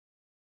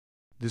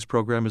This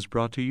program is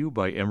brought to you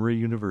by Emory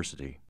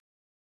University.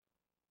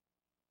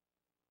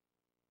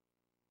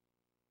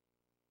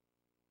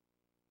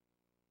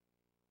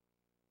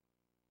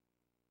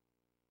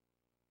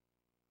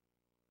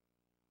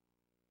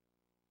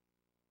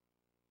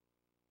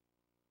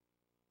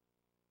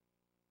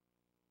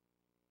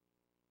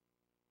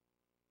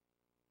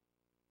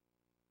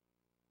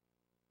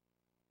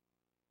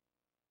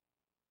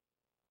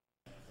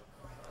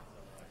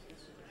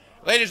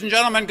 Ladies and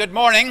gentlemen, good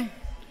morning.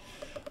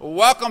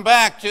 Welcome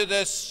back to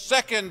this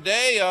second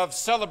day of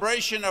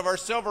celebration of our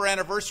Silver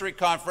Anniversary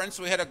Conference.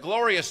 We had a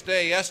glorious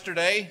day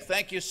yesterday.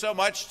 Thank you so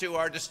much to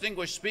our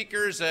distinguished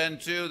speakers and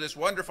to this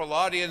wonderful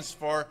audience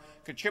for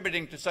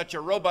contributing to such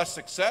a robust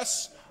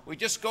success. We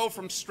just go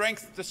from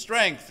strength to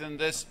strength in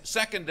this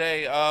second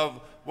day of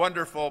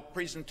wonderful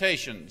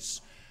presentations.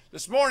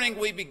 This morning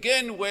we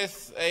begin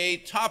with a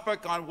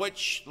topic on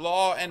which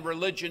law and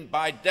religion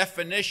by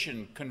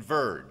definition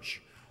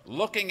converge,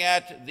 looking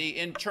at the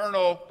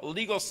internal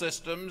legal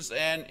systems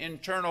and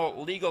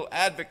internal legal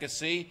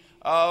advocacy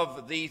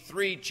of the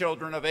three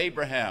children of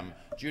Abraham,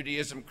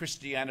 Judaism,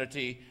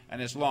 Christianity, and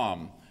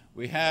Islam.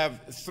 We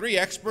have three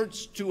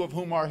experts, two of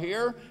whom are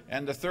here,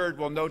 and the third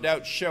will no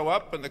doubt show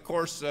up in the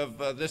course of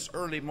this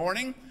early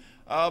morning.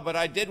 But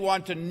I did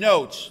want to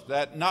note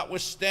that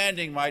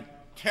notwithstanding my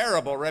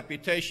terrible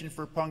reputation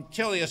for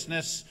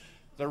punctiliousness,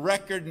 the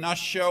record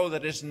must show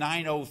that it's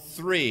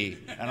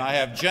 9:03, and I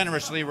have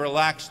generously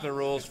relaxed the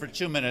rules for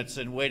 2 minutes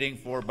in waiting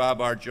for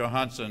Babar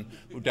Johansson,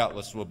 who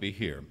doubtless will be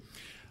here.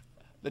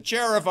 The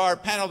chair of our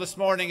panel this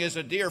morning is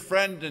a dear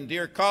friend and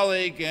dear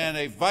colleague and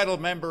a vital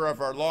member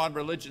of our Law and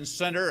Religion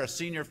Center, a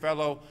senior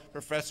fellow,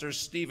 Professor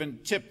Stephen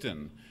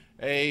Tipton,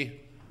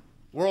 a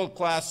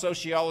world-class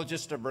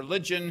sociologist of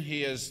religion.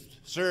 He has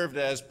served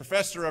as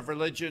professor of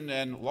religion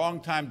and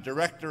longtime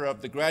director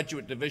of the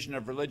Graduate Division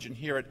of Religion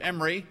here at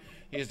Emory.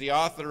 He is the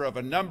author of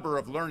a number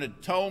of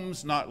learned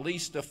tomes, not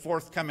least a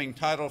forthcoming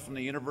title from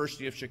the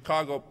University of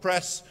Chicago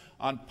Press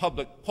on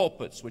public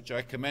pulpits, which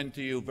I commend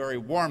to you very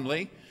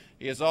warmly.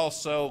 He is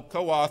also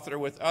co-author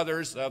with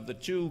others of the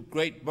two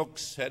great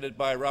books headed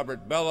by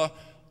Robert Bellah,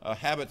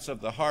 Habits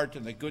of the Heart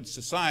and the Good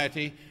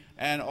Society,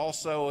 and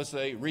also is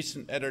a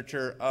recent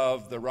editor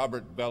of the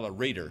Robert Bellah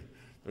Reader.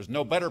 There's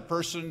no better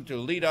person to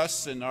lead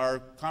us in our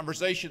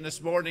conversation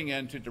this morning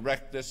and to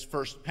direct this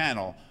first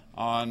panel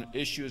on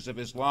issues of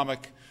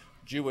Islamic,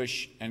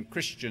 Jewish, and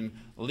Christian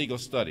legal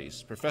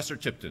studies. Professor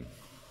Tipton.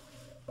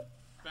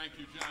 Thank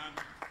you, John.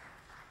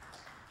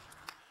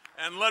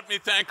 And let me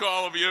thank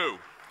all of you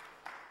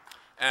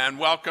and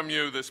welcome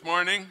you this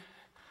morning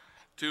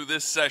to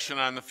this session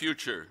on the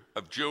future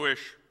of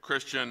Jewish,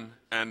 Christian,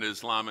 and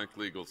Islamic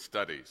legal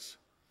studies.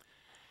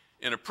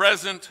 In a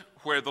present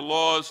where the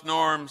laws,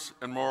 norms,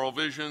 and moral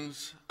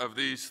visions of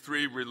these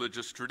three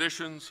religious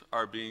traditions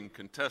are being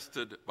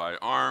contested by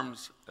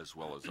arms as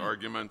well as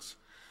arguments,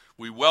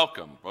 we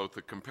welcome both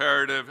the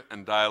comparative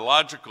and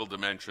dialogical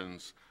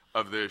dimensions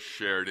of this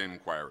shared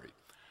inquiry.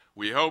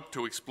 We hope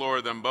to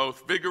explore them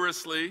both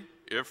vigorously,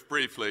 if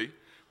briefly,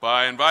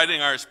 by inviting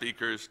our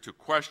speakers to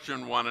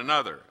question one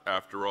another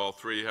after all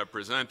three have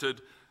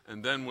presented,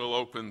 and then we'll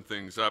open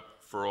things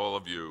up for all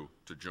of you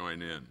to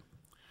join in.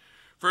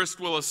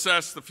 First, we'll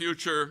assess the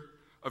future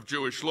of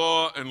Jewish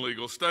law and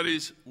legal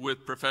studies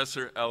with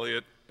Professor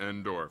Elliot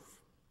N. Dorff.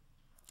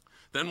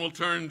 Then we'll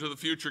turn to the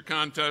future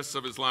contests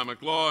of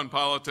Islamic law and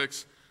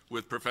politics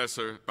with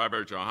Professor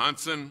Babar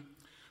Johansson.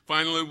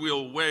 Finally,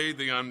 we'll weigh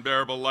the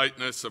unbearable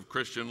lightness of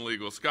Christian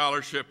legal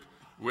scholarship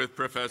with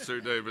Professor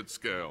David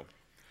Scale.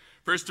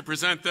 First to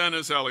present then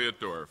is Elliot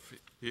Dorff.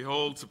 He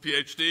holds a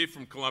PhD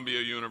from Columbia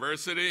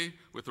University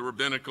with a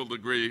rabbinical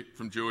degree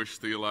from Jewish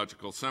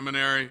Theological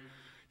Seminary.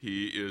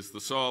 He is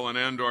the Saul and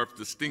Andorf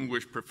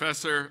Distinguished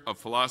Professor of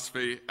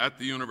Philosophy at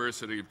the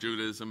University of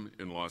Judaism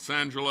in Los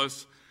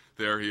Angeles.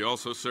 There he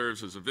also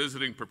serves as a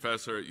visiting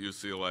professor at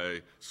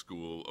UCLA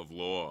School of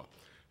Law.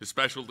 His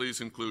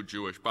specialties include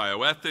Jewish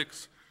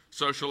bioethics,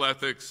 social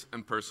ethics,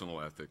 and personal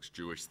ethics,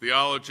 Jewish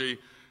theology,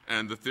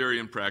 and the theory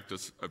and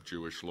practice of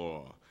Jewish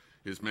law.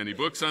 His many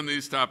books on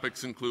these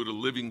topics include A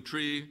Living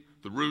Tree,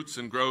 The Roots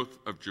and Growth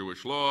of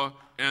Jewish Law,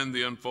 and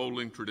The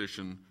Unfolding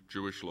Tradition,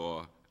 Jewish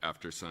Law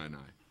After Sinai.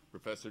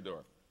 Professor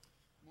Dorff.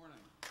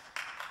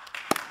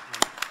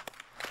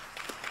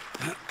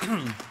 Good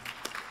morning.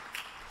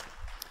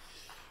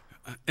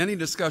 Any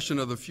discussion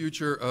of the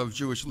future of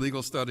Jewish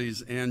legal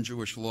studies and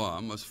Jewish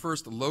law must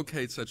first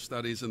locate such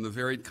studies in the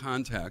varied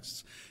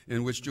contexts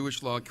in which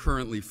Jewish law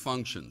currently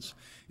functions,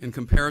 in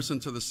comparison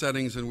to the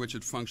settings in which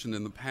it functioned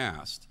in the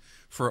past,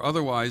 for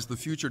otherwise the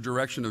future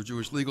direction of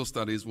Jewish legal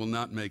studies will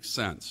not make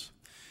sense.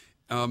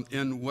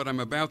 In what I'm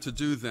about to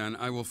do then,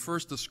 I will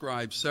first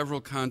describe several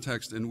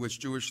contexts in which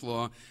Jewish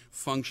law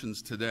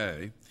functions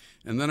today,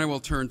 and then I will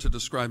turn to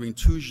describing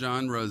two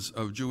genres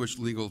of Jewish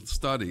legal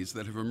studies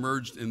that have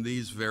emerged in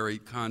these very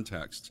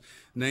contexts,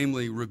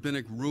 namely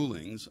rabbinic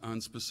rulings on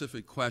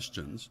specific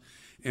questions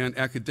and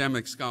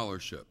academic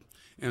scholarship,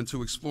 and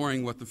to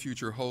exploring what the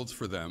future holds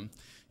for them,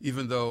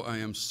 even though I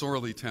am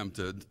sorely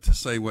tempted to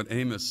say what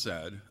Amos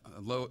said,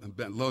 Lo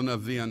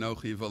navi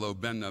anochi velo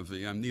ben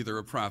navi. I'm neither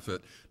a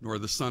prophet nor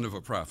the son of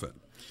a prophet.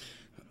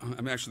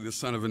 I'm actually the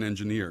son of an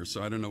engineer,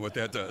 so I don't know what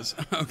that does.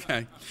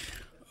 Okay.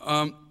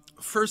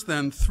 First,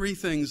 then, three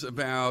things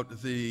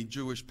about the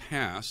Jewish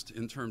past,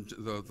 in terms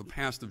of the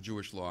past of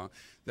Jewish law,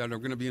 that are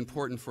going to be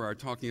important for our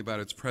talking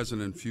about its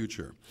present and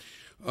future.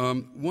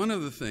 One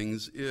of the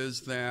things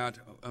is that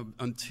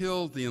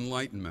until the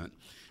Enlightenment,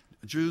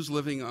 Jews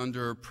living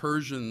under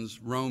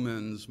Persians,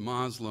 Romans,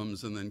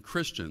 Muslims, and then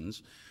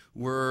Christians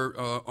were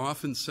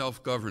often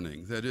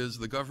self-governing. That is,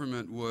 the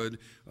government would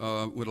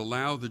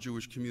allow the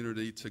Jewish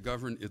community to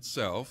govern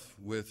itself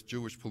with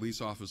Jewish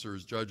police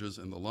officers, judges,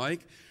 and the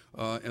like,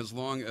 as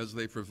long as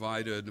they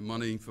provided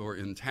money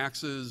in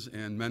taxes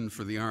and men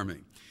for the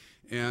army.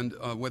 And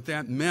what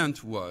that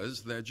meant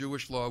was that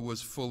Jewish law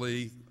was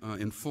fully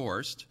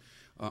enforced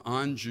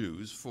on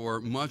Jews for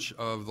much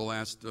of the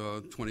last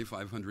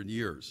 2,500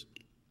 years,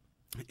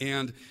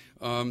 and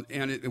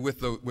with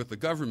the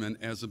government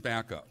as a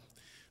backup.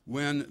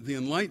 When the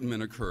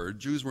Enlightenment occurred,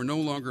 Jews were no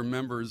longer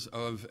members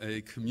of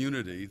a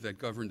community that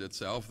governed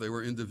itself. They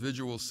were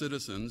individual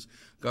citizens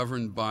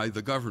governed by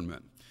the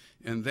government.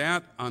 And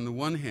that, on the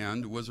one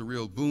hand, was a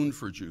real boon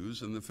for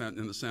Jews in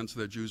the sense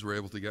that Jews were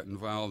able to get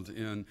involved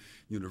in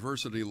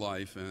university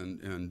life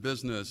and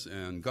business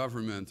and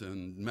government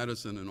and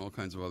medicine and all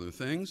kinds of other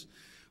things.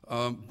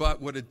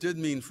 But what it did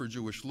mean for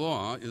Jewish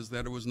law is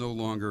that it was no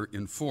longer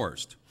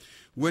enforced,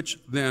 which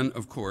then,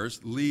 of course,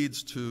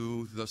 leads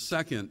to the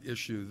second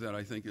issue that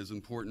I think is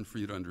important for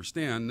you to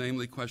understand,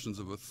 namely questions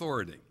of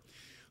authority.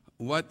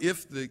 What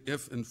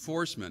if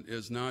enforcement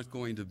is not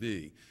going to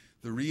be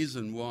the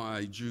reason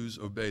why Jews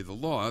obey the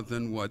law,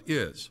 then what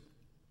is?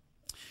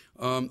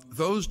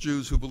 Those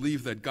Jews who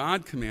believe that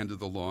God commanded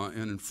the law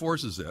and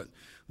enforces it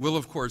will,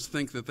 of course,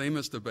 think that they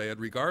must obey it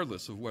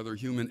regardless of whether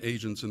human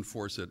agents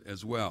enforce it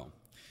as well.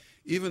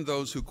 Even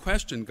those who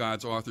question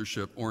God's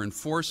authorship or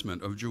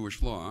enforcement of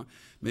Jewish law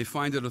may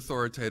find it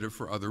authoritative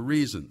for other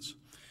reasons.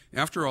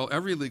 After all,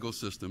 every legal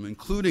system,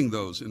 including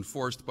those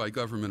enforced by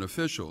government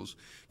officials,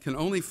 can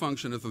only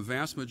function if the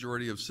vast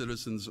majority of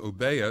citizens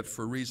obey it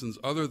for reasons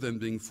other than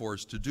being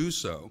forced to do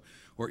so,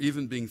 or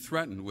even being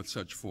threatened with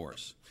such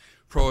force.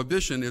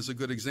 Prohibition is a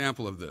good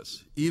example of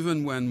this.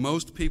 Even when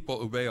most people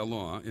obey a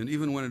law, and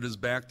even when it is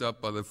backed up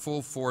by the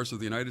full force of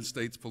the United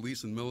States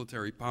police and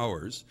military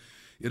powers,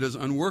 it is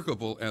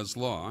unworkable as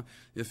law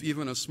if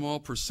even a small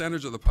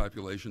percentage of the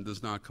population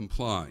does not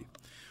comply.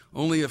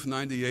 Only if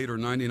 98 or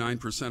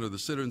 99% of the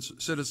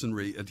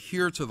citizenry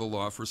adhere to the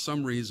law for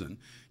some reason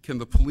can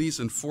the police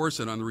enforce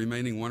it on the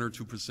remaining 1 or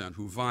 2%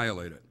 who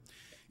violate it.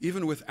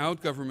 Even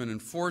without government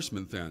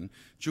enforcement, then,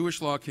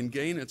 Jewish law can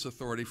gain its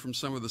authority from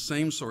some of the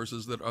same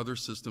sources that other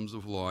systems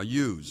of law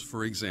use.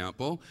 For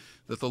example,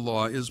 that the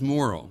law is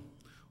moral,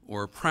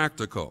 or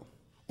practical,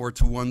 or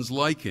to one's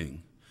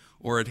liking,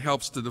 or it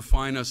helps to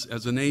define us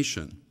as a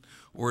nation,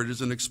 or it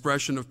is an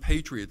expression of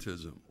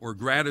patriotism or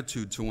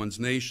gratitude to one's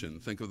nation,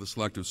 think of the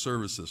selective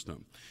service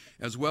system,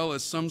 as well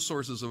as some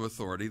sources of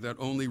authority that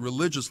only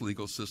religious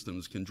legal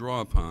systems can draw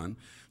upon,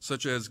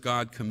 such as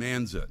God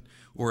commands it,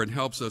 or it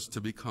helps us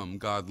to become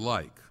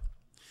God-like.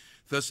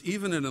 Thus,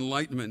 even in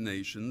Enlightenment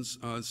nations,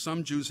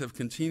 some Jews have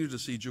continued to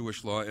see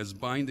Jewish law as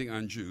binding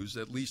on Jews,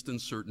 at least in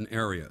certain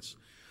areas.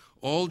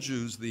 All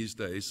Jews these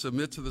days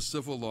submit to the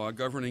civil law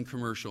governing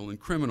commercial and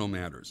criminal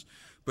matters.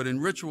 But in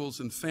rituals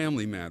and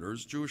family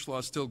matters, Jewish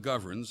law still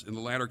governs, in the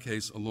latter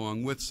case,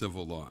 along with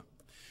civil law.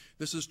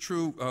 This is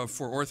true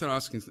for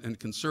Orthodox and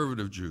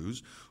conservative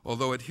Jews,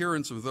 although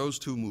adherents of those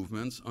two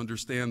movements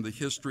understand the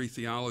history,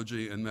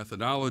 theology, and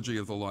methodology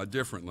of the law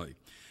differently.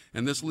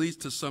 And this leads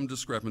to some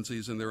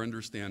discrepancies in their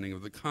understanding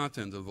of the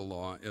content of the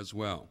law as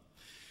well.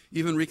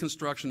 Even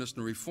Reconstructionist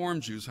and Reform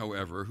Jews,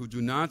 however, who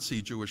do not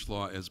see Jewish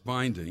law as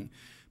binding,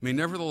 may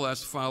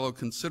nevertheless follow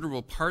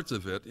considerable parts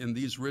of it in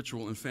these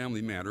ritual and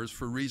family matters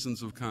for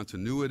reasons of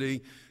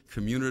continuity,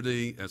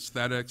 community,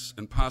 aesthetics,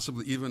 and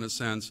possibly even a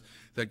sense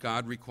that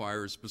God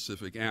requires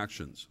specific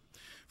actions.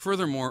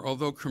 Furthermore,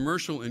 although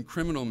commercial and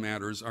criminal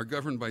matters are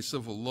governed by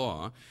civil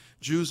law,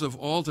 Jews of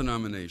all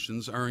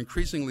denominations are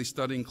increasingly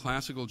studying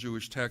classical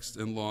Jewish texts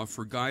and law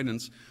for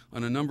guidance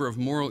on a number of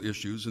moral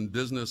issues in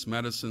business,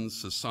 medicine,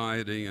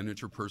 society, and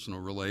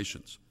interpersonal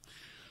relations.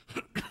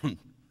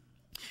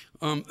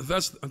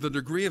 Thus, the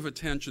degree of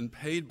attention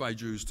paid by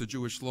Jews to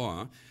Jewish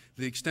law,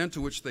 the extent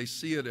to which they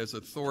see it as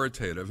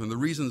authoritative, and the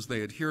reasons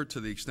they adhere to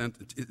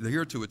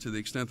it to the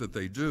extent that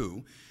they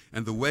do,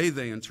 and the way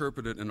they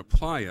interpret it and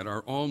apply it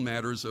are all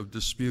matters of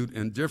dispute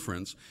and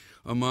difference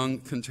among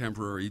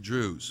contemporary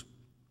Jews.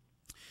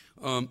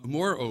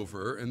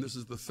 Moreover, and this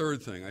is the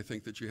third thing I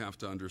think that you have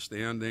to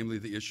understand, namely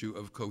the issue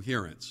of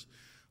coherence.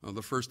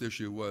 The first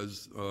issue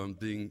was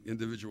being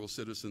individual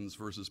citizens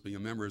versus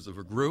being members of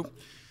a group.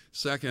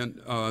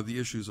 Second, the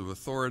issues of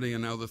authority,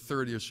 and now the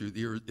third issue,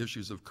 the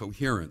issues of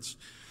coherence.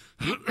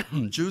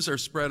 Jews are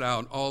spread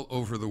out all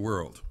over the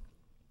world.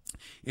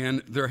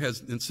 And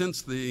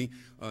since the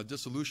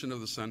dissolution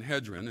of the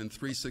Sanhedrin in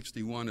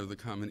 361 of the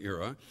Common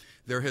Era,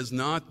 there has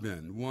not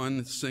been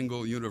one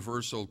single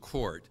universal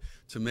court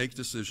to make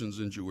decisions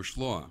in Jewish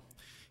law.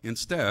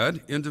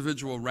 Instead,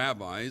 individual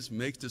rabbis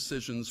make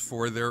decisions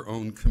for their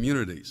own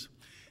communities,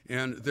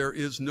 and there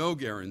is no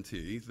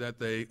guarantee that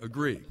they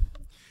agree.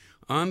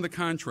 On the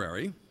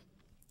contrary,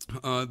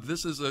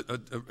 this is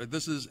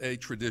a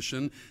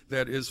tradition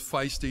that is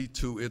feisty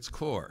to its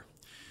core.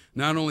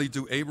 Not only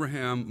do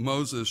Abraham,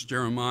 Moses,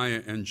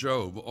 Jeremiah, and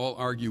Job all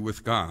argue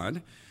with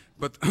God,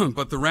 but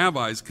the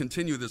rabbis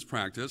continue this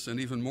practice, and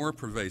even more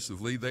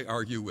pervasively, they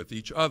argue with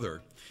each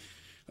other.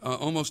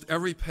 Almost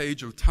every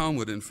page of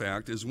Talmud, in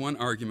fact, is one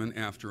argument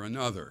after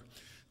another.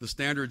 The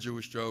standard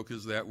Jewish joke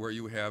is that where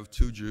you have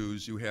two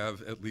Jews, you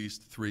have at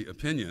least three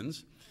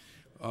opinions.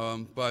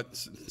 But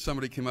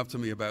somebody came up to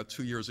me about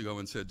 2 years ago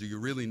and said, "Do you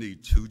really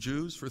need two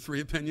Jews for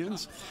three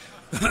opinions?"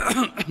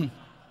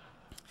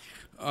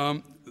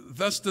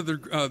 Thus, the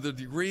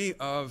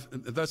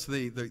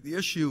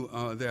issue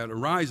that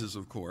arises,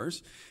 of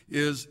course,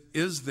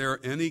 is there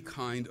any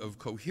kind of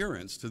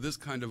coherence to this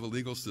kind of a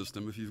legal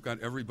system if you've got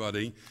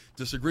everybody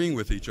disagreeing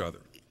with each other?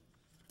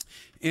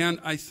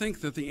 And I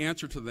think that the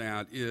answer to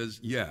that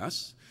is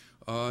yes.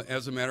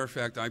 As a matter of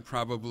fact, I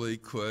probably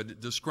could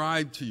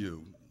describe to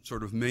you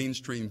sort of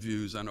mainstream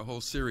views on a whole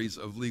series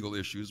of legal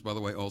issues, by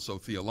the way, also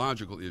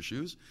theological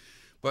issues.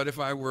 But if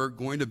I were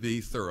going to be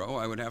thorough,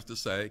 I would have to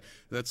say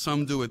that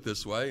some do it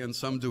this way and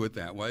some do it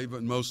that way,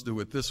 but most do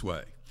it this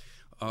way.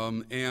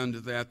 And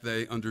that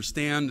they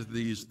understand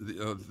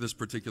this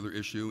particular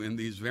issue in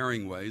these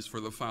varying ways for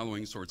the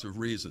following sorts of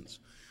reasons.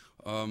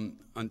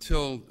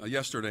 Until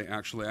yesterday,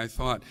 actually, I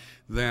thought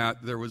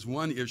that there was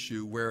one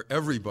issue where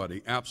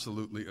everybody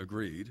absolutely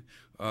agreed,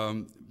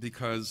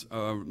 because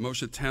Rabbi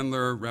Moshe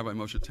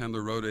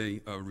Tendler wrote a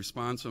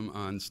responsum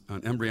on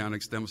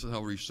embryonic stem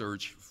cell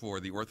research for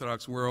the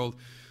Orthodox world.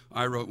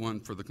 I wrote one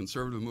for the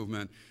conservative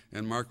movement,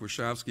 and Mark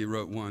Wachowski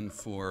wrote one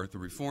for the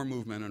Reform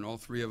movement, and all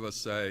three of us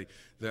say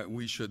that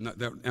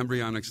that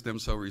embryonic stem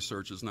cell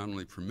research is not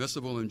only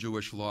permissible in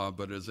Jewish law,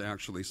 but is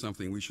actually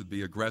something we should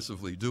be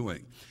aggressively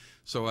doing.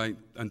 So I,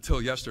 until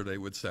yesterday,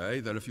 would say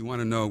that if you want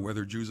to know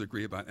whether Jews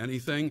agree about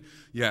anything,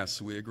 yes,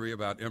 we agree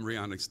about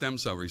embryonic stem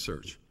cell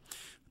research.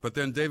 But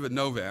then David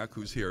Novak,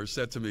 who's here,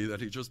 said to me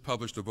that he just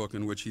published a book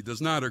in which he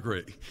does not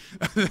agree.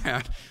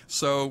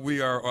 So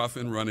we are off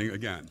and running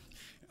again.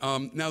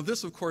 Now,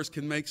 this, of course,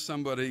 can make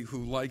somebody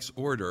who likes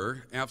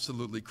order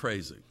absolutely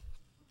crazy.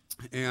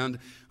 And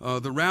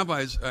the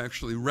rabbis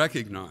actually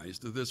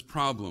recognized this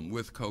problem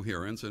with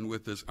coherence and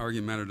with this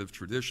argumentative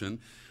tradition.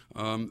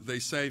 They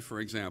say, for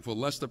example,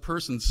 lest a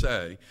person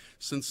say,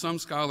 since some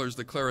scholars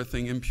declare a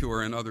thing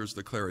impure and others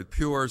declare it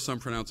pure, some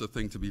pronounce a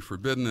thing to be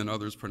forbidden and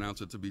others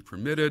pronounce it to be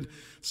permitted,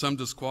 some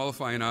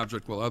disqualify an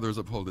object while others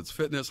uphold its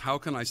fitness, how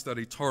can I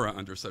study Torah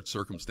under such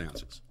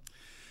circumstances?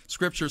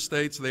 Scripture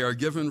states they are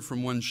given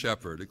from one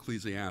shepherd,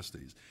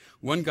 Ecclesiastes.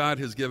 One God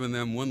has given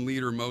them, one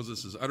leader,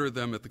 Moses, has uttered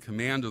them at the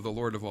command of the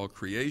Lord of all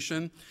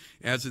creation,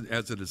 as it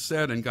is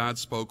said, and God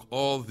spoke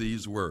all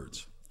these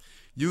words.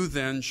 You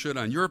then should,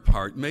 on your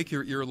part, make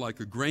your ear like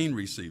a grain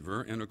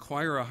receiver and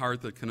acquire a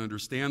heart that can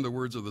understand the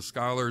words of the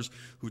scholars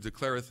who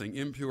declare a thing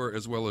impure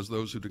as well as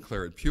those who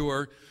declare it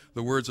pure,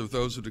 the words of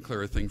those who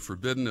declare a thing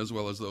forbidden as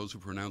well as those who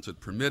pronounce it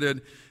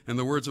permitted, and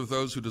the words of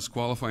those who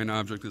disqualify an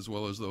object as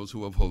well as those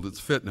who uphold its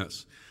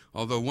fitness.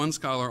 Although one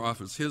scholar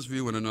offers his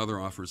view and another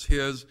offers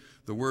his,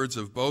 the words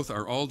of both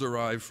are all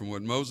derived from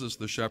what Moses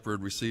the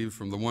shepherd received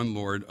from the one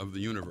Lord of the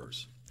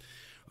universe.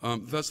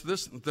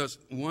 Thus,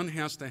 one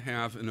has to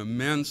have an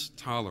immense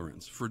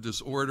tolerance for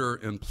disorder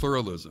and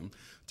pluralism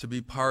to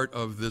be part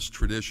of this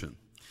tradition.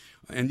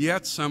 And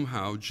yet,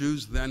 somehow,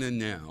 Jews then and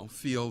now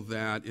feel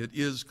that it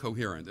is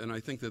coherent, and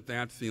I think that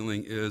that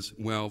feeling is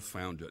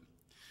well-founded.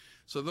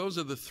 So those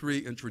are the three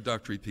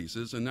introductory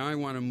pieces, and now I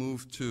want to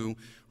move to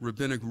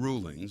rabbinic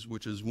rulings,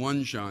 which is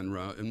one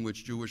genre in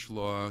which Jewish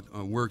law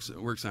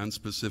works on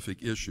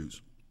specific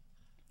issues.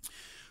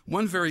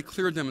 One very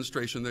clear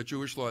demonstration that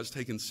Jewish law is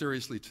taken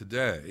seriously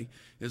today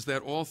is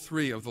that all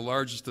three of the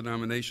largest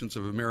denominations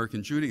of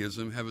American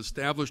Judaism have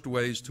established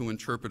ways to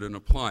interpret and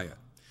apply it.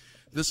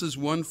 This is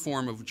one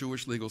form of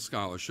Jewish legal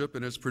scholarship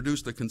and has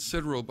produced a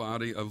considerable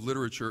body of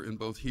literature in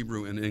both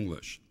Hebrew and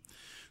English.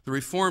 The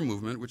Reform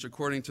movement, which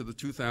according to the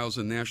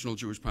 2000 National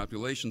Jewish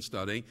Population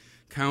Study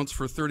counts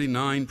for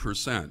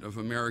 39% of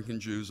American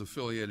Jews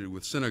affiliated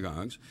with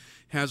synagogues,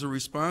 has a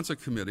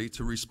responsive committee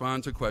to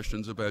respond to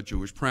questions about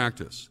Jewish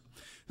practice.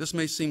 This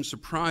may seem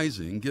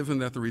surprising, given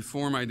that the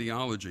Reform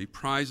ideology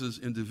prizes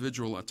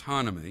individual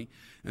autonomy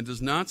and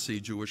does not see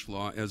Jewish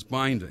law as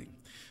binding.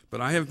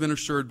 But I have been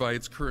assured by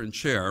its current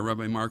chair,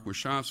 Rabbi Mark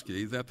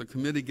Wachowski, that the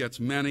committee gets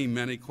many,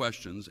 many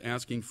questions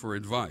asking for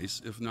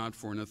advice, if not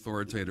for an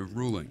authoritative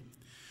ruling.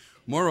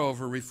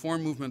 Moreover,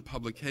 Reform movement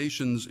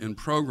publications and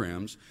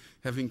programs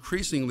have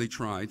increasingly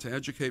tried to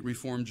educate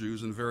Reform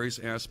Jews in various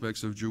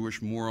aspects of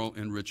Jewish moral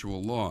and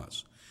ritual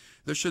laws.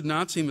 This should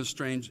not seem as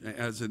strange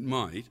as it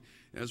might,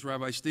 As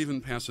Rabbi Stephen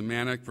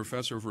Pasamanik,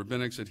 professor of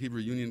rabbinics at Hebrew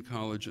Union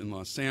College in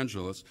Los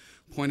Angeles,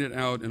 pointed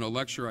out in a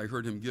lecture I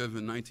heard him give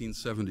in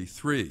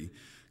 1973,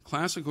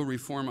 classical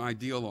Reform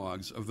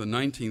ideologues of the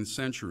 19th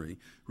century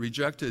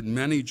rejected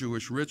many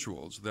Jewish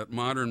rituals that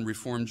modern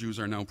Reform Jews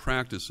are now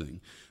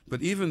practicing,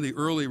 but even the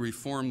early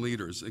Reform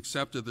leaders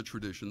accepted the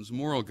tradition's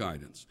moral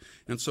guidance,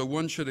 and so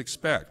one should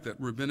expect that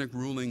rabbinic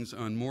rulings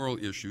on moral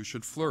issues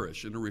should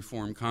flourish in a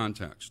Reform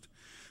context.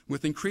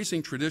 With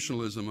increasing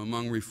traditionalism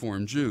among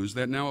Reform Jews,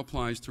 that now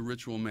applies to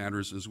ritual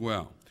matters as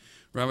well.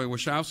 Rabbi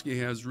Wachowski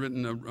has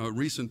written a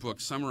recent book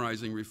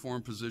summarizing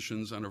Reform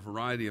positions on a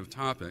variety of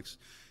topics,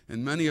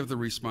 and many of the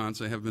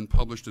responses have been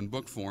published in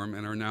book form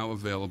and are now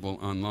available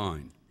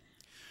online.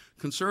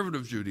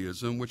 Conservative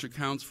Judaism, which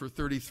accounts for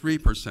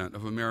 33%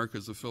 of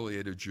America's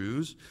affiliated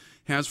Jews,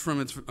 has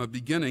from its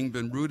beginning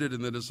been rooted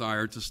in the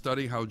desire to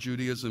study how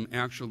Judaism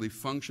actually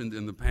functioned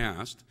in the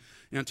past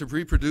and to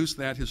reproduce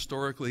that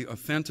historically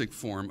authentic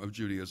form of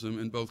Judaism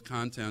in both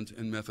content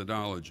and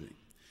methodology.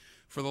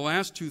 For the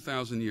last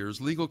 2,000 years,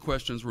 legal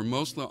questions were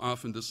most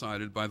often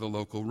decided by the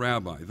local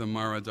rabbi, the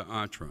Mara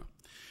D'Atra.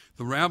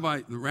 The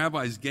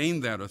rabbis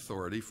gained that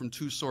authority from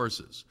two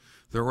sources: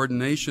 their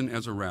ordination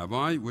as a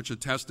rabbi, which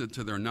attested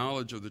to their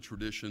knowledge of the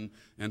tradition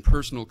and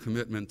personal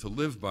commitment to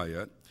live by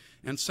it,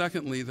 and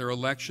secondly, their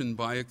election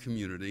by a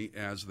community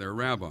as their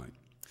rabbi.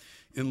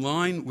 In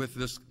line with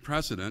this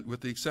precedent,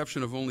 with the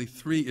exception of only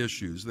 3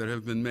 issues that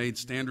have been made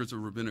standards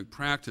of rabbinic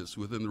practice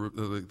within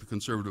the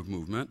conservative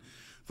movement,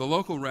 the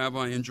local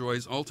rabbi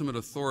enjoys ultimate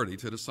authority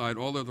to decide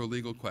all other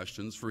legal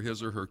questions for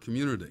his or her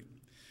community.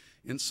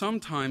 In some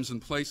times and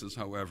places,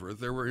 however,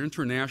 there were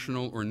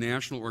international or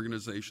national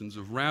organizations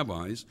of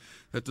rabbis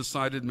that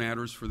decided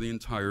matters for the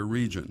entire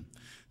region.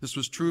 This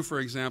was true, for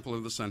example,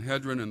 of the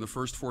Sanhedrin in the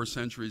first 4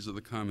 centuries of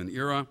the Common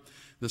Era,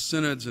 the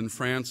synods in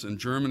France and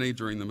Germany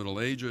during the Middle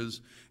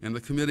Ages, and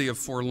the Committee of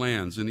Four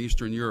Lands in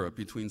Eastern Europe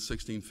between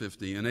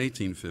 1650 and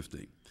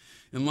 1850.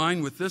 In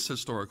line with this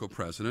historical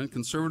precedent,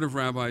 conservative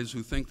rabbis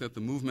who think that the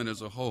movement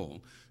as a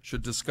whole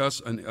should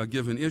discuss a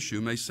given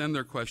issue may send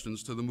their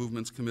questions to the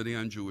movement's Committee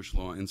on Jewish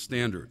Law and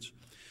Standards.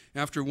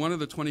 After one of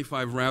the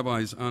 25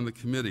 rabbis on the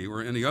committee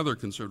or any other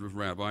conservative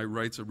rabbi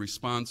writes a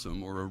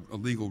responsum or a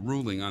legal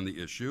ruling on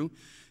the issue,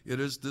 it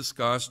is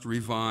discussed,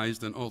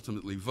 revised, and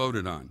ultimately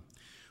voted on.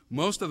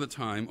 Most of the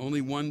time,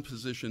 only one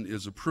position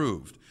is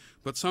approved,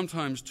 but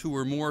sometimes 2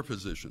 or more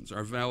positions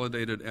are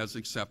validated as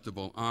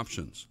acceptable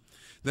options.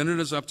 Then it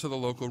is up to the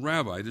local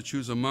rabbi to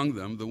choose among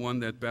them the one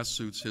that best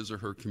suits his or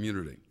her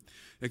community.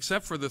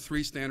 Except for the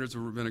 3 standards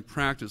of rabbinic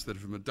practice that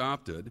have been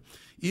adopted,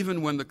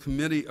 even when the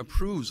committee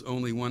approves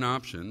only one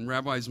option,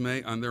 rabbis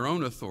may, on their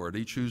own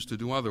authority, choose to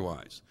do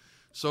otherwise.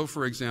 So,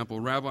 for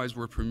example, rabbis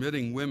were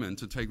permitting women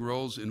to take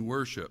roles in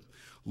worship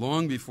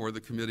long before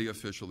the committee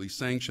officially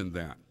sanctioned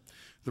that.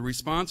 The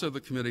response of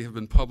the committee have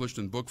been published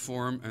in book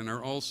form and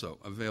are also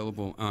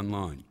available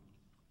online.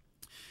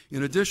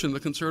 In addition, the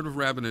conservative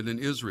rabbinate in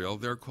Israel,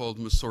 they're called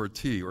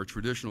Masorti, or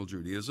Traditional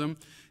Judaism,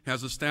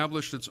 has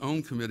established its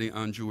own committee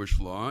on Jewish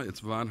law, its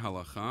Vad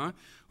Halacha,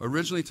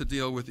 originally to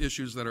deal with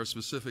issues that are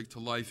specific to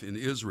life in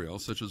Israel,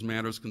 such as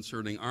matters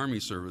concerning army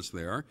service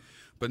there,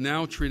 but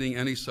now treating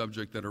any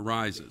subject that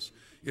arises.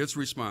 Its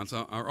response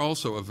are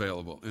also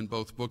available in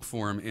both book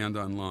form and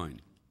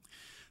online.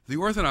 The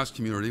Orthodox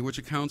community, which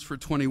accounts for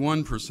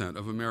 21%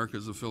 of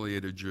America's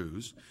affiliated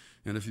Jews,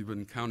 and if you've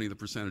been counting the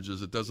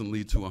percentages, it doesn't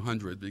lead to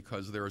 100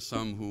 because there are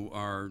some who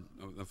are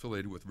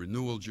affiliated with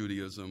Renewal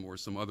Judaism or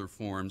some other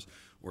forms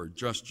or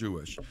just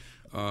Jewish.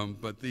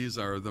 But these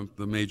are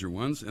the major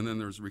ones. And then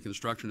there's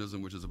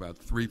Reconstructionism, which is about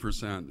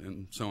 3%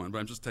 and so on. But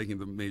I'm just taking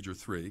the major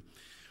 3.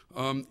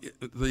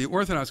 The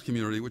Orthodox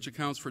community, which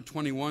accounts for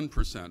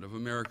 21% of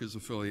America's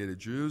affiliated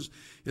Jews,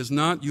 is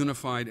not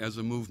unified as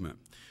a movement.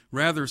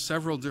 Rather,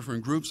 several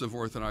different groups of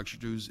Orthodox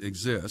Jews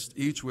exist,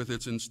 each with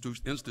its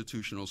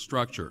institutional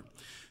structure.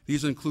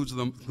 These include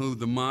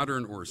the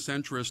modern or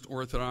centrist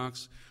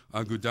Orthodox,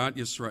 Agudat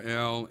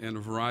Yisrael, and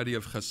a variety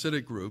of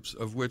Hasidic groups,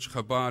 of which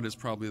Chabad is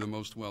probably the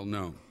most well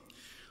known.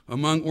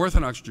 Among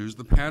Orthodox Jews,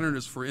 the pattern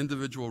is for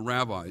individual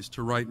rabbis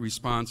to write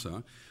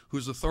responsa,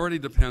 whose authority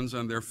depends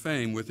on their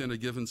fame within a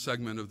given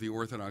segment of the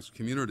Orthodox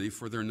community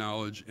for their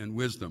knowledge and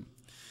wisdom.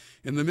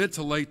 In the mid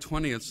to late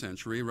 20th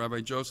century,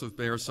 Rabbi Joseph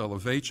Be'er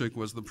Soloveitchik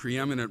was the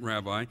preeminent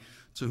rabbi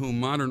to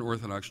whom modern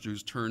Orthodox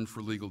Jews turned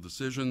for legal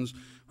decisions.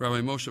 Rabbi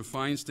Moshe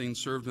Feinstein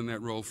served in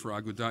that role for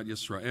Agudat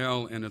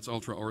Yisrael and its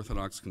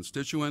ultra-Orthodox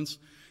constituents,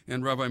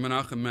 and Rabbi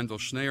Menachem Mendel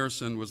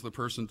Schneerson was the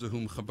person to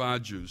whom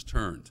Chabad Jews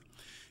turned.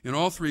 In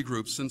all 3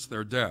 groups since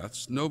their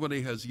deaths,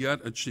 nobody has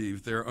yet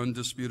achieved their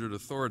undisputed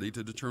authority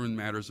to determine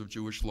matters of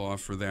Jewish law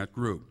for that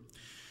group.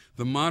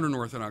 The modern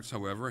Orthodox,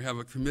 however, have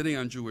a committee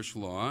on Jewish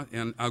law,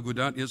 and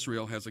Agudat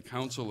Israel has a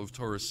council of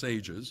Torah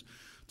sages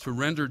to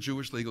render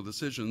Jewish legal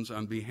decisions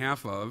on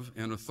behalf of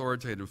and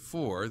authoritative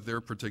for their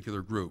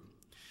particular group.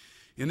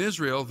 In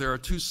Israel, there are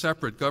 2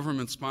 separate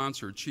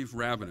government-sponsored chief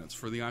rabbinates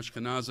for the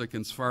Ashkenazic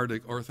and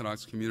Sephardic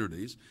Orthodox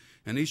communities,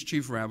 and each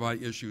chief rabbi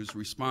issues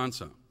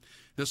responsa.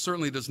 This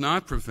certainly does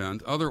not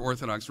prevent other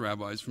Orthodox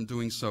rabbis from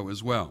doing so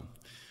as well.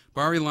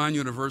 Bar-Ilan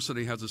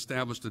University has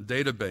established a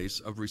database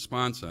of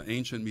responsa,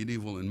 ancient,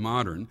 medieval, and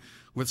modern,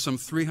 with some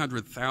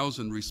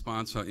 300,000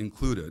 responsa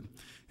included,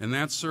 and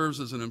that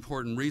serves as an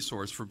important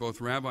resource for both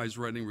rabbis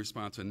writing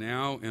responsa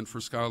now and for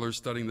scholars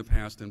studying the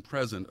past and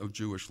present of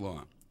Jewish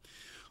law.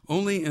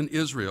 Only in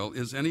Israel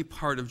is any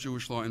part of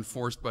Jewish law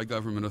enforced by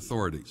government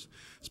authorities,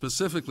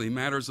 specifically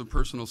matters of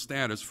personal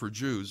status for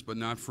Jews, but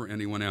not for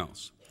anyone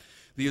else.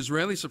 The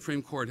Israeli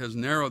Supreme Court has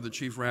narrowed the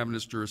chief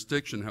rabbinate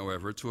jurisdiction,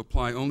 however, to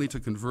apply only to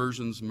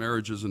conversions,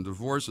 marriages, and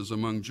divorces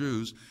among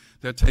Jews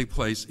that take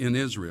place in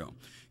Israel,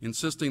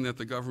 insisting that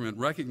the government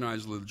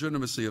recognize the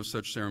legitimacy of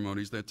such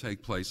ceremonies that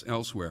take place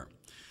elsewhere.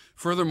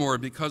 Furthermore,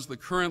 because the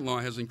current law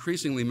has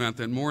increasingly meant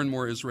that more and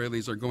more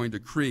Israelis are going to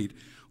Crete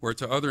or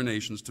to other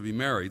nations to be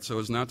married so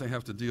as not to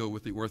have to deal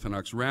with the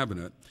Orthodox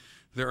rabbinate,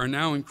 there are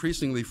now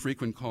increasingly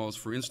frequent calls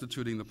for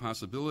instituting the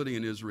possibility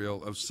in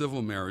Israel of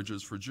civil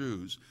marriages for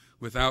Jews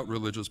without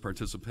religious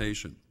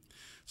participation.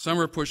 Some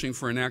are pushing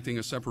for enacting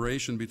a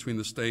separation between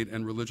the state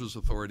and religious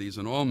authorities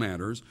in all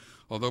matters,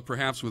 although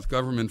perhaps with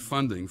government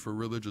funding for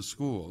religious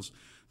schools,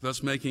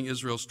 thus making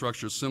Israel's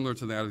structure similar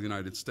to that of the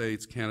United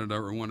States, Canada,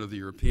 or one of the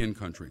European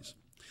countries.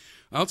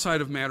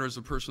 Outside of matters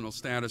of personal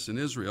status in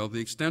Israel, the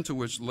extent to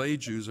which lay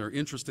Jews are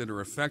interested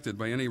or affected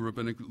by any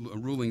rabbinic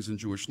rulings in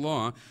Jewish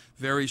law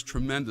varies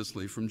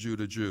tremendously from Jew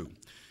to Jew.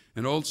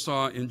 An old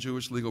saw in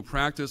Jewish legal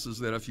practice is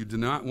that if you do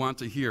not want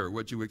to hear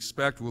what you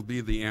expect will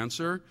be the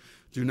answer,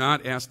 do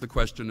not ask the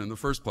question in the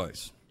first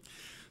place.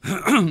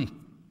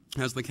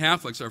 As the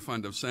Catholics are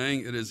fond of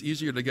saying, it is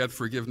easier to get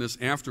forgiveness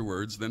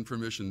afterwards than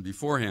permission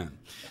beforehand.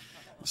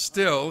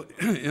 Still,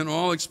 in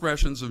all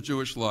expressions of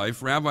Jewish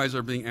life, rabbis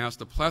are being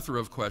asked a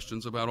plethora of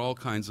questions about all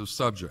kinds of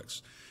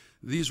subjects.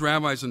 These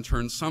rabbis, in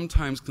turn,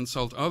 sometimes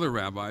consult other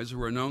rabbis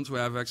who are known to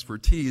have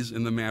expertise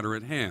in the matter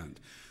at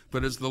hand.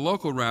 But it's the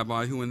local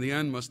rabbi who in the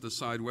end must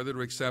decide whether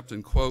to accept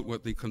and quote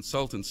what the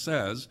consultant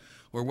says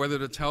or whether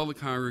to tell the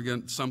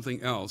congregant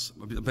something else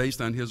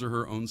based on his or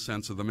her own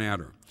sense of the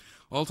matter.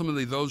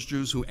 Ultimately, those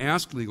Jews who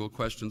ask legal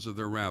questions of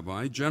their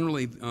rabbi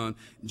generally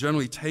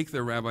take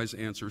their rabbi's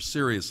answer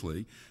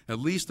seriously, at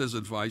least as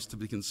advice to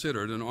be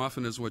considered, and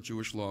often as what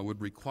Jewish law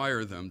would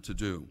require them to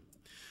do.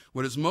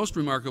 What is most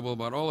remarkable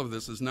about all of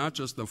this is not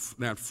just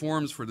that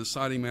forms for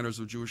deciding matters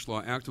of Jewish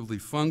law actively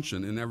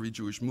function in every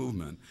Jewish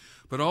movement,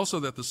 but also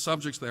that the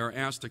subjects they are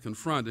asked to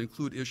confront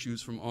include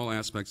issues from all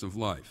aspects of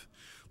life.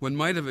 One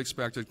might have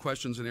expected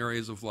questions in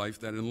areas of life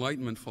that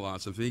Enlightenment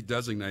philosophy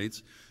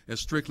designates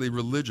as strictly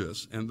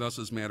religious and thus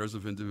as matters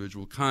of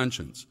individual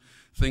conscience,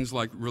 things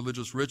like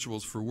religious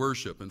rituals for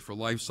worship and for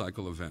life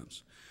cycle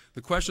events.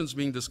 The questions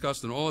being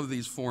discussed in all of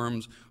these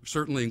forums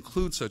certainly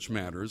include such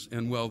matters,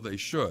 and well, they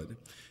should.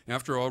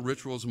 After all,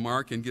 rituals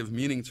mark and give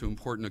meaning to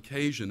important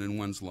occasion in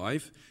one's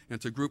life and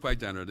to group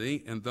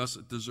identity, and thus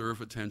deserve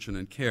attention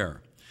and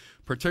care.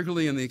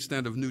 Particularly in the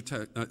extent of in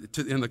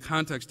the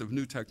context of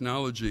new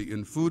technology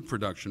in food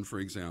production, for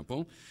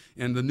example,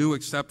 and the new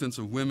acceptance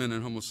of women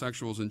and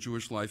homosexuals in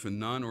Jewish life in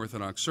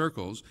non-Orthodox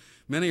circles,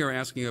 many are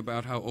asking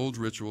about how old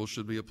rituals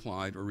should be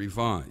applied or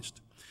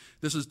revised.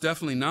 This is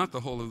definitely not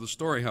the whole of the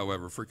story,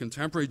 however, for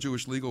contemporary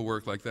Jewish legal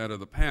work like that of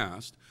the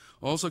past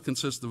also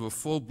consists of a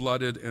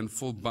full-blooded and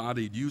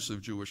full-bodied use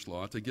of Jewish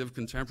law to give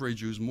contemporary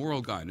Jews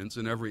moral guidance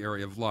in every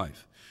area of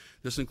life.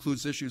 This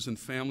includes issues in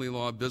family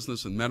law,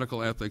 business and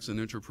medical ethics, and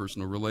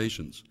interpersonal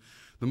relations.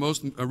 The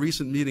most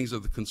recent meetings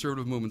of the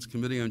Conservative Movement's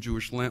Committee on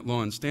Jewish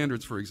Law and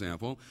Standards, for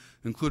example,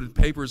 included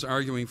papers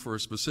arguing for a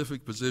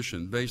specific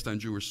position based on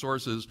Jewish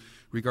sources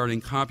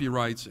regarding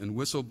copyrights and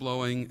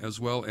whistleblowing, as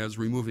well as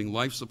removing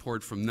life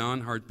support from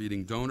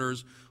non-heart-beating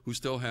donors who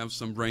still have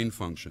some brain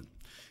function.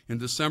 In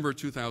December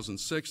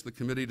 2006, the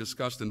committee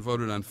discussed and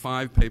voted on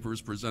 5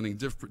 papers presenting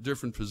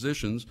different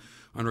positions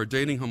on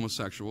ordaining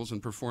homosexuals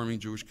and performing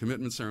Jewish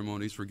commitment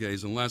ceremonies for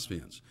gays and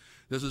lesbians.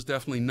 This is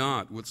definitely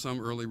not what some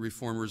early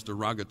reformers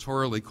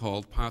derogatorily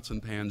called pots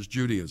and pans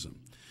Judaism,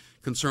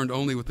 concerned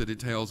only with the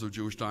details of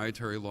Jewish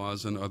dietary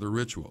laws and other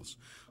rituals.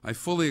 I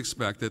fully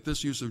expect that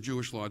this use of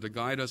Jewish law to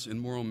guide us in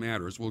moral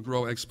matters will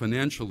grow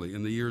exponentially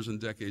in the years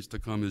and decades to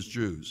come as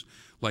Jews,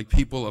 like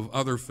people of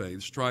other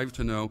faiths, strive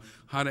to know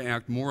how to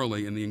act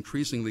morally in the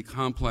increasingly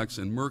complex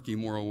and murky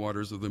moral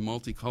waters of the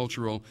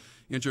multicultural,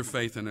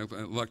 interfaith, and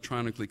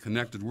electronically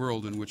connected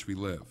world in which we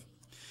live.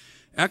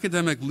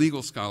 Academic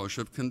legal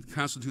scholarship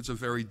constitutes a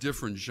very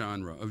different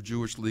genre of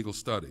Jewish legal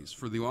studies,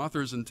 for the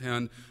authors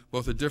intend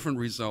both a different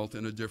result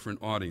and a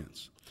different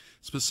audience.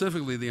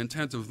 Specifically, the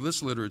intent of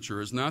this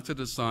literature is not to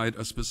decide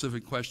a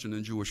specific question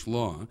in Jewish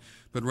law,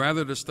 but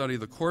rather to study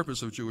the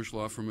corpus of Jewish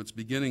law from its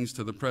beginnings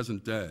to the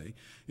present day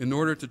in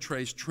order to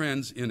trace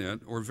trends in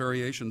it or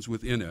variations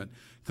within it,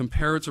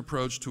 compare its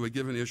approach to a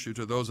given issue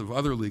to those of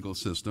other legal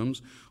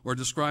systems, or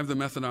describe the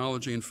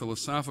methodology and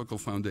philosophical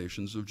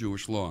foundations of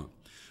Jewish law.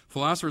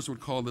 Philosophers would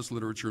call this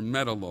literature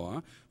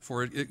meta-law,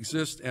 for it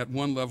exists at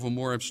one level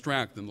more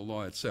abstract than the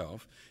law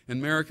itself, and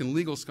American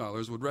legal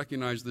scholars would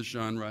recognize this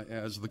genre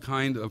as the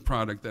kind of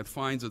product that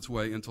finds its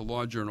way into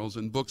law journals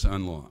and books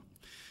on law.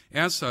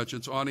 As such,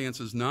 its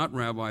audience is not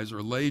rabbis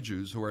or lay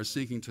Jews who are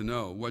seeking to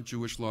know what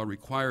Jewish law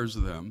requires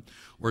of them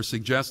or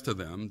suggests to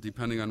them,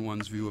 depending on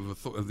one's view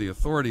of the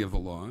authority of the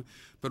law,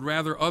 but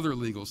rather other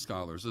legal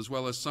scholars, as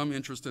well as some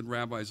interested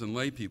rabbis and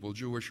lay people,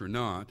 Jewish or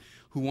not,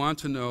 who want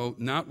to know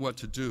not what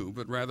to do,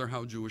 but rather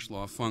how Jewish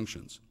law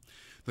functions.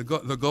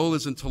 The goal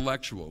is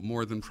intellectual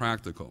more than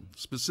practical.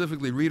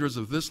 Specifically, readers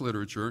of this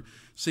literature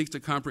seek to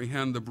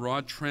comprehend the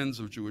broad trends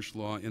of Jewish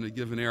law in a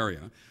given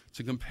area,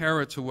 to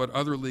compare it to what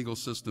other legal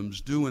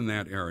systems do in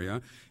that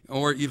area,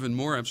 or even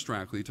more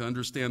abstractly, to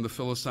understand the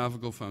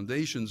philosophical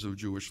foundations of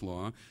Jewish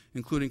law,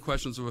 including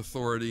questions of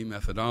authority,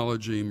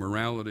 methodology,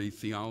 morality,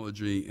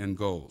 theology, and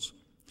goals.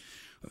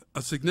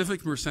 A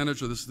significant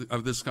percentage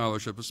of this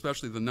scholarship,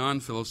 especially the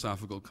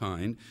non-philosophical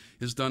kind,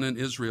 is done in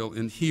Israel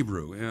in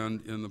Hebrew,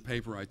 and in the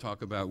paper I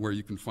talk about where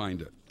you can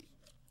find it.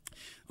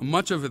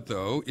 Much of it,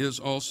 though, is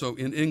also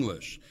in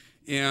English,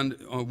 and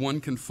one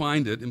can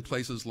find it in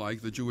places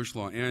like the Jewish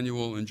Law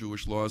Annual and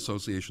Jewish Law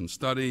Association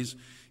Studies.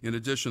 In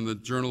addition, the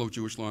Journal of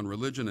Jewish Law and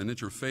Religion, an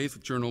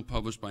interfaith journal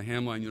published by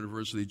Hamline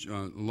University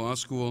Law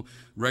School,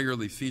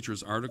 regularly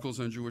features articles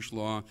on Jewish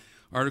law.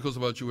 Articles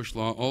about Jewish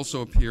law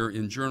also appear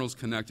in journals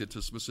connected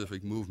to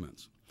specific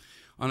movements.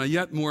 On a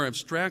yet more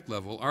abstract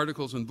level,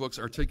 articles and books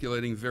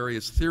articulating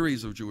various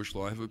theories of Jewish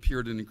law have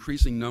appeared in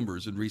increasing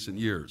numbers in recent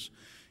years.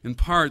 In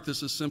part,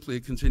 this is simply a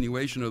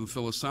continuation of the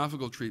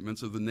philosophical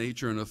treatments of the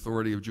nature and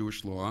authority of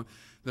Jewish law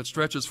that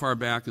stretch as far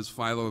back as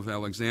Philo of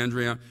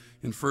Alexandria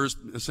in first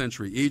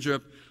century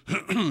Egypt,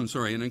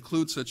 and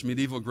includes such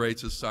medieval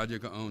greats as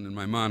Saadia Gaon and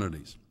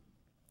Maimonides.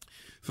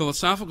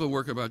 Philosophical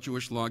work about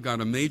Jewish law got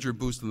a major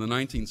boost in the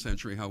 19th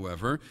century,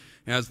 however,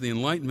 as the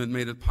Enlightenment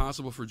made it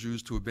possible for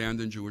Jews to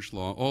abandon Jewish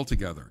law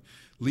altogether,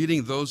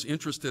 leading those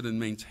interested in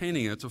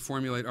maintaining it to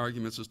formulate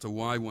arguments as to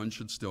why one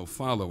should still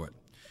follow it.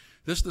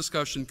 This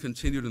discussion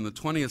continued in the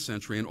 20th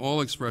century in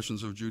all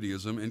expressions of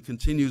Judaism and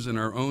continues in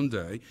our own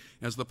day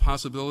as the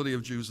possibility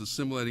of Jews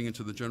assimilating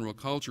into the general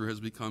culture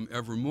has become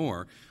ever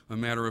more a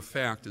matter of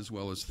fact as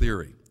well as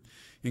theory.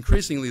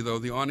 Increasingly, though,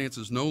 the audience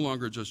is no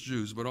longer just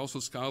Jews, but also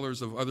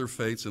scholars of other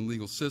faiths and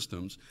legal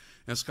systems,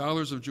 as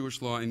scholars of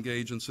Jewish law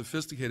engage in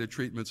sophisticated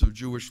treatments of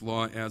Jewish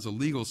law as a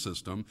legal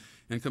system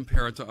and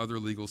compare it to other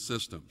legal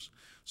systems.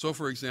 So,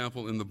 for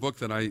example, in the book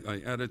that I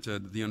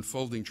edited, The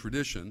Unfolding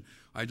Tradition,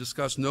 I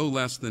discuss no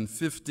less than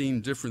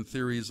 15 different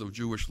theories of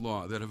Jewish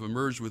law that have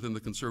emerged within the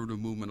conservative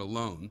movement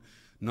alone,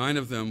 9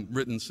 of them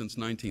written since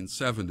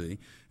 1970,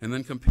 and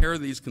then compare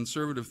these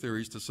conservative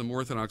theories to some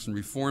Orthodox and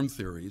Reform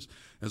theories,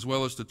 as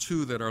well as to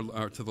 2 that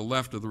are to the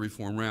left of the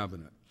Reform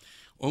rabbinate.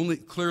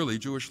 Clearly,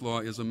 Jewish law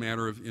is a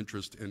matter of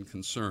interest and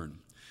concern.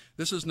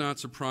 This is not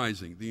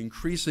surprising. The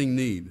increasing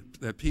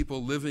need that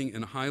people living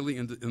in highly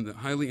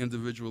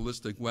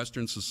individualistic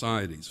Western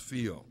societies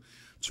feel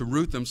to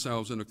root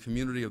themselves in a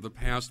community of the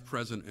past,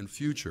 present, and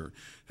future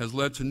has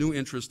led to new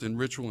interest in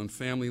ritual and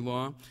family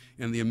law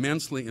and the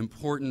immensely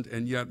important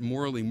and yet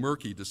morally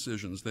murky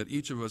decisions that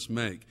each of us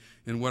make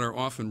in what are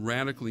often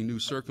radically new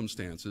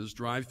circumstances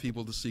drive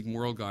people to seek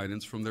moral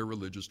guidance from their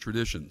religious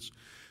traditions.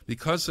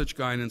 Because such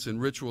guidance in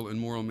ritual and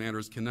moral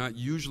matters cannot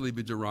usually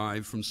be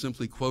derived from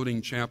simply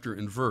quoting chapter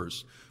and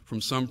verse from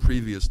some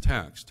previous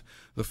text,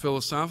 the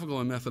philosophical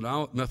and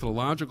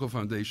methodological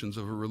foundations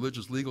of a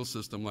religious legal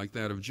system like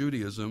that of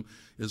Judaism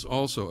is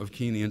also of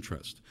keen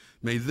interest.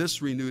 May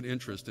this renewed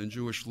interest in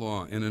Jewish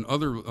law and in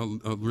other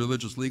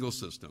religious legal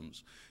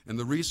systems, and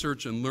the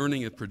research and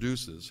learning it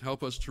produces,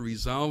 help us to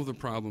resolve the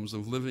problems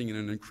of living in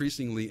an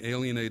increasingly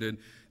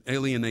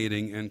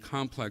alienating and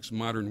complex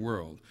modern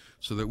world,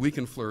 so that we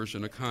can flourish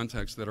in a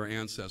context that our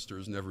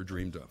ancestors never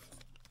dreamed of.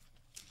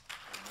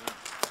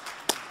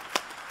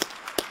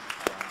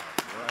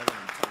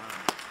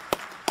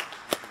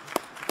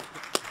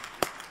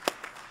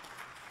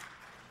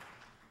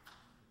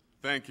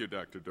 Thank you,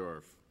 Dr.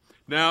 Dorff.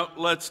 Now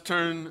let's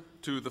turn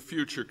to the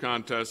future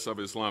contests of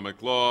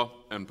Islamic law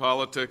and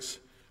politics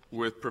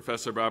with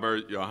Professor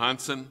Robert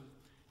Johansen.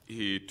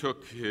 He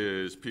took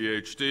his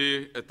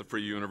PhD at the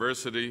Free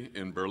University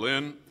in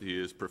Berlin. He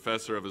is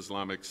professor of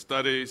Islamic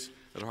Studies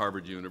at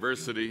Harvard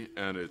University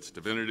and its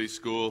Divinity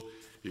School.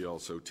 He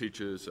also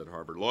teaches at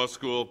Harvard Law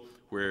School,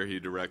 where he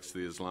directs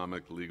the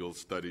Islamic Legal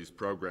Studies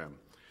program.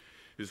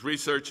 His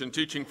research and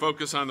teaching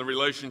focus on the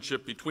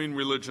relationship between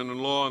religion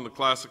and law in the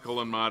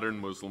classical and modern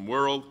Muslim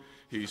world.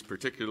 He's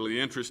particularly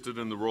interested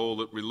in the role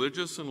that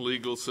religious and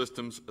legal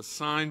systems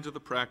assign to the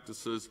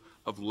practices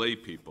of lay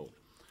people,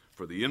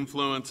 for the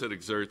influence it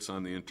exerts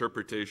on the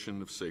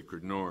interpretation of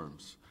sacred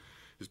norms.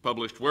 His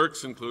published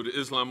works include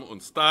Islam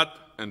und Staat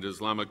and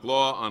Islamic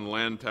Law on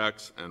Land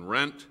Tax and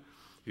Rent.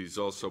 He's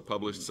also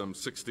published some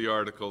 60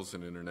 articles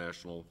in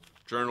international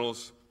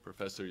journals.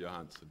 Professor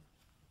Johansen.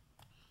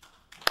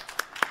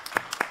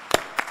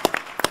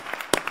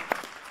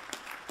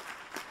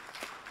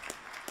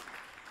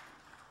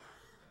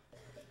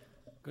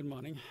 Good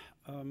morning.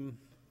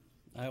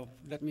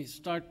 Let me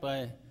start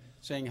by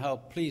saying how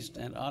pleased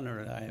and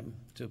honored I am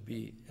to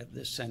be at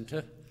this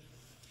center.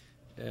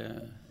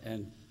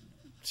 And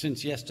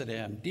since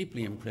yesterday, I'm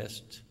deeply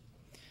impressed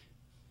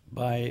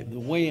by the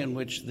way in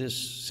which this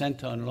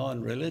Center on Law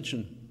and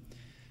Religion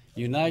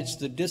unites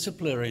the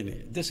disciplinary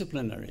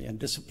and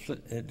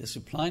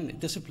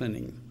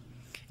disciplining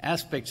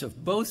aspects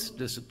of both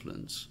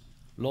disciplines,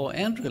 law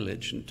and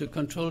religion, to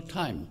control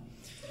time.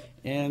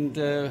 And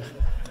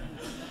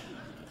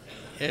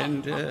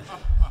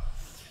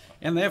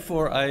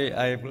therefore,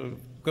 I will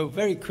go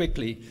very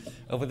quickly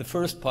over the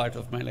first part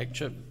of my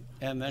lecture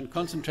and then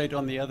concentrate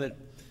on the other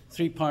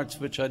three parts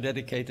which are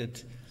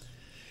dedicated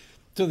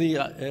to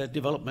the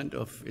development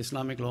of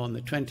Islamic law in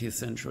the 20th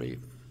century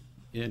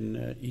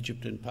in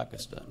Egypt and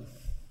Pakistan.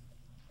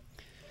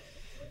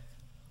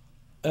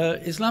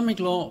 Islamic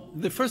law,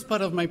 the first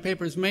part of my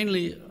paper is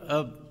mainly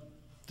a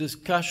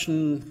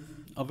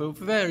discussion of a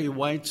very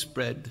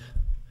widespread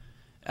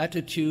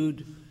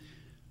attitude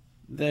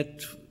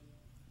that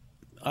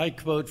I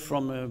quote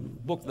from a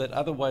book that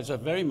otherwise I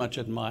very much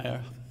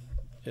admire,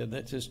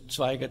 that is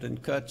Zweigert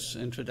and Kurtz's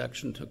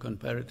Introduction to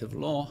Comparative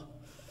Law,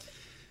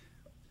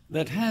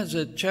 that has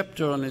a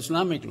chapter on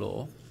Islamic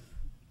law,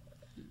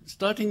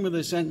 starting with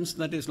a sentence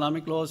that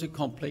Islamic law is a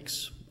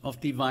complex of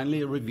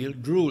divinely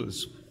revealed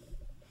rules.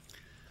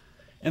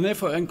 And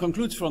therefore, and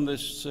concludes from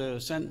this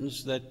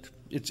sentence that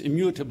it's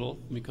immutable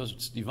because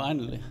it's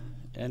divinely,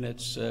 and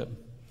it's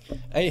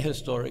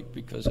ahistoric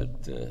because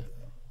it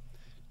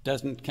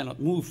cannot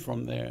move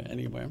from there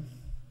anywhere.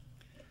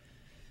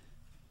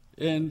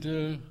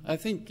 And I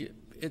think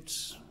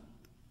it's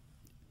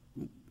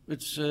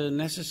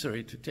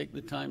necessary to take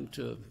the time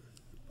to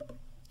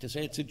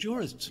say it's a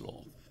jurist's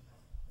law.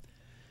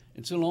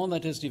 It's a law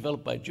that is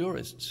developed by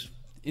jurists.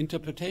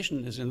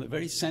 Interpretation is in the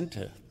very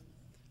center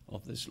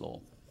of this law.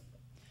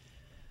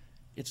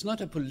 It's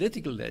not a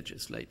political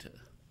legislator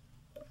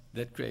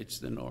that creates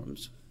the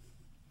norms.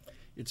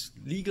 It's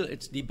legal,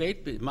 it's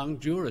debate among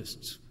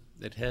jurists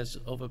that has,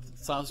 over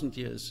 1,000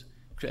 years,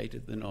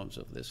 created the norms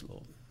of this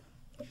law.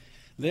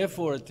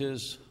 Therefore, it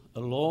is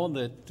a law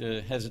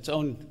that has its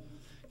own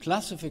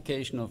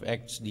classification of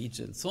acts, deeds,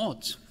 and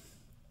thoughts,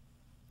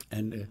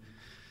 and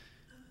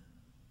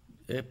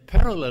a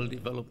parallel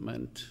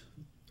development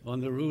on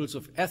the rules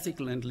of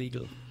ethical and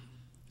legal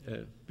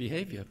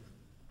behavior.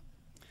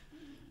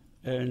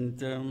 And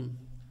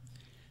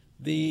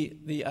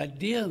the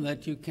idea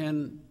that you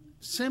can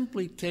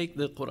simply take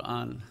the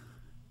Quran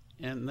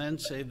and then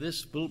say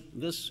this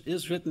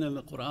is written in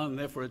the Quran,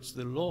 therefore it's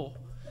the law,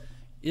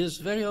 is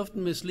very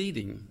often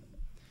misleading.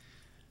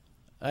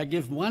 I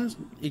give one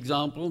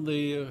example.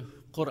 The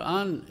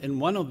Quran, in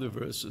one of the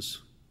verses,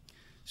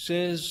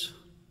 says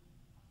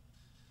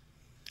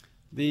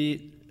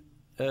the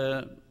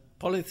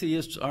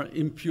polytheists are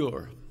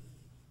impure.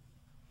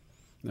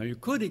 Now, you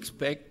could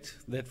expect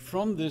that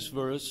from this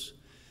verse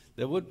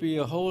there would be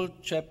a whole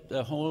chapter,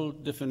 a whole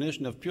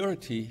definition of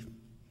purity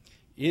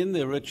in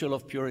the ritual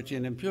of purity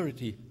and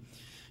impurity.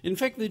 In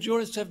fact, the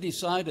jurists have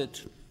decided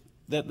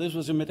that this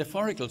was a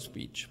metaphorical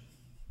speech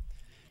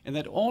and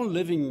that all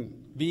living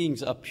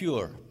beings are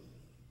pure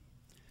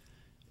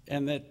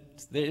and that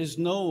there is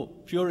no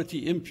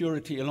purity,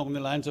 impurity along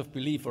the lines of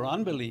belief or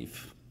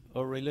unbelief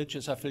or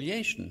religious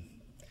affiliation,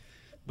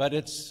 but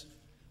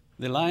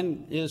the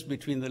line is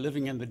between the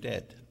living and the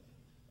dead.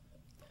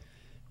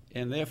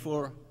 And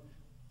therefore,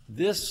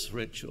 this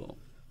ritual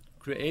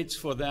creates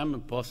for them a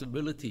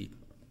possibility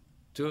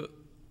to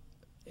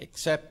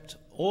accept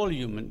all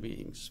human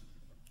beings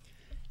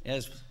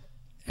as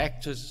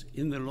actors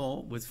in the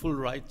law with full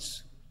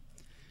rights,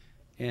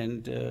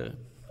 and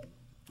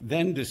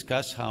then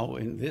discuss how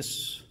in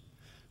this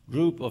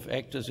group of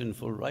actors in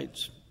full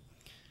rights,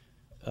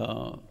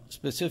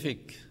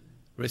 specific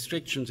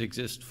restrictions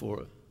exist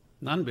for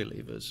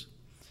non-believers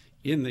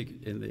in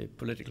the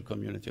political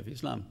community of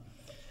Islam.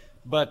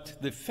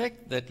 But the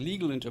fact that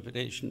legal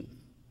interpretation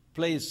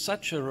plays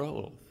such a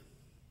role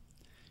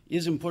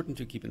is important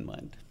to keep in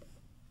mind.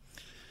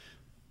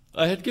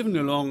 I had given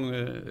a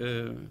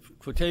long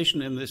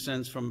quotation in this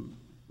sense from,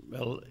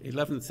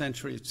 11th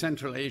century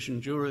Central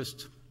Asian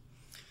jurist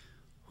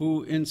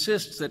who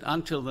insists that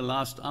until the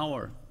last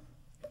hour,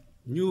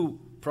 new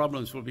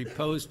problems will be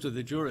posed to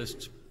the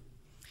jurist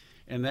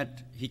and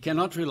that he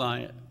cannot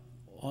rely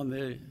on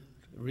the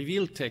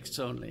revealed texts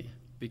only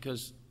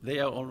because they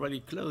are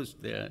already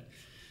closed. They are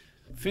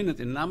finite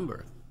in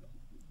number,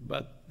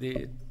 but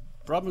the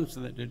problems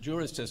that the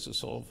jurist has to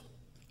solve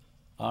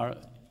are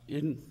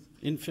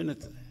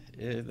infinite.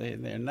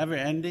 They are never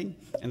ending,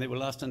 and they will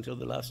last until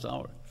the last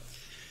hour.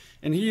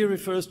 And he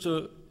refers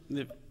to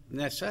the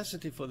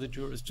necessity for the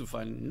jurist to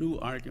find new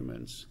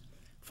arguments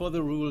for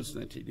the rules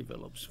that he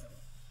develops.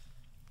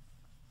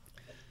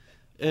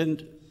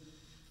 And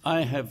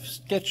I have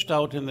sketched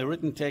out in the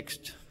written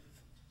text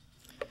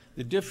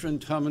the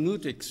different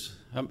hermeneutics,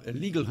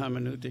 legal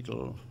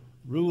hermeneutical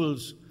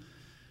rules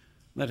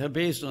that are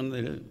based on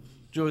the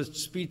jurist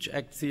speech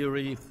act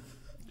theory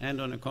and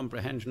on a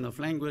comprehension of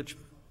language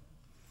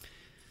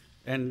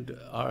and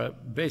are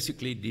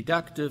basically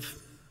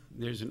deductive.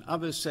 There's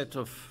another set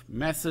of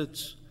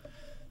methods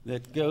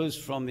that goes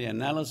from the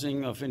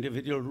analyzing of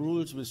individual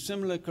rules with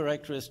similar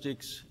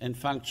characteristics and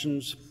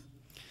functions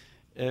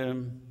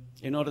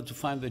in order to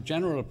find the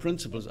general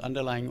principles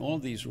underlying all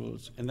these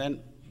rules, and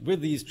then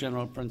with these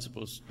general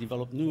principles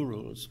develop new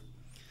rules.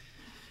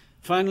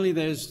 Finally,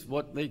 there's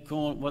what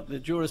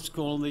the jurists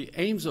call the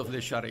aims of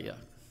the Sharia.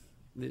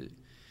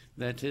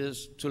 That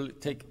is, to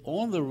take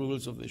all the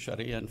rules of the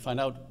Sharia and find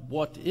out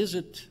what is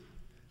it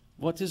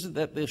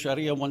that the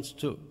Sharia wants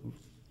to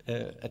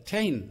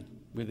attain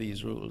with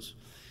these rules.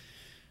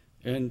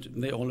 And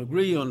they all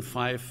agree on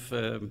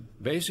 5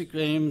 basic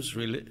aims: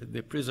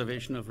 the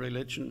preservation of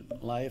religion,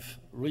 life,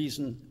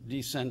 reason,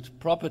 decent,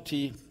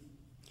 property,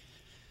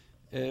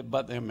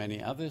 but there are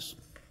many others.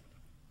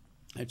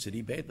 It's a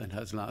debate that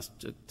has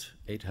lasted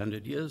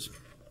 800 years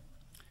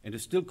and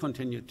is still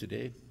continued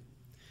today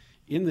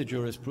in the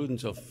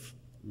jurisprudence of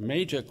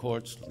major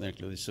courts, like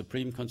the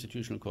Supreme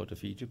Constitutional Court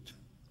of Egypt.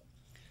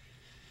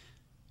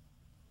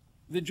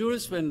 The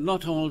jurists were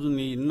not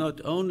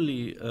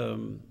only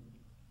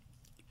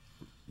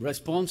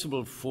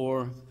responsible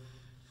for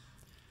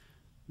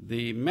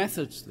the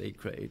methods they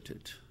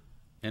created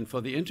and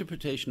for the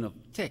interpretation of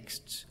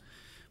texts,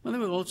 but they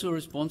were also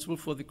responsible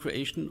for the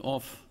creation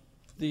of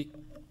the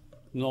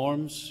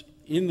norms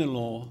in the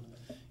law.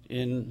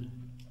 In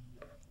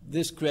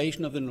this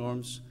creation of the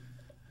norms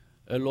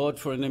allowed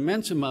for an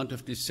immense amount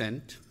of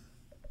dissent,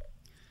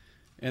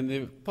 and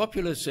the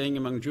popular saying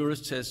among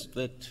jurists says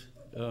that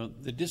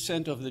the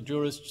dissent of the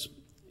jurists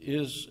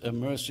is a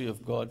mercy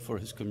of God for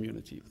his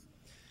community.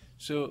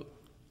 So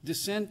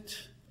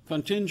dissent,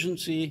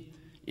 contingency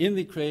in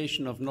the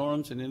creation of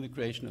norms and in the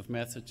creation of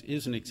methods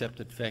is an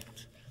accepted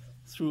fact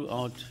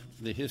throughout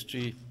the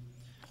history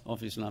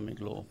of Islamic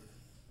law.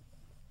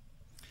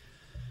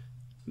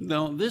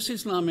 Now, this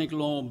Islamic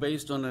law,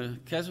 based on a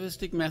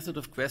casuistic method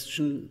of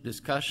question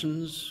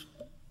discussions,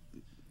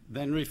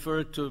 then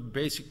referred to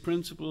basic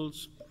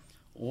principles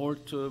or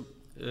to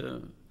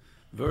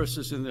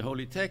verses in the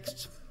holy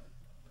texts,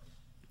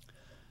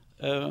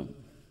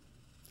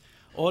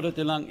 ordered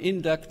along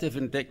inductive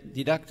and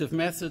deductive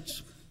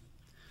methods,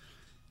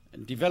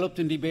 and developed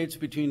in debates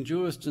between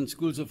jurists and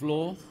schools of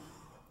law,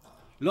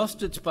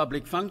 lost its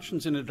public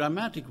functions in a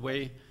dramatic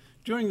way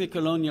during the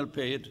colonial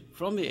period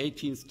from the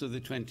 18th to the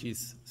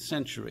 20th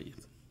century.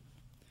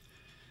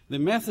 The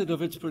method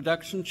of its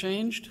production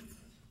changed.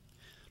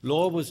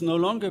 Law was no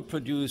longer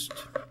produced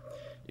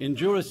in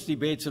jurist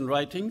debates and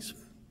writings,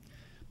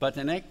 but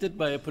enacted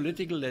by a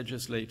political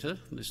legislator,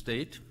 the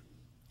state.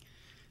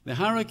 The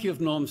hierarchy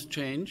of norms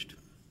changed.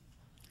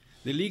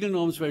 The legal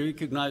norms were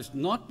recognized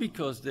not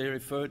because they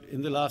referred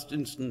in the last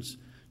instance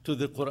to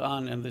the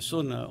Quran and the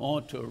Sunnah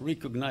or to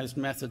recognized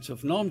methods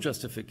of norm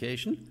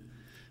justification,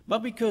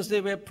 but because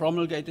they were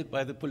promulgated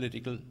by the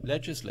political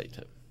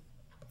legislator.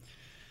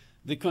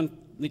 The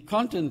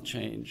content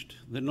changed.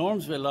 The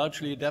norms were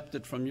largely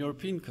adapted from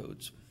European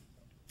codes.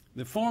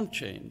 The form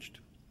changed.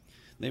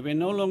 They were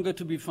no longer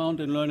to be found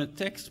in learned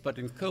texts, but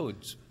in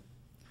codes.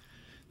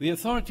 The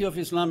authority of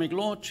Islamic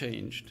law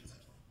changed.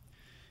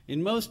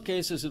 In most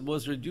cases, it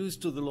was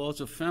reduced to the laws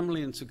of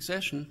family and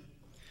succession,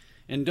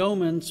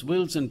 endowments,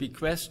 wills, and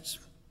bequests,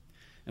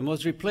 and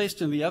was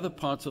replaced in the other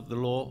parts of the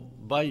law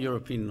by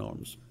European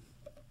norms.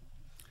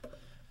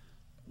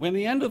 When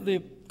the end of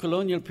the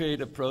colonial period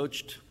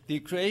approached,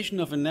 the creation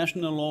of a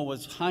national law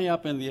was high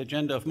up in the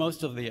agenda of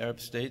most of the Arab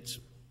states,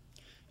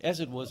 as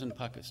it was in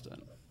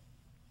Pakistan.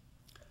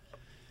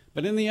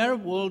 But in the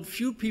Arab world,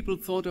 few people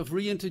thought of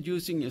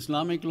reintroducing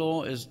Islamic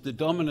law as the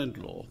dominant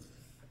law.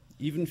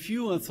 Even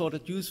fewer thought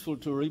it useful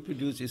to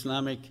reproduce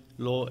Islamic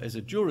law as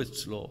a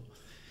jurist's law,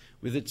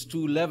 with its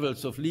 2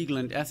 levels of legal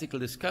and ethical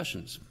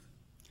discussions.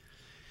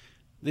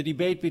 The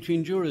debate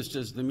between jurists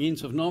as the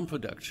means of norm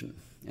production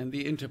and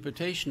the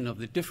interpretation of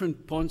the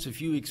different points of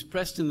view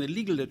expressed in the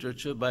legal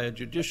literature by a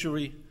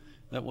judiciary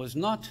that was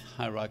not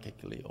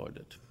hierarchically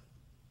ordered.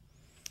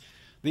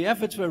 The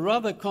efforts were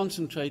rather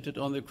concentrated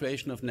on the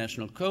creation of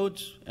national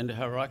codes and a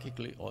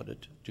hierarchically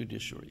ordered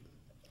judiciary.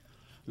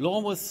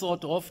 Law was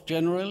thought of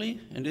generally,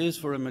 and is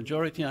for a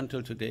majority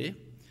until today,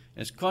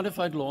 as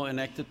codified law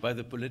enacted by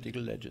the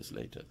political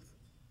legislator.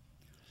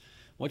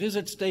 What is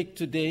at stake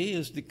today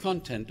is the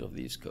content of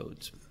these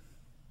codes.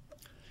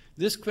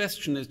 This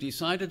question is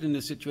decided in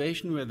a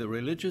situation where the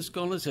religious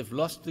scholars have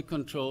lost the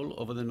control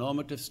over the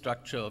normative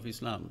structure of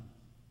Islam.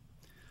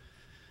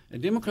 A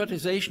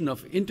democratization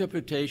of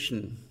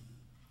interpretation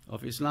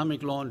of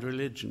Islamic law and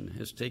religion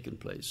has taken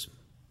place.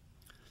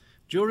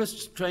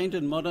 Jurists trained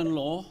in modern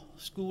law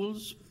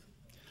schools,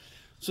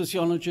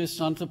 sociologists,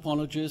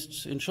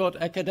 anthropologists, in short,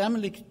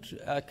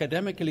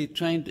 academically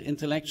trained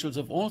intellectuals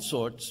of all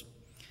sorts,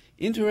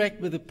 interact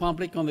with the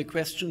public on the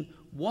question,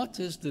 what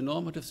is the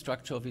normative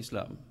structure of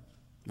Islam?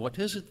 What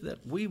is it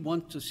that we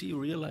want to see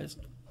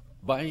realized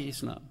by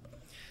Islam?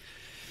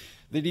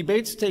 The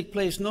debates take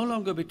place no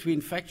longer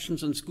between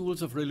factions and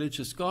schools of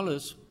religious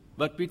scholars,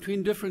 but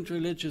between different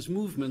religious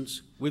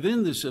movements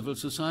within the civil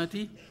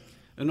society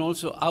and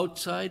also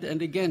outside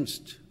and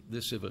against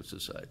the civil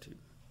society.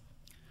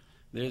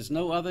 There is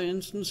no other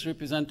instance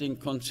representing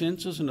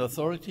consensus and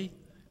authority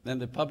than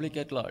the public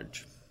at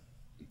large.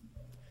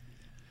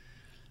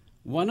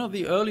 One of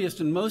the earliest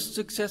and most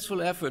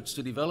successful efforts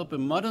to develop a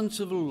modern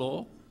civil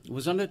law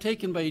was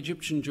undertaken by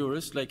Egyptian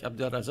jurists like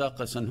Abdurrazaq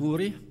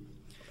Sanhouri,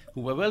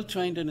 who were well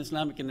trained in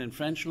Islamic and in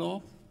French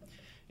law,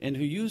 and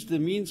who used the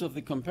means of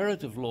the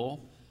comparative law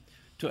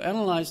to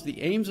analyze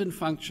the aims and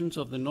functions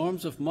of the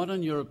norms of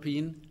modern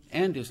European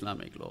and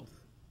Islamic law.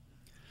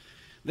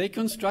 They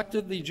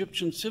constructed the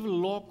Egyptian civil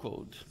law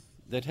code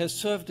that has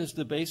served as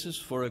the basis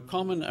for a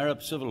common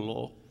Arab civil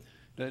law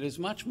that is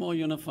much more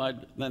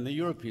unified than the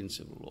European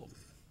civil law.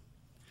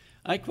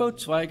 I quote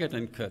Zweigert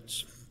and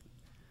Kurtz.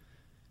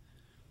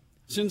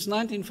 Since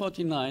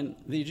 1949,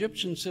 the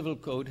Egyptian Civil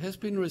Code has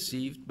been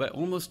received by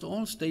almost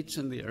all states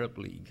in the Arab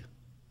League.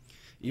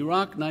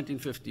 Iraq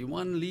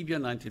 1951, Libya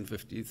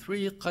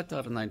 1953,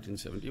 Qatar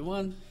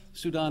 1971,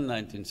 Sudan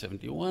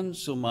 1971,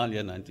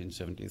 Somalia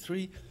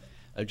 1973,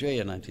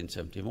 Algeria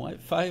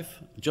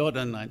 1975,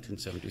 Jordan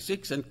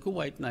 1976, and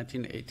Kuwait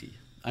 1980,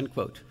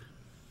 unquote.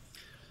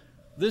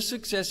 This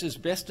success is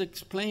best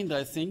explained,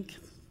 I think,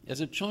 as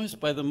a choice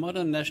by the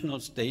modern national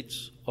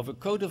states of a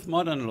code of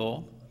modern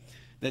law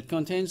that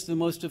contains the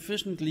most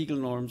efficient legal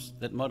norms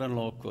that modern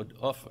law could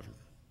offer.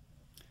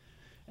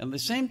 At the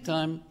same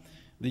time,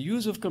 the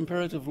use of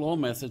comparative law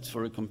methods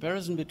for a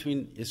comparison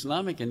between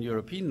Islamic and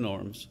European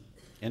norms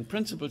and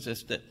principles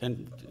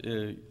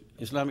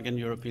Islamic and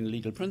European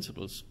legal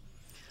principles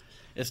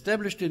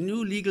established a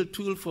new legal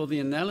tool for the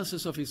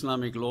analysis of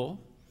Islamic law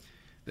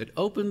that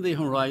opened the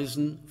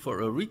horizon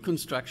for a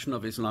reconstruction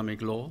of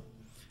Islamic law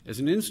as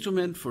an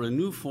instrument for a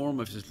new form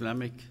of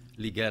Islamic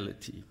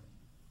legality.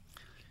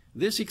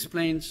 This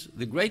explains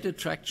the great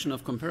attraction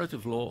of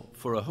comparative law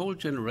for a whole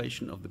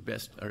generation of the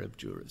best Arab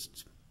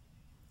jurists.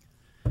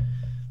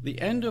 The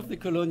end of the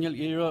colonial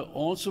era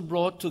also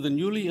brought to the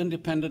newly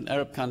independent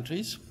Arab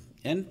countries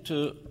and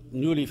to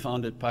newly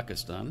founded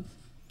Pakistan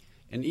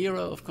an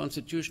era of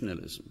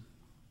constitutionalism.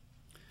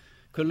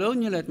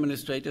 Colonial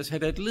administrators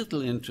had had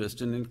little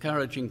interest in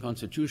encouraging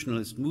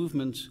constitutionalist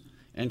movements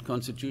and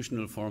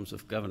constitutional forms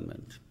of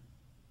government.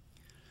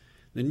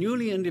 The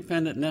newly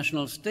independent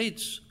national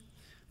states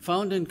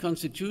found in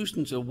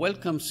constitutions a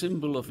welcome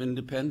symbol of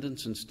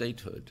independence and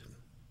statehood.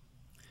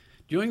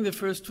 During the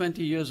first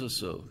 20 years or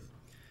so,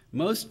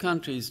 most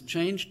countries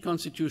changed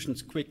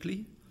constitutions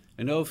quickly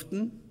and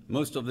often,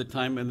 most of the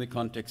time, in the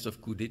context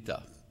of coup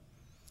d'etat.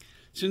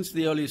 Since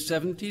the early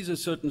 70s, a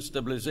certain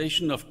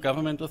stabilization of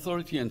government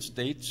authority and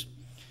states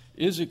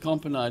is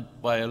accompanied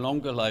by a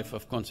longer life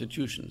of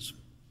constitutions.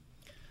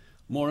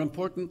 More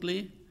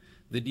importantly,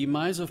 the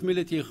demise of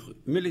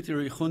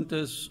military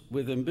juntas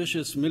with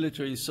ambitious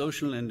military,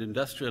 social, and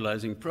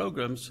industrializing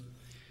programs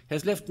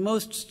has left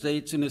most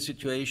states in a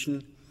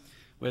situation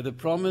where the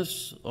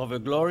promise of a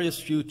glorious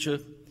future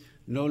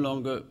no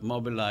longer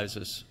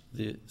mobilizes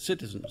the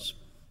citizens.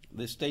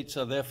 The states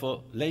are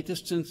therefore,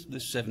 latest since the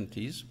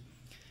 70s,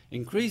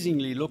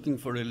 increasingly looking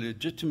for a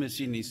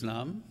legitimacy in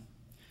Islam,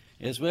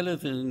 as well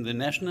as in the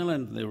national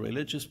and the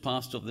religious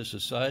past of the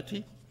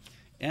society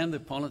and the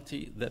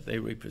polity that they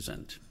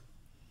represent.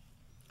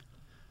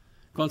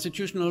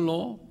 Constitutional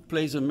law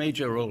plays a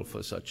major role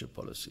for such a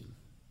policy.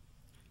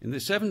 In the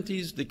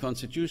 70s, the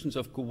constitutions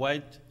of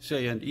Kuwait,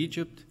 Syria, and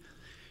Egypt.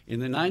 In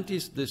the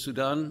 90s, the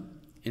Sudan.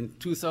 In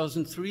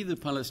 2003, the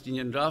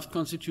Palestinian draft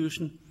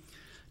constitution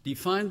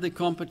defined the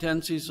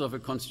competencies of a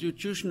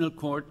constitutional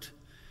court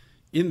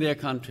in their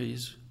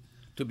countries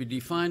to be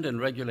defined and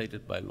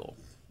regulated by law.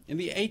 In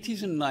the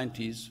 80s and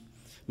 90s,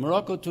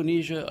 Morocco,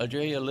 Tunisia,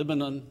 Algeria,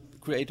 Lebanon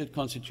created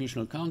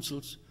constitutional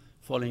councils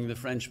following the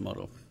French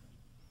model.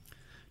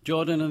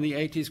 Jordan in the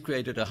 80s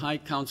created a High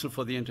Council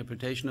for the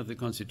Interpretation of the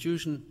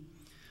Constitution.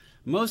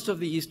 Most of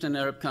the Eastern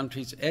Arab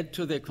countries add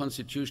to their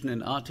constitution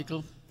an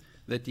article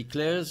that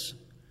declares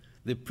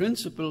the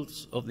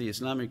principles of the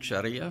Islamic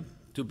Sharia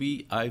to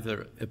be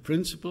either a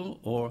principal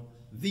or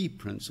the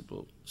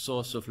principal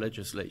source of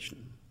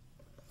legislation.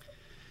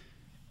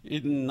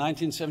 In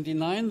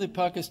 1979, the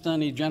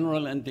Pakistani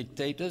general and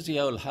dictator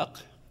Zia-ul-Haq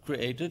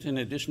created, in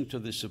addition to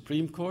the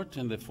Supreme Court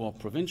and the 4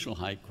 provincial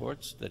high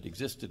courts that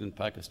existed in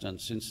Pakistan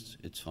since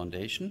its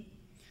foundation,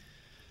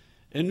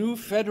 a new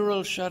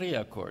federal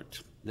Sharia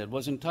court that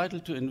was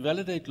entitled to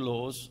invalidate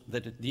laws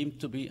that it deemed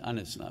to be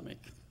un-Islamic,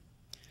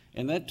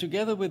 and that,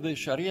 together with the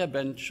Sharia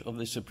bench of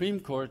the Supreme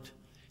Court,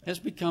 has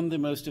become the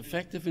most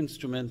effective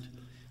instrument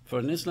for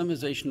an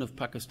Islamization of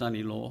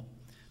Pakistani law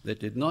that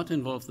did not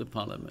involve the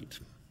parliament.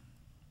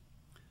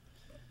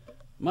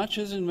 Much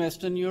as in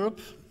Western Europe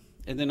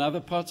and in other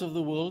parts of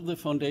the world, the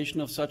foundation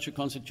of such a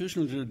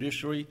constitutional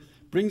judiciary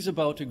brings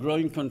about a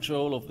growing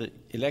control of the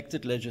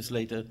elected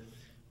legislator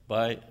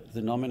by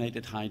the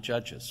nominated high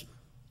judges.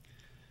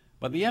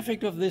 But the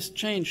effect of this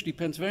change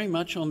depends very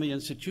much on the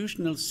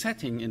institutional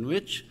setting in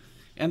which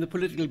and the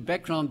political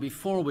background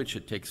before which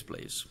it takes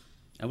place.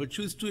 I will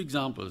choose 2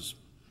 examples.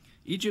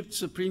 Egypt's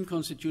Supreme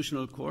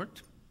Constitutional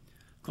Court,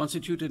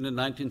 constituted in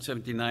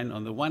 1979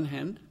 on the one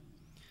hand,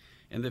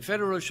 and the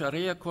Federal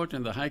Sharia Court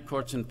and the High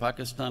Courts in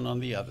Pakistan on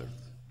the other.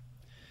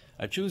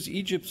 I choose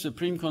Egypt's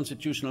Supreme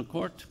Constitutional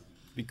Court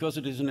because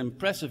it is an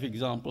impressive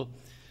example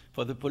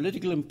for the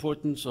political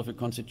importance of a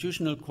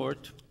constitutional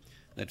court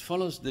that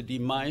follows the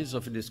demise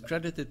of a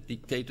discredited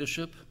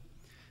dictatorship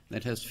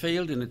that has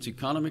failed in its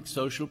economic,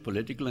 social,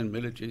 political, and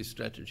military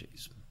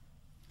strategies.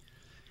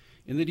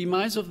 In the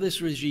demise of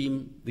this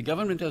regime, the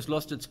government has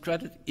lost its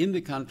credit in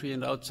the country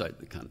and outside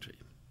the country.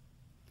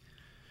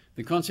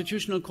 The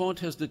Constitutional Court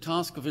has the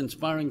task of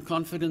inspiring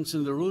confidence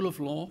in the rule of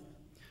law,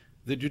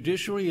 the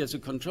judiciary as a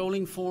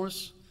controlling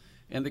force,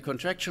 and the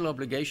contractual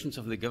obligations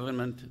of the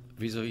government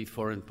vis-à-vis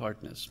foreign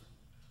partners.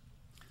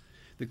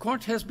 The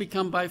court has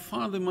become by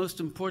far the most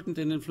important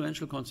and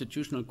influential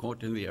constitutional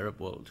court in the Arab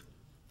world.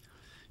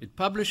 It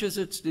publishes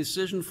its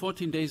decision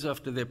 14 days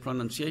after their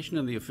pronunciation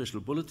in the official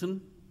bulletin.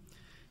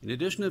 In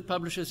addition, it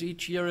publishes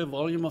each year a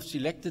volume of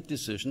selected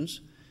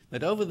decisions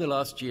that over the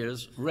last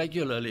years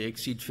regularly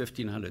exceed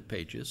 1,500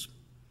 pages.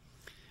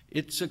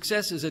 Its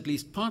success is at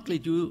least partly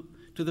due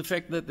to the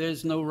fact that there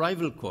is no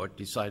rival court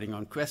deciding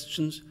on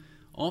questions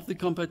of the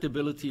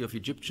compatibility of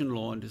Egyptian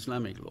law and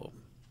Islamic law.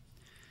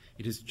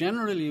 It is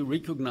generally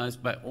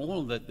recognized by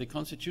all that the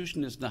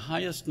Constitution is the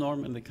highest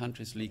norm in the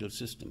country's legal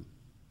system.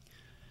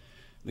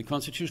 The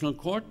Constitutional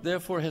Court,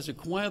 therefore, has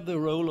acquired the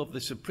role of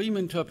the supreme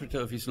interpreter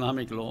of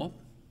Islamic law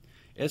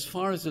as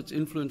far as its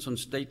influence on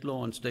state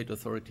law and state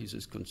authorities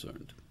is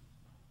concerned.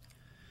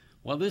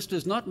 While this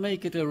does not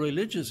make it a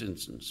religious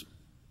instance,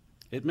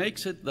 it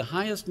makes it the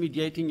highest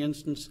mediating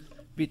instance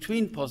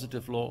between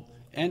positive law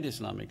and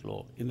Islamic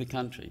law in the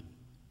country.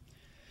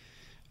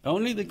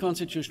 Only the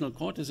Constitutional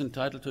Court is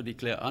entitled to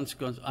declare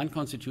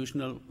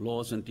unconstitutional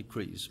laws and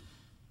decrees.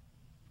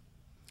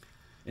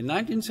 In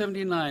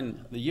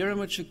 1979, the year in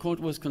which the court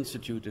was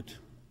constituted,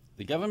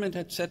 the government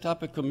had set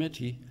up a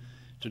committee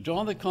to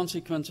draw the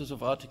consequences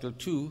of Article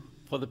 2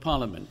 for the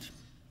Parliament.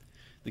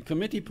 The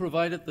committee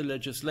provided the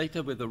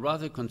legislator with a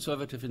rather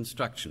conservative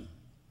instruction.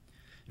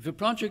 If a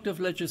project of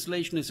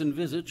legislation is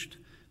envisaged,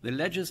 the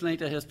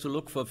legislator has to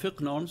look for fiqh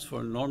norms,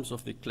 for norms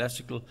of the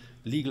classical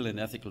legal and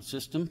ethical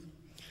system,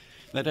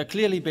 that are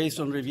clearly based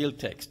on revealed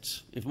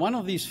texts. If one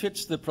of these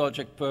fits the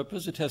project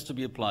purpose, it has to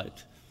be applied.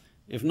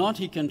 If not,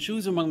 he can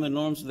choose among the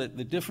norms that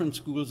the different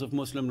schools of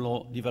Muslim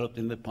law developed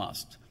in the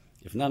past.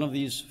 If none of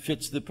these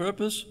fits the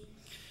purpose,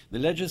 the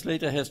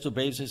legislator has to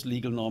base his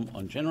legal norm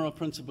on general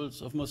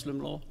principles of Muslim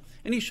law,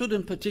 and he should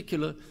in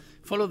particular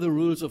follow the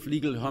rules of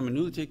legal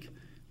hermeneutic,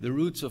 the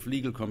roots of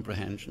legal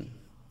comprehension.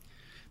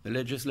 The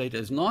legislator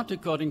is not,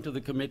 according to the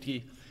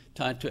committee,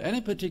 tied to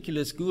any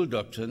particular school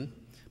doctrine,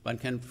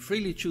 but can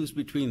freely choose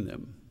between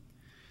them.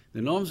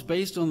 The norms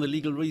based on the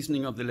legal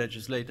reasoning of the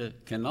legislator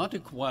cannot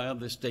acquire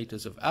the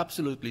status of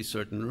absolutely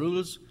certain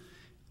rules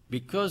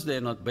because they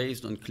are not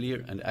based on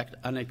clear and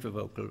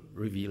unequivocal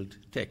revealed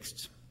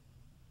texts.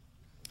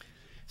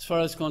 As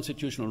far as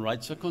constitutional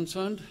rights are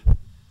concerned,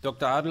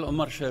 Dr. Adil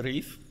Omar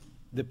Sharif,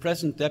 the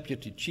present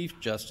Deputy Chief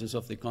Justice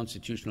of the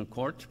Constitutional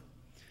Court,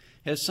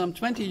 has some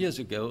 20 years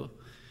ago,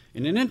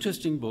 in an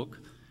interesting book,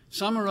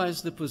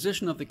 summarized the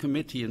position of the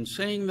committee in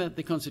saying that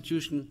the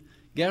Constitution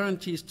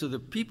guarantees to the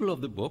people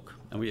of the book,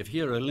 and we have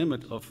here a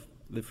limit of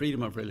the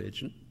freedom of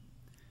religion,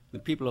 the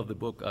people of the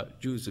book are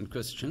Jews and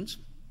Christians,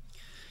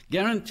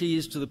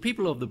 guarantees to the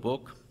people of the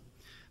book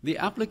the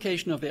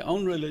application of their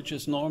own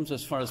religious norms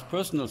as far as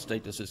personal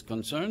status is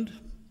concerned,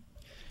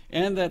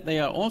 and that they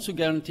are also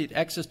guaranteed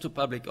access to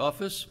public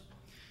office,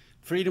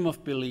 freedom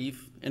of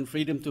belief, and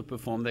freedom to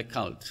perform their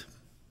cult.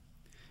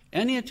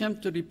 Any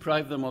attempt to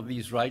deprive them of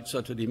these rights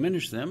or to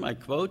diminish them, I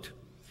quote,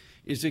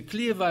 is a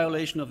clear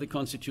violation of the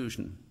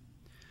Constitution.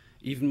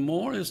 Even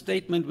more, a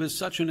statement with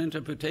such an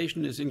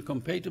interpretation is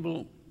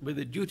incompatible with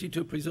the duty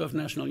to preserve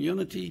national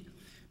unity,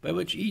 by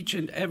which each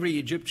and every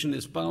Egyptian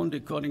is bound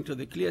according to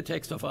the clear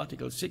text of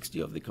Article 60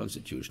 of the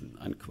Constitution,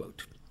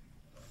 unquote.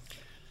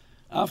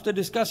 After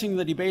discussing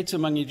the debates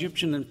among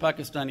Egyptian and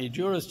Pakistani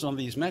jurists on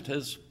these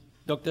matters,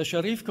 Dr.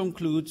 Sharif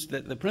concludes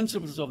that the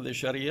principles of the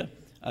Sharia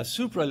are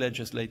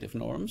supra-legislative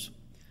norms,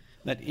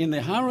 that in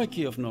the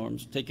hierarchy of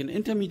norms take an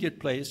intermediate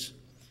place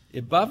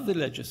above the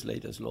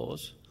legislator's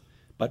laws,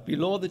 but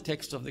below the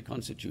text of the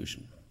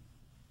Constitution.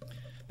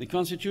 The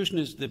Constitution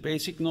is the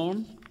basic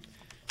norm,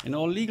 and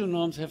all legal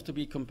norms have to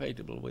be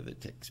compatible with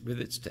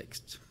its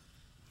text.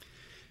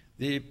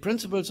 The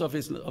principles of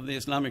the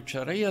Islamic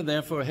Sharia,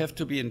 therefore, have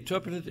to be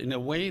interpreted in a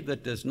way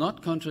that does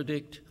not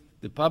contradict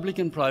the public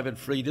and private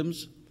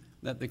freedoms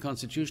that the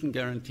Constitution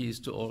guarantees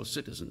to all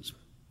citizens.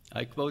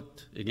 I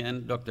quote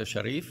again Dr.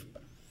 Sharif.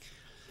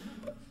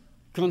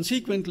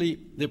 Consequently,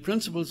 the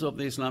principles of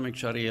the Islamic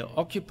Sharia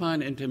occupy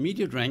an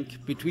intermediate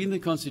rank between the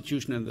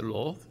Constitution and the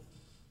law.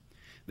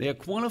 They are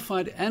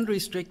qualified and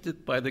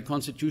restricted by the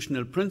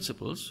constitutional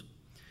principles,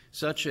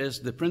 such as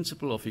the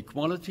principle of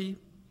equality,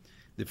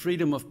 the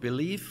freedom of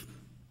belief,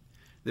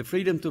 the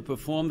freedom to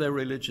perform their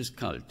religious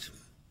cult.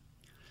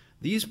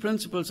 These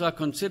principles are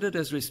considered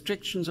as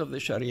restrictions of the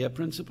Sharia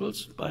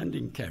principles,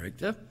 binding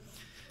character,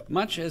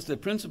 much as the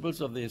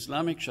principles of the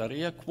Islamic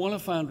Sharia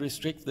qualify and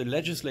restrict the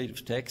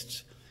legislative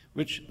texts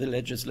which the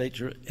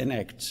legislature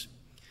enacts.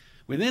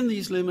 Within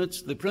these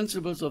limits, the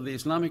principles of the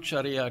Islamic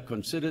Sharia are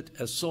considered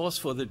a source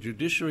for the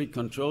judiciary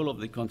control of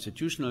the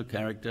constitutional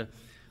character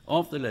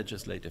of the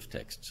legislative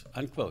texts,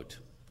 unquote.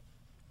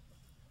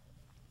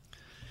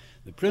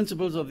 The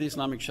principles of the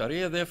Islamic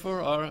Sharia,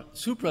 therefore, are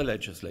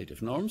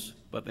supra-legislative norms,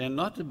 but they are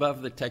not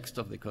above the text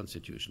of the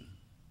Constitution.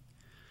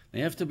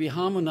 They have to be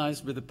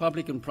harmonized with the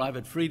public and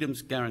private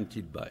freedoms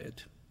guaranteed by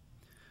it.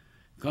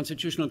 The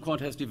Constitutional Court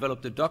has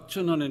developed a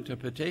doctrine on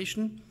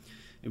interpretation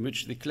in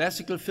which the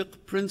classical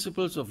fiqh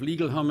principles of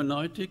legal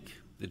hermeneutic,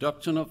 the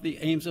doctrine of the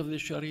aims of the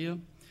Sharia,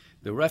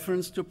 the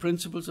reference to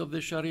principles of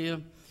the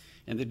Sharia,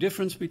 and the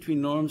difference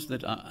between norms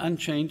that are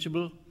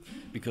unchangeable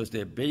because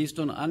they're based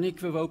on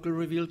unequivocal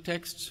revealed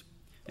texts,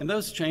 and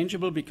those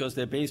changeable because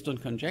they're based on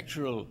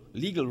conjectural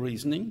legal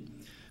reasoning,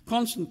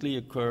 constantly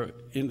occur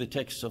in the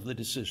texts of the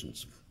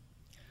decisions.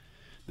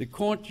 The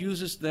court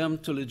uses them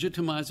to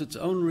legitimize its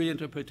own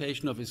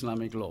reinterpretation of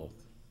Islamic law.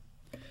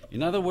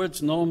 In other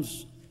words,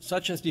 norms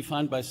such as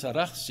defined by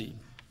Sarakhsi,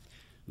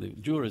 the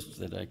jurist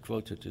that I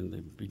quoted in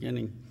the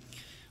beginning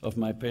of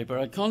my paper,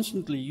 are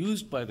constantly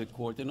used by the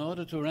court in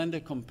order to render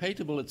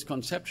compatible its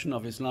conception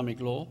of Islamic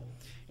law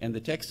and the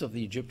text of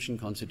the Egyptian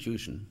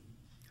constitution.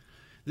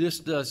 This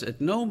does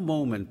at no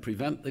moment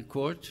prevent the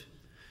court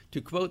to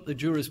quote the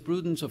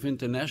jurisprudence of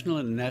international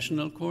and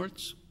national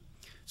courts,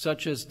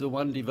 such as the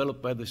one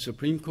developed by the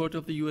Supreme Court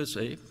of the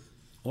USA,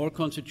 or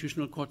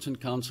constitutional courts and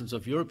councils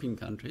of European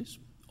countries,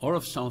 or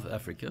of South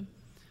Africa,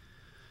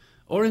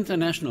 or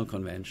international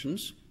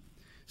conventions,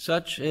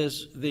 such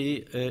as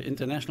the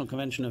International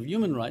Convention of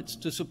Human Rights,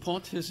 to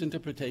support his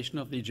interpretation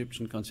of the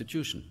Egyptian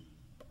constitution.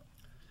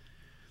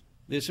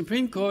 The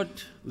Supreme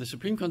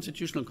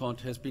Constitutional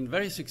Court has been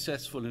very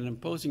successful in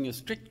imposing a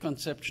strict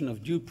conception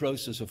of due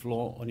process of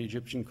law on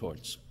Egyptian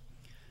courts.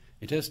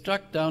 It has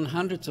struck down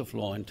hundreds of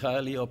laws,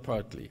 entirely or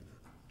partly,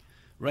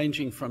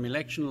 ranging from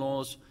election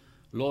laws,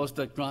 laws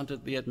that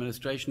granted the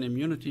administration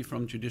immunity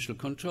from judicial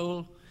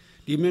control,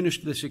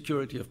 diminished the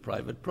security of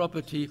private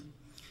property.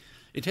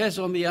 It has,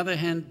 on the other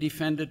hand,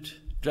 defended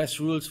dress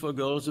rules for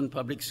girls in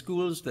public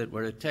schools that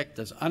were attacked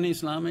as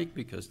un-Islamic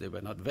because they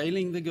were not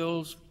veiling the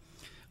girls.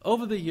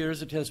 Over the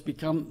years, it has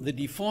become the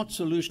default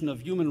solution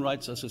of human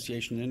rights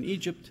associations in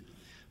Egypt,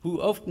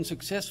 who often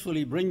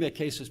successfully bring their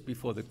cases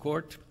before the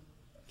court.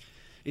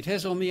 It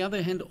has, on the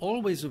other hand,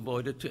 always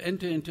avoided to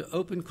enter into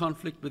open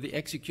conflict with the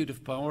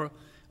executive power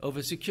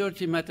over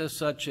security matters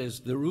such as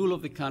the rule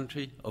of the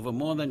country over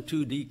more than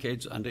 2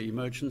 decades under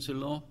emergency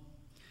law,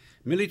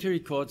 military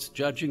courts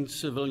judging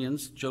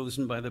civilians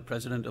chosen by the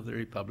President of the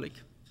Republic,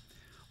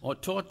 or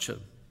torture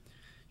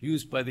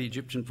used by the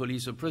Egyptian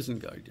police or prison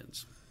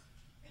guardians.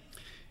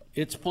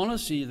 Its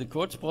policy, the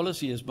court's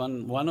policy, has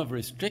been one of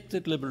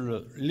restricted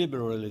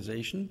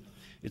liberalization,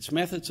 its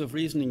methods of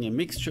reasoning a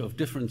mixture of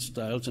different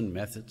styles and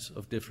methods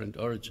of different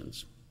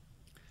origins.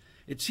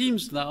 It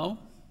seems now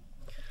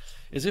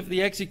as if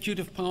the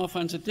executive power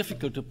finds it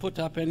difficult to put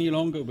up any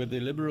longer with the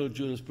liberal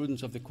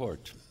jurisprudence of the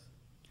court.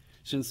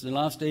 Since the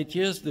last 8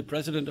 years, the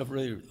President of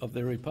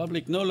the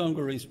Republic no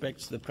longer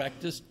respects the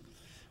practice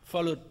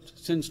followed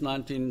since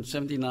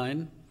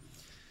 1979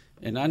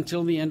 and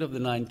until the end of the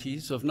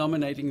 90s of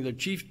nominating the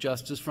Chief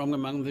Justice from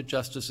among the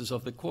justices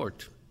of the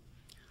court.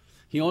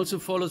 He also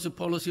follows a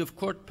policy of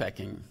court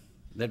packing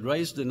that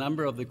raised the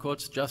number of the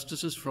court's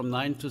justices from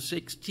 9 to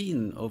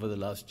 16 over the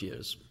last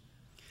years.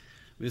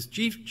 With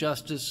Chief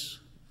Justices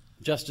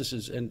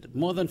and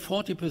more than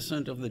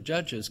 40% of the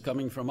judges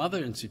coming from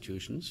other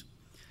institutions,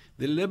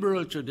 the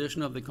liberal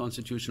tradition of the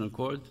Constitutional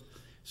Court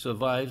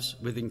survives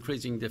with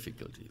increasing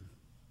difficulty.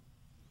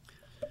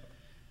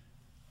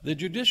 The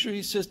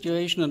judiciary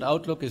situation and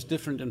outlook is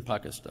different in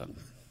Pakistan.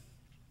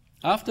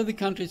 After the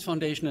country's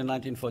foundation in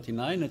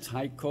 1949, its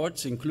high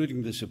courts,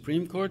 including the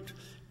Supreme Court,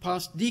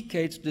 passed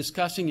decades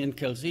discussing in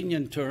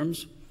Kelsenian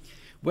terms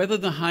whether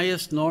the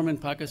highest norm in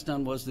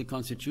Pakistan was the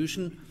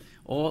Constitution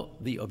or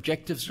the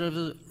Objectives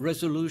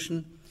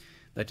Resolution,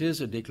 that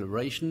is, a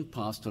declaration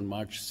passed on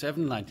March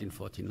 7,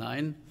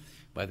 1949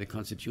 by the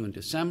Constituent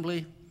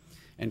Assembly,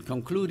 and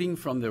concluding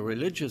from the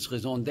religious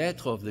raison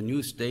d'etre of the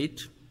new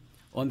state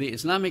on the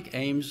Islamic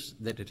aims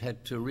that it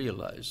had to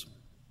realize.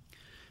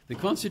 The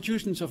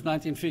constitutions of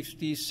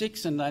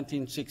 1956 and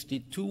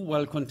 1962,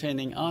 while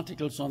containing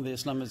articles on the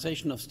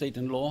Islamization of state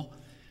and law,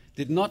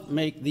 did not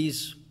make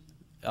these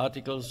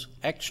articles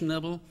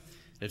actionable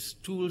as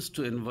tools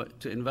to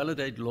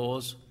invalidate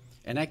laws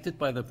enacted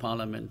by the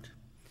parliament,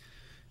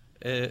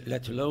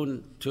 let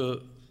alone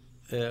to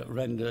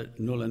render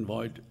null and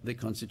void the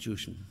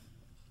constitution.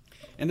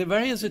 And the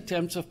various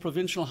attempts of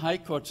provincial high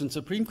courts and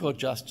Supreme Court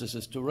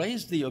justices to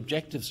raise the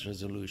Objectives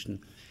Resolution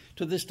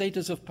to the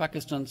status of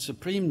Pakistan's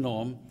supreme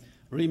norm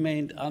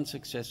remained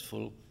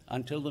unsuccessful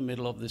until the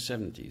middle of the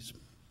 70s.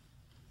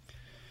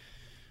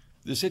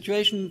 The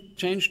situation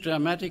changed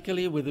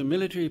dramatically with the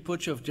military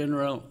putsch of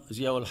General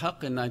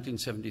Zia-ul-Haq in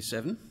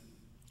 1977,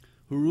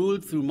 who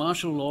ruled through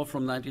martial law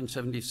from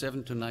 1977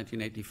 to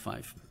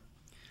 1985.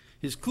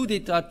 His coup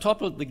d'etat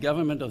toppled the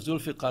government of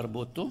Zulfikar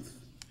Bhutto,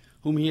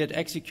 whom he had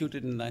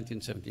executed in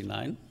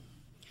 1979.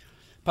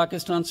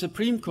 Pakistan's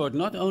Supreme Court,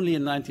 not only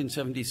in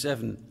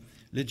 1977,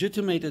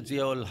 legitimated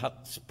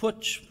Zia-ul-Haq's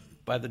putsch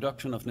by the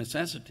doctrine of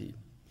necessity,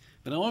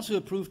 but also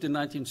approved in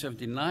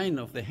 1979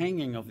 of the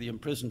hanging of the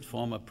imprisoned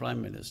former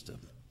prime minister.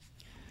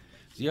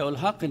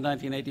 Zia-ul-Haq in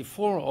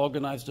 1984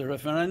 organized a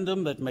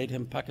referendum that made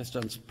him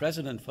Pakistan's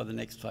president for the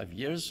next 5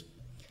 years.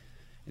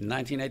 In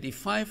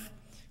 1985,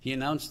 he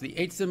announced the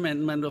 8th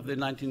Amendment of the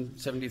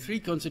 1973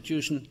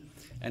 Constitution,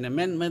 an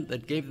amendment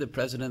that gave the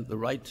president the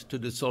right to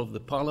dissolve the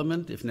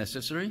parliament if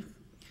necessary,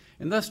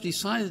 and thus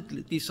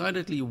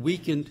decidedly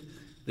weakened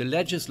the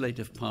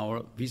legislative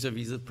power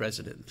vis-à-vis the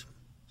president.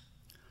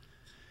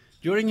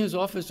 During his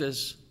office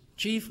as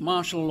Chief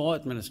Martial Law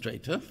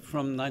Administrator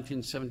from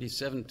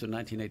 1977 to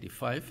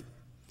 1985,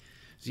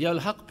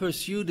 Zia-ul-Haq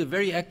pursued a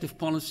very active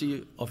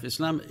policy of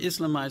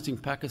Islamizing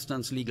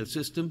Pakistan's legal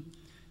system,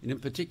 and in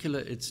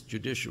particular its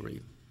judiciary.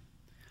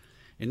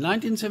 In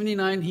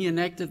 1979, he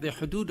enacted the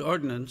Hudud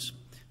Ordinance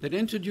that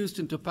introduced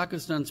into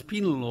Pakistan's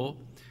penal law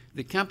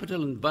the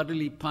capital and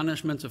bodily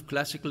punishments of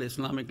classical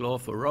Islamic law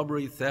for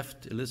robbery,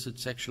 theft, illicit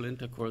sexual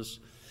intercourse,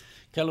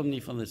 calumny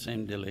for the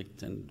same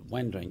delict, and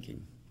wine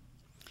drinking.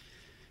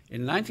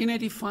 In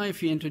 1985,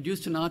 he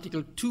introduced an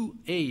Article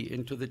 2A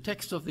into the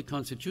text of the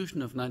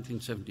Constitution of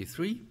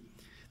 1973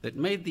 that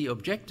made the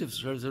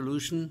Objectives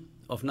Resolution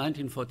of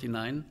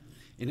 1949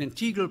 an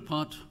integral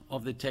part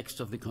of the text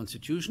of the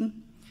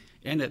Constitution,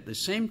 and at the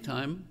same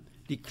time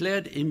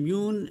declared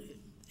immune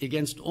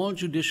against all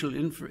judicial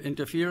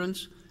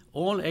interference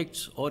all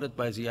acts ordered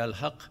by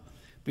Zia-ul-Haq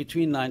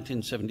between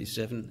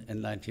 1977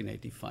 and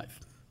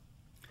 1985.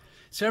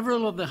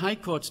 Several of the high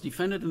courts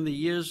defended in the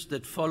years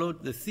that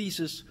followed the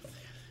thesis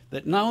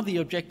that now the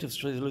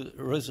Objectives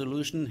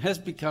Resolution has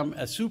become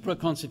a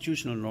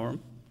supra-constitutional norm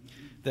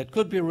that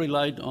could be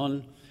relied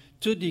on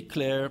to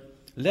declare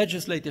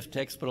legislative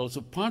text, but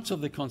also parts of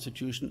the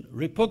Constitution,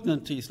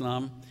 repugnant to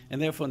Islam and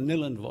therefore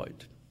nil and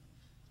void.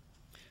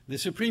 The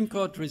Supreme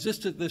Court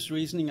resisted this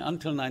reasoning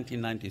until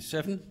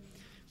 1997,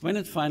 when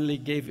it finally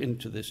gave in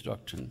to this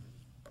doctrine.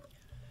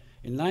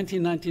 In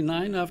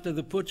 1999, after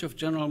the putsch of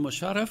General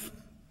Musharraf,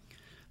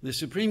 the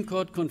Supreme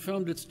Court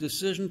confirmed its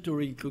decision to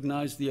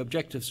recognize the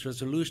Objectives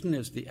Resolution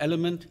as the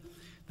element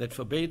that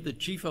forbade the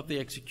Chief of the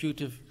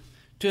Executive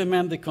to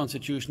amend the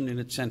Constitution in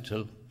its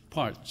central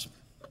parts.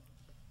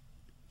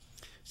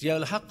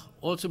 Zia-ul-Haq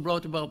also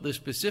brought about the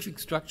specific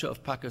structure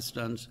of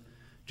Pakistan's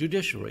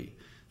judiciary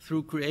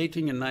through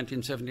creating in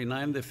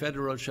 1979 the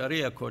Federal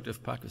Sharia Court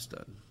of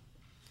Pakistan.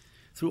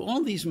 Through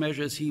all these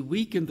measures, he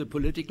weakened the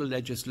political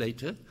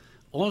legislature,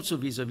 also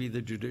vis-à-vis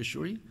the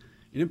judiciary,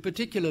 and in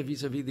particular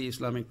vis-à-vis the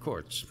Islamic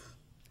courts.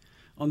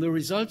 On the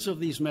results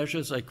of these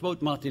measures, I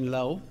quote Martin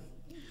Lau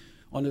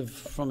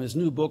from his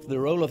new book, The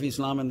Role of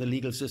Islam in the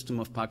Legal System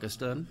of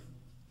Pakistan.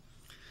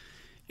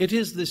 It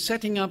is the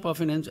setting up of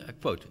an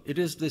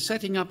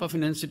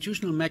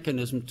institutional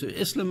mechanism to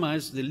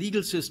Islamize the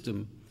legal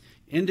system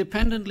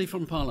independently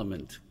from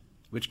Parliament,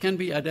 which can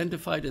be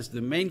identified as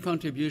the main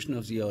contribution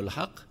of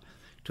Zia-ul-Haq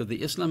to the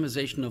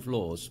Islamization of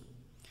laws.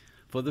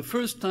 For the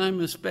first time,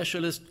 a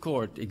specialist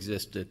court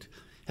existed,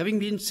 having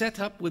been set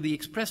up with the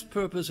express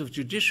purpose of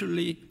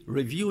judicially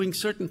reviewing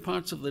certain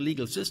parts of the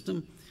legal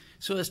system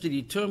so as to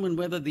determine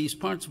whether these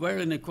parts were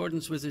in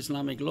accordance with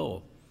Islamic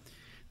law.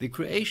 The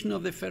creation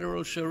of the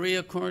Federal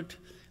Sharia Court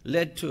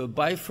led to a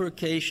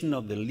bifurcation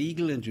of the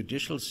legal and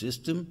judicial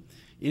system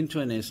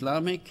into an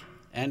Islamic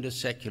and a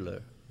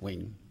secular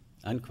wing,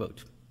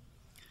 unquote.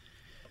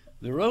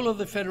 The role of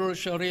the Federal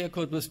Sharia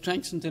Court was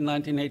strengthened in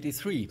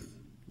 1983,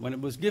 when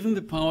it was given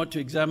the power to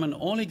examine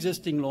all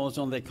existing laws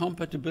on their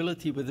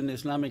compatibility with an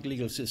Islamic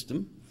legal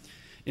system,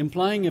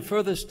 implying a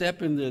further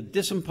step in the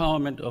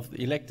disempowerment of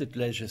the elected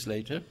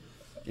legislature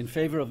in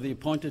favor of the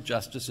appointed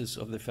justices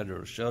of the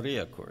Federal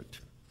Sharia Court.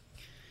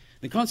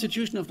 The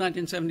Constitution of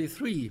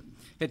 1973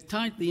 had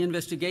tied the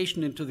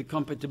investigation into the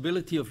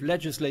compatibility of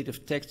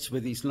legislative texts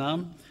with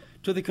Islam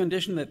to the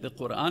condition that the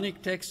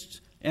Quranic texts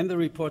and the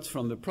reports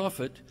from the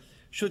Prophet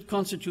should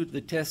constitute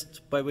the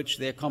test by which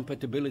their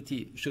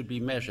compatibility should be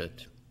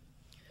measured.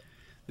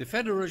 The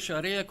Federal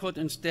Sharia Court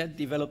instead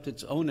developed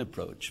its own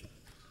approach.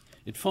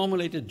 It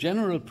formulated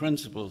general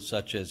principles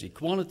such as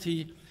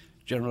equality,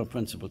 general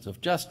principles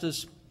of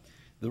justice,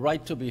 the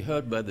right to be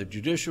heard by the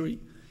judiciary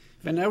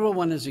whenever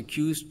one is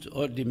accused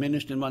or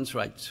diminished in one's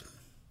rights.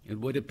 It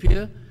would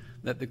appear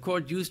that the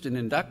court used an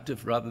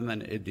inductive rather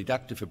than a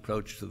deductive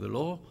approach to the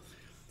law,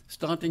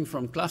 starting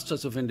from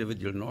clusters of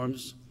individual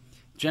norms,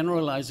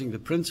 generalizing the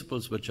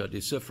principles which are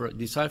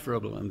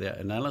decipherable in their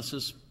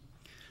analysis.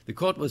 The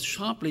court was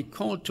sharply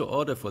called to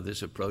order for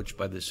this approach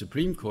by the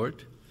Supreme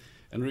Court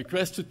and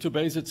requested to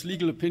base its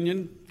legal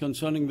opinion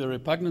concerning the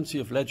repugnancy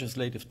of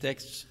legislative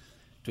texts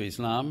to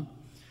Islam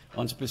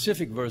on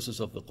specific verses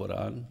of the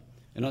Quran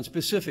and on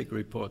specific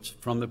reports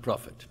from the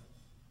Prophet.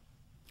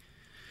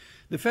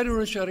 The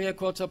Federal Sharia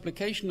Court's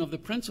application of the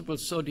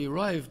principles so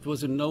derived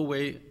was in no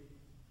way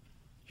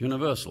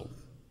universal.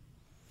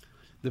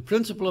 The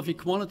principle of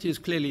equality is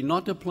clearly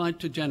not applied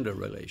to gender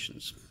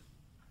relations.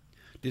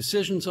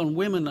 Decisions on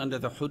women under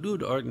the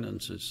Hudud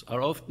ordinances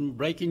are often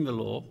breaking the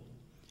law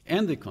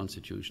and the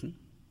Constitution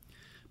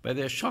by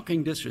their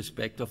shocking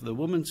disrespect of the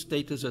woman's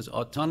status as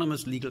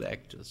autonomous legal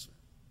actors.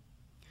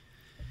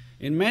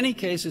 In many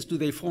cases, do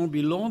they fall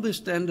below the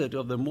standard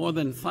of the more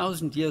than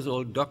 1,000 years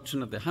old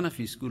doctrine of the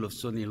Hanafi school of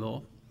Sunni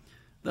law,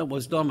 that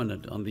was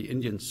dominant on the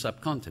Indian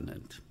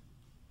subcontinent.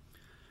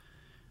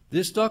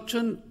 This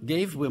doctrine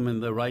gave women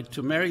the right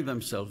to marry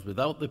themselves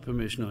without the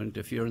permission or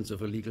interference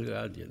of a legal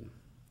guardian,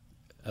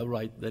 a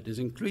right that is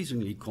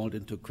increasingly called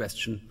into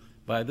question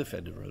by the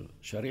federal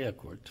Sharia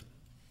court.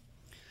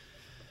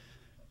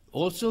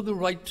 Also, the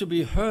right to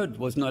be heard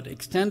was not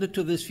extended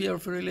to the sphere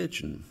of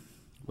religion,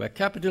 where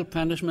capital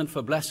punishment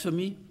for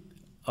blasphemy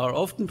are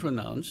often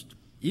pronounced,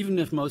 even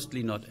if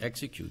mostly not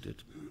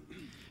executed,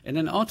 and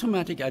an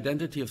automatic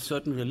identity of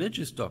certain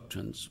religious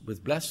doctrines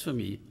with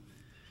blasphemy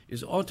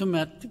is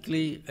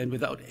automatically and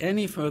without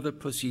any further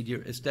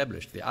procedure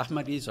established. The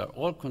Ahmadis are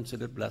all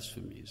considered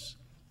blasphemists.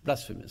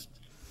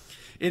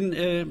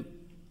 In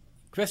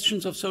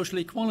questions of social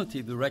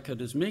equality, the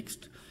record is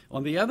mixed.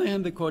 On the other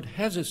hand, the court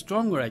has a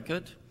strong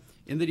record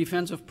in the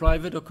defense of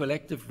private or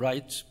collective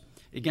rights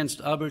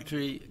against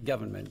arbitrary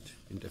government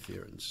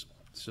interference.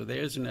 So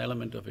there is an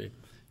element of a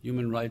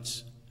human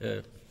rights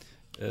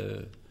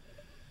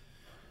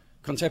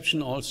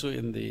conception also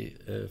in the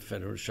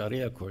federal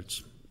Sharia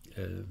courts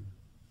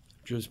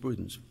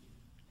jurisprudence.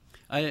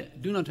 I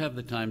do not have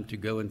the time to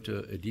go into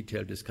a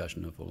detailed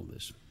discussion of all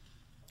this.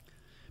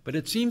 But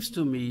it seems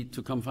to me,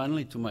 to come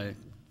finally to my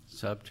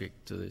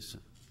subject, to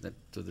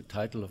the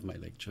title of my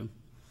lecture,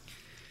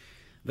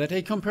 that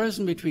a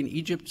comparison between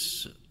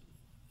Egypt's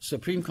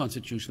Supreme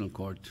Constitutional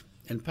Court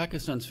and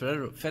Pakistan's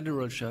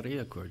Federal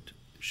Sharia Court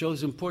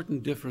shows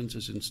important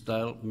differences in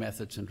style,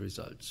 methods, and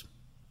results.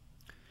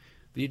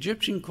 The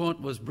Egyptian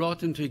court was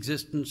brought into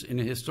existence in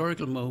a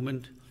historical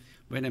moment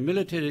when a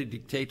military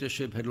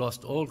dictatorship had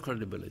lost all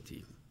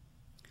credibility.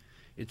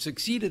 It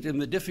succeeded in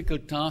the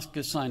difficult task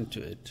assigned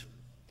to it,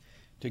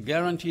 to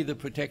guarantee the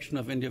protection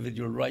of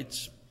individual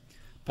rights,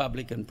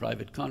 public and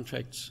private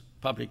contracts,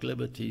 public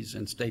liberties,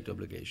 and state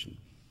obligation.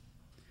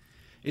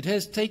 It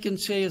has taken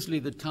seriously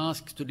the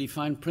task to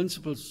define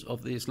principles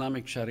of the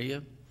Islamic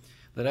Sharia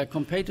that are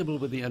compatible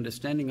with the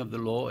understanding of the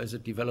law as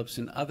it develops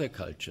in other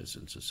cultures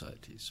and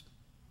societies.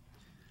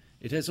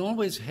 It has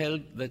always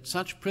held that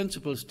such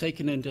principles take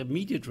an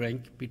intermediate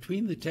rank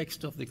between the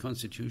text of the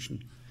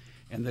Constitution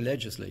and the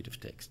legislative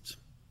texts.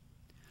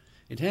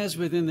 It has,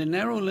 within the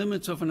narrow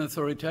limits of an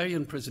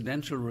authoritarian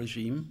presidential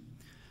regime,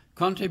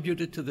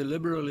 contributed to the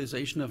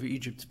liberalization of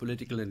Egypt's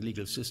political and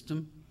legal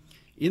system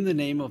in the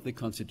name of the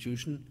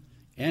Constitution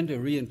and a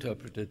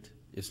reinterpreted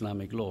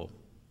Islamic law.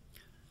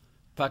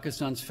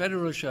 Pakistan's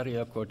Federal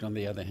Sharia Court, on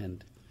the other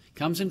hand,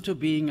 comes into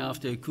being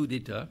after a coup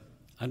d'etat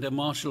under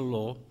martial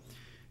law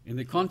in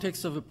the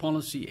context of a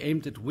policy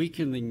aimed at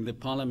weakening the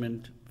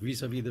parliament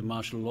vis-à-vis the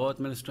martial law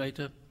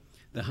administrator,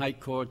 the high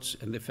courts,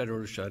 and the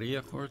Federal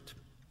Sharia Court.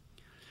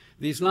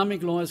 The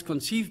Islamic law as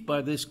conceived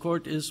by this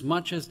court is,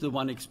 much as the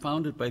one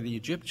expounded by the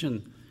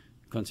Egyptian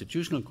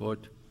Constitutional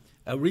Court,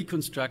 a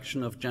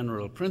reconstruction of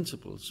general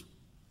principles.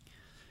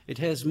 It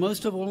has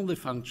most of all the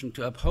function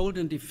to uphold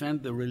and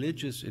defend the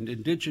religious and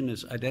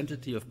indigenous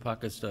identity of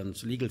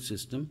Pakistan's legal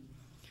system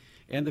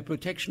and the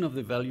protection of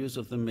the values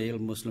of the male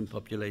Muslim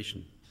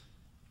population.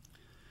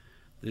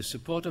 The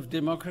support of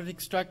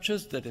democratic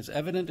structures that is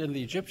evident in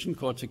the Egyptian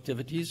court's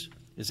activities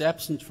is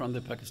absent from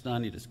the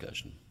Pakistani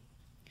discussion.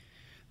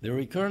 The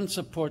recurrent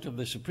support of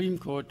the Supreme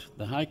Court,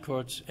 the High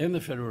Courts, and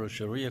the Federal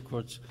Sharia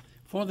Courts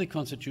for the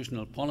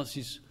constitutional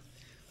policies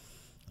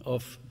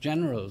of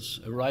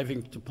generals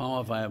arriving to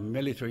power via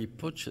military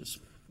putsches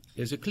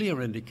is a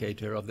clear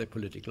indicator of their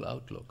political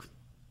outlook.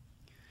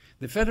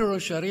 The Federal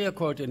Sharia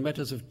Court in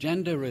matters of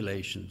gender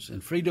relations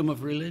and freedom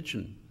of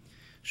religion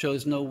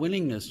shows no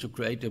willingness to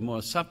create a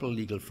more supple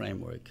legal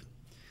framework,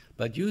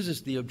 but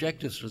uses the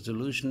objectives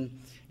resolution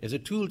as a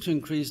tool to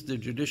increase the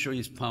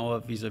judiciary's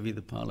power vis-à-vis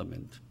the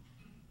parliament.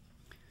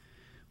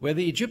 Where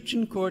the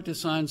Egyptian court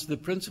assigns the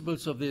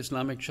principles of the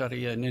Islamic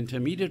Sharia an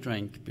intermediate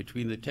rank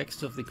between the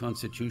text of the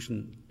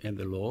Constitution and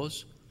the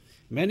laws,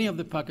 many of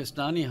the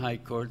Pakistani high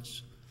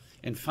courts,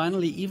 and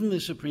finally even the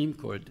Supreme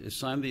Court,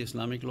 assign the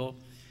Islamic law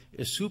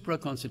a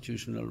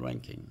supra-constitutional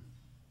ranking.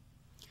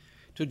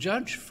 To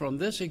judge from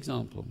this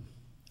example,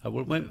 I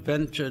will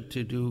venture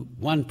to do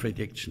one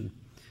prediction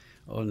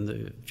on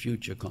the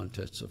future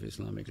contests of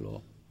Islamic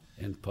law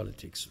and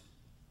politics.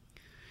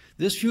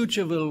 This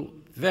future will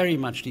very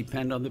much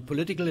depend on the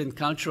political and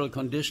cultural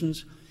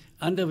conditions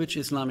under which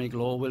Islamic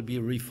law will be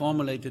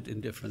reformulated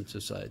in different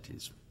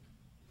societies.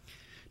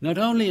 Not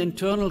only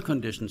internal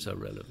conditions are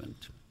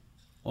relevant,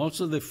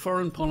 also the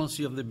foreign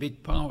policy of the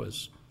big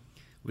powers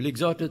will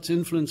exert its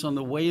influence on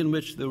the way in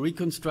which the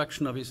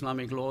reconstruction of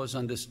Islamic law is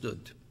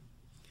understood.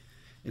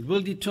 It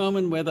will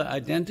determine whether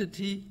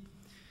identity,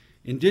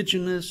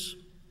 indigenous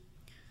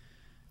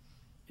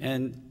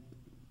and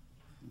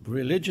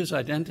religious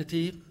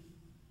identity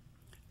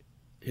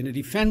in a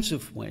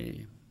defensive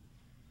way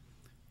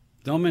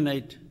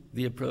dominate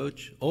the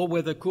approach, or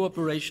whether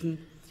cooperation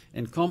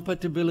and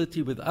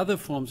compatibility with other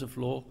forms of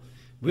law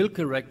will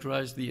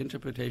characterize the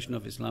interpretation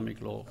of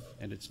Islamic law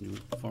and its new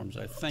forms.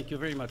 I thank you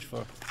very much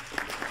for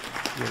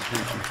your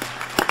attention.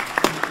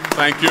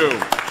 Thank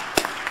you.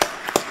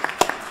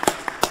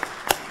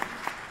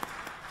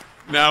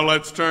 Now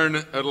let's turn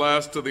at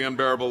last to the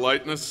unbearable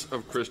lightness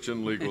of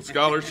Christian legal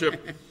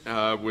scholarship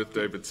with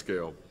David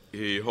Scale.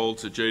 He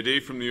holds a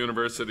JD from the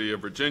University of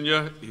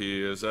Virginia.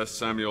 He is S.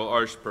 Samuel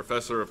Arsh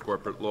Professor of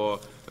Corporate Law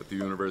at the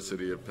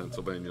University of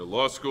Pennsylvania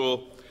Law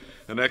School.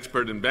 An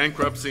expert in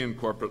bankruptcy and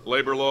corporate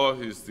labor law,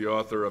 he's the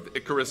author of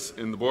Icarus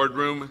in the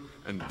Boardroom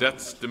and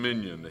Debt's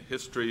Dominion, The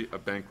History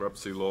of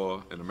Bankruptcy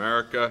Law in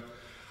America,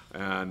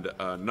 and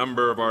a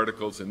number of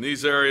articles in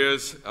these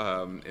areas,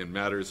 in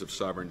matters of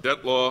sovereign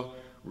debt law,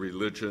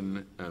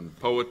 religion and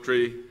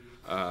poetry,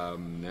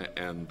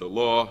 and the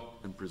law,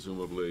 and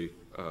presumably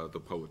the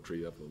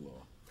poetry of the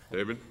law.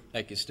 David?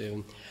 Thank you,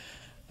 Stephen.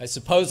 I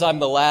suppose I'm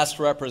the last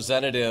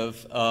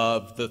representative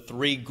of the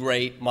three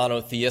great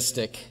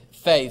monotheistic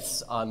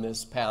faiths on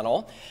this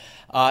panel.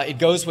 It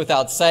goes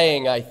without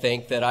saying, I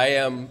think, that I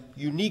am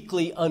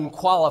uniquely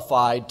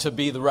unqualified to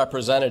be the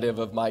representative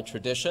of my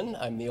tradition.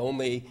 I'm the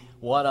only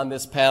one on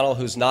this panel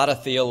who's not a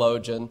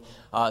theologian.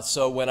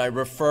 So when I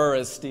refer,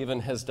 as Stephen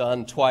has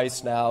done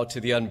twice now,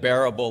 to the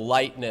unbearable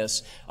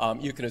lightness,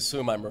 you can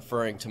assume I'm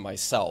referring to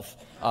myself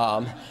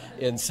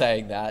in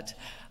saying that.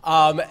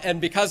 And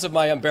because of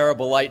my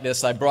unbearable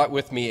lightness, I brought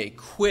with me a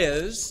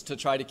quiz to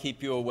try to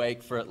keep you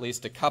awake for at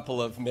least a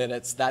couple of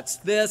minutes. That's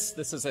this.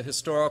 This is a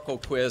historical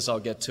quiz I'll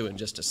get to in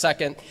just a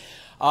second.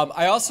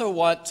 I also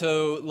want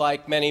to,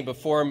 like many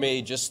before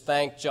me, just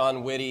thank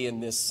John Whitty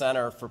and this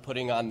center for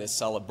putting on this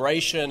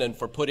celebration and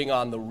for putting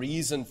on the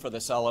reason for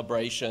the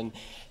celebration.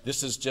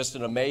 This is just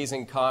an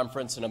amazing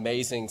conference, an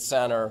amazing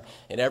center,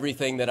 and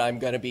everything that I'm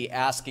going to be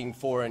asking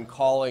for and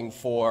calling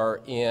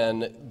for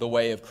in the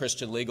way of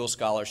Christian legal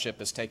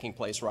scholarship is taking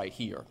place right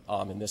here,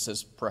 and this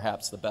is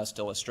perhaps the best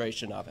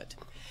illustration of it.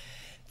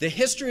 The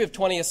history of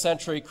 20th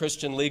century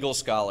Christian legal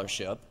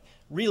scholarship,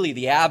 really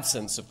the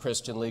absence of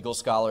Christian legal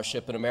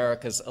scholarship in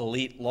America's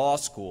elite law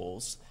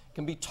schools,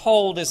 can be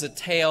told as a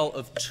tale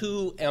of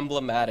two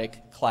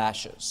emblematic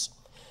clashes.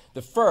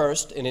 The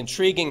first, an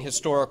intriguing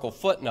historical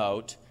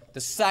footnote.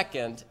 The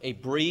second, a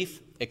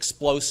brief,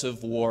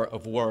 explosive war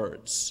of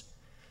words.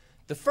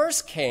 The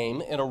first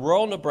came in a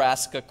rural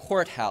Nebraska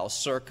courthouse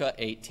circa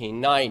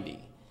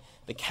 1890.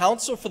 The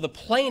counsel for the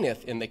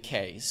plaintiff in the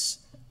case,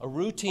 a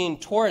routine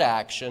tort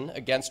action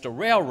against a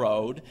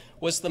railroad,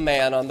 was the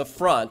man on the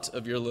front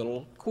of your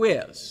little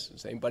quiz.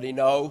 Does anybody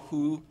know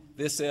who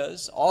this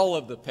is? All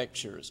of the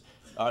pictures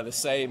are the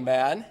same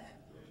man.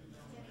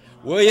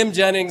 William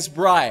Jennings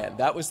Bryan.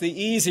 That was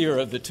the easier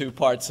of the two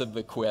parts of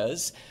the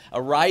quiz.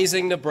 A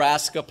rising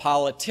Nebraska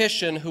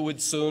politician who would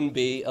soon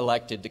be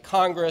elected to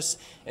Congress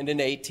and in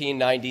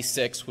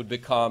 1896 would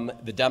become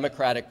the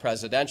Democratic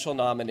presidential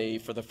nominee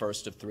for the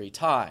first of three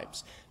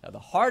times. Now, the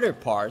harder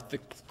part, the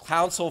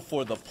counsel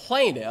for the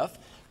plaintiff,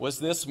 was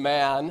this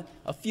man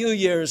a few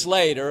years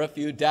later, a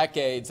few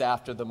decades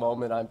after the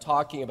moment I'm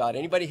talking about.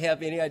 Anybody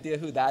have any idea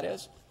who that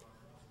is?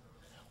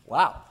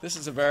 Wow, this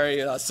is a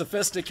very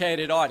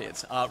sophisticated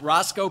audience.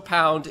 Roscoe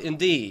Pound,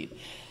 indeed.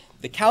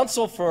 The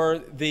counsel for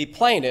the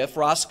plaintiff,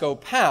 Roscoe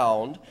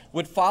Pound,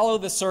 would follow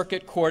the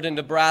circuit court in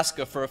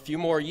Nebraska for a few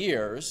more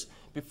years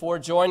before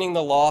joining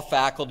the law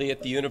faculty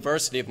at the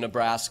University of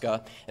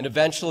Nebraska and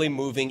eventually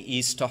moving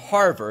east to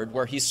Harvard,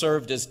 where he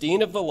served as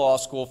dean of the law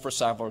school for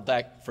several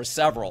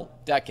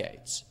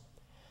decades.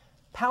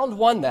 Pound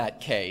won that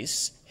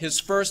case,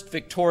 his first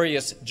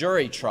victorious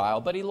jury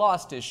trial, but he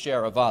lost his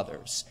share of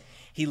others.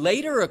 He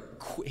later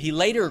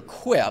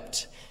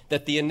quipped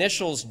that the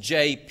initials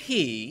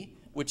JP,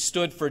 which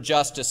stood for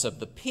Justice of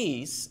the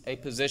Peace, a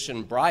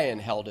position Bryan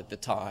held at the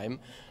time,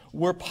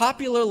 were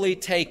popularly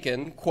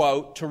taken,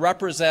 quote, to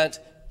represent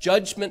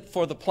judgment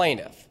for the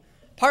plaintiff,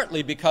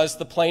 partly because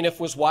the plaintiff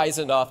was wise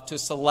enough to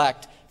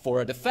select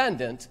for a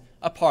defendant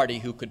a party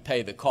who could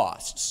pay the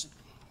costs.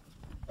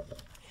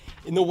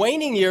 In the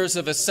waning years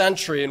of a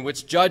century in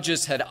which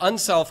judges had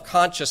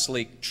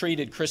unselfconsciously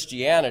treated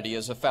Christianity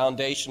as a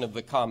foundation of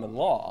the common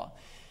law,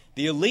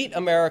 the elite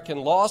American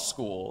law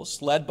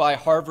schools, led by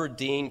Harvard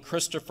Dean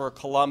Christopher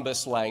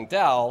Columbus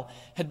Langdell,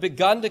 had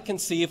begun to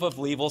conceive of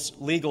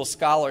legal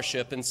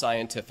scholarship in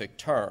scientific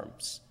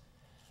terms.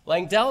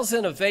 Langdell's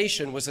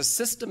innovation was a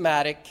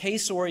systematic,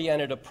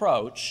 case-oriented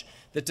approach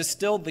that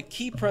distilled the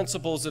key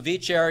principles of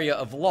each area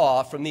of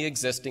law from the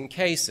existing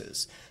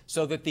cases,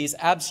 so that these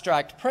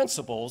abstract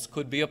principles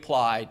could be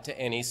applied to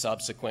any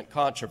subsequent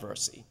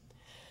controversy.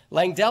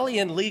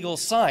 Langdellian legal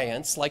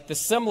science, like the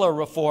similar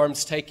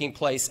reforms taking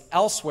place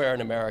elsewhere in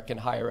American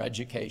higher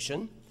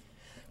education,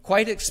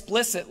 quite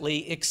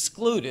explicitly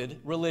excluded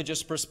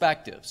religious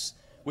perspectives,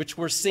 which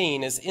were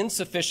seen as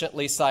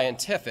insufficiently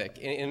scientific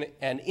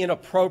and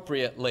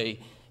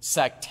inappropriately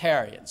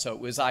sectarian.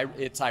 So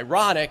it's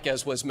ironic,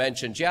 as was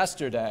mentioned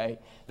yesterday,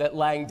 that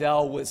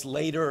Langdell was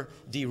later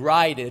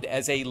derided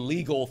as a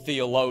legal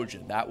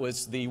theologian. That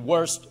was the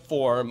worst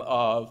form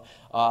of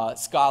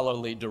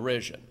scholarly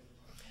derision.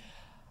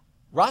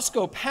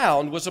 Roscoe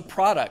Pound was a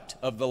product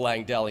of the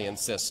Langdellian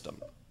system.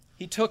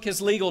 He took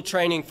his legal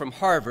training from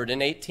Harvard in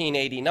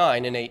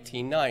 1889 and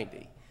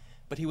 1890,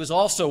 but he was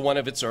also one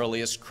of its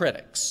earliest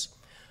critics.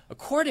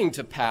 According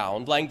to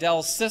Pound,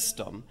 Langdell's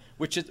system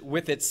which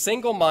with its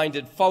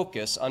single-minded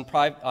focus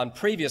on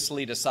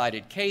previously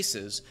decided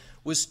cases,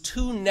 was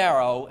too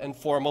narrow and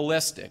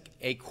formalistic,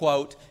 a,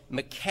 quote,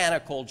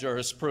 mechanical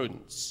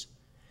jurisprudence.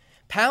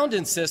 Pound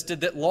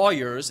insisted that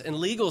lawyers and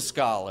legal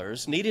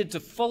scholars needed to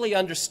fully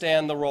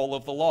understand the role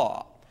of the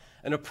law,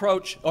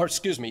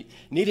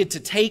 needed to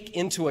take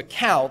into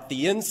account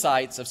the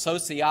insights of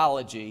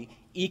sociology,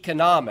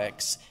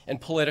 economics,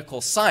 and political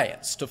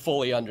science to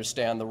fully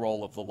understand the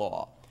role of the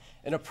law,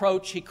 an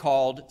approach he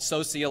called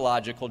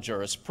sociological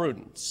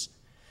jurisprudence.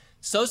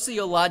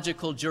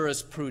 Sociological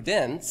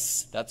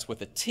jurisprudence, that's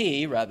with a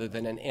T rather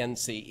than an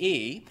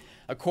NCE,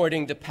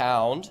 according to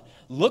Pound,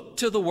 look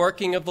to the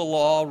working of the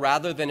law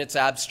rather than its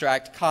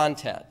abstract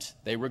content.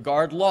 They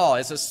regard law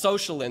as a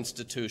social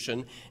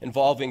institution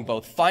involving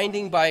both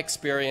finding by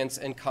experience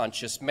and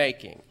conscious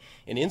making,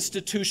 an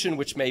institution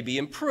which may be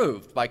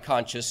improved by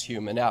conscious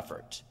human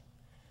effort.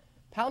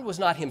 Pound was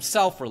not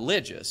himself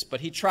religious,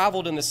 but he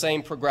traveled in the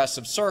same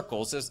progressive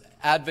circles as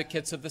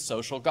advocates of the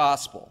social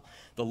gospel,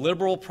 the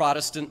liberal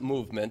Protestant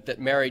movement that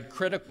married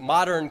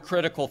modern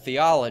critical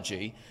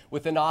theology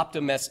with an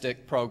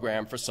optimistic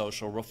program for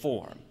social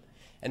reform.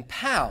 And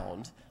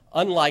Pound,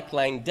 unlike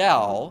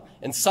Langdell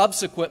and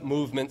subsequent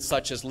movements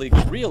such as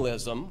legal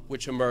realism,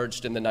 which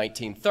emerged in the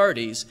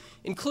 1930s,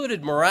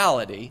 included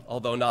morality,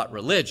 although not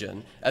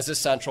religion, as a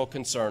central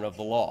concern of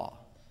the law.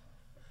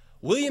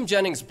 William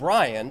Jennings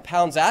Bryan,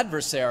 Pound's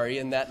adversary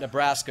in that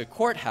Nebraska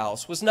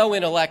courthouse, was no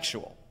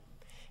intellectual.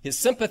 His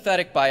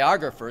sympathetic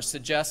biographer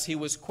suggests he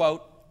was,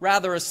 quote,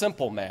 rather a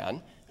simple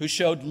man who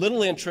showed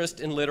little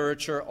interest in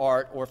literature,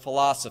 art, or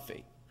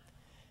philosophy.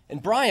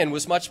 And Bryan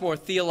was much more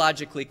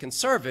theologically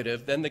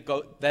conservative than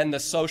the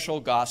social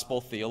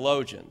gospel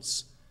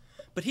theologians.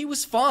 But he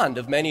was fond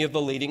of many of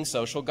the leading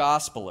social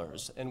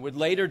gospelers and would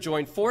later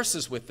join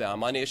forces with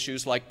them on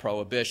issues like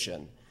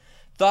prohibition.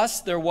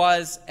 Thus, there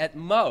was, at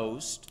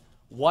most,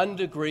 one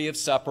degree of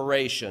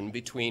separation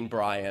between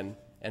Bryan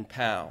and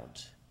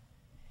Pound.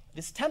 It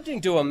is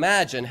tempting to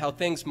imagine how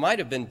things might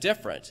have been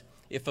different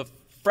if a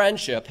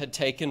friendship had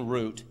taken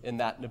root in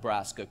that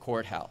Nebraska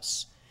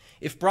courthouse.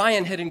 If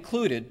Bryan had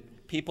included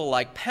people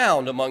like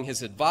Pound among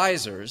his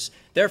advisors,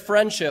 their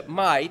friendship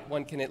might,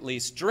 one can at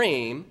least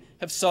dream,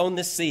 have sown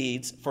the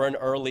seeds for an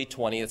early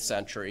 20th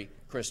century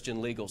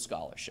Christian legal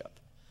scholarship.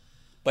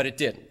 But it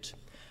didn't.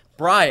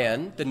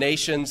 Bryan, the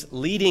nation's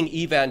leading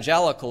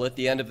evangelical at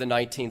the end of the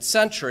 19th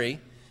century,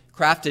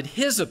 crafted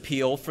his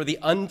appeal for the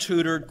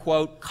untutored,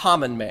 quote,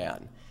 common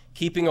man,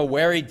 keeping a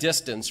wary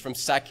distance from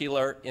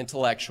secular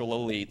intellectual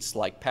elites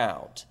like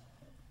Pound.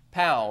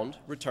 Pound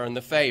returned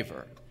the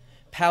favor.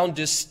 Pound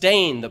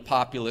disdained the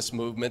populist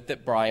movement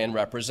that Bryan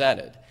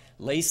represented,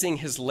 lacing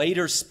his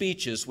later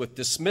speeches with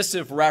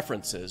dismissive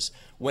references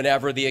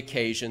whenever the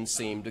occasion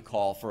seemed to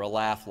call for a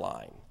laugh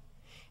line.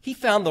 He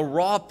found the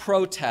raw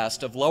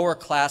protest of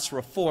lower-class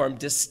reform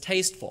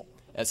distasteful,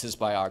 as his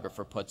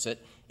biographer puts it.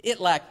 It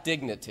lacked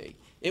dignity,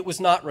 it was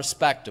not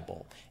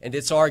respectable, and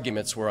its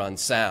arguments were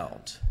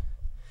unsound.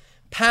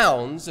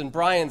 Pound's and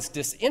Bryan's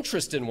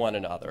disinterest in one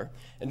another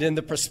and in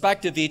the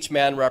perspective each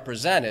man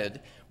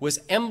represented was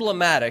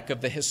emblematic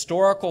of the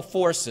historical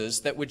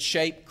forces that would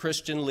shape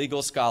Christian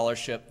legal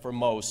scholarship for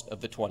most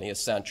of the 20th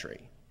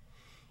century.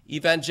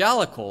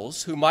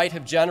 Evangelicals, who might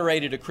have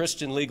generated a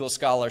Christian legal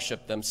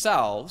scholarship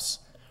themselves,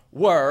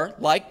 were,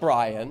 like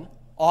Bryan,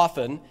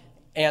 often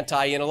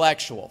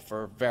anti-intellectual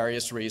for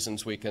various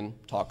reasons we can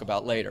talk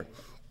about later.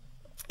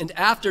 And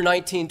after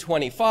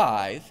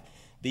 1925,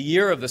 the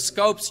year of the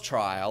Scopes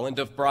trial and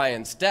of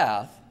Bryan's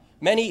death,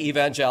 many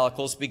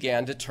evangelicals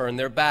began to turn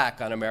their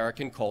back on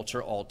American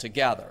culture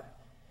altogether.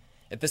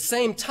 At the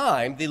same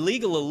time, the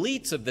legal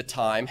elites of the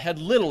time had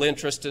little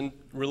interest in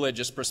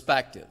religious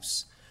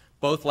perspectives.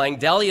 Both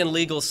Langdellian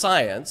legal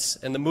science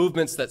and the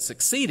movements that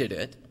succeeded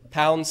it,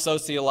 Pound's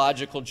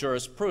sociological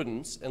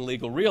jurisprudence and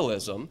legal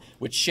realism,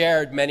 which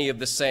shared many of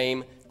the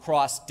same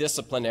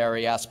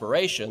cross-disciplinary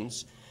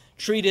aspirations,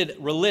 treated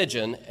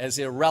religion as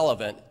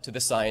irrelevant to the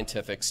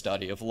scientific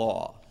study of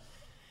law.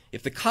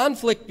 If the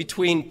conflict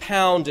between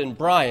Pound and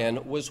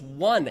Bryan was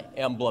one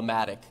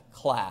emblematic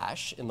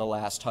clash in the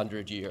last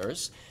 100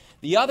 years,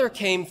 the other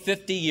came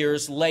 50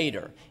 years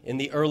later, in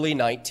the early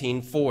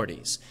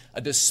 1940s, a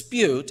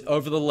dispute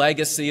over the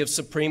legacy of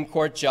Supreme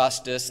Court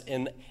Justice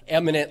and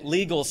eminent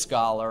legal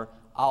scholar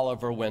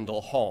Oliver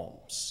Wendell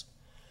Holmes.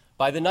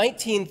 By the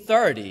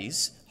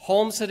 1930s,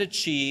 Holmes had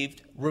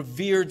achieved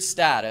revered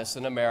status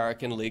in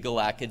American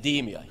legal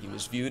academia. He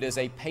was viewed as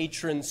a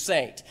patron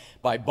saint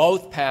by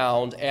both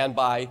Pound and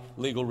by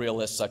legal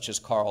realists such as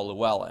Carl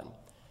Llewellyn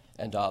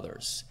and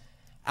others.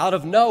 Out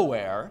of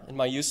nowhere, and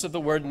my use of the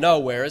word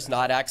nowhere is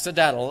not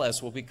accidental,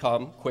 as will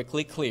become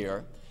quickly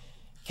clear,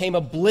 came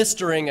a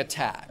blistering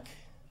attack.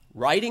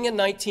 Writing in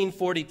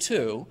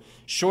 1942,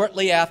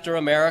 shortly after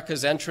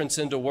America's entrance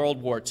into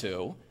World War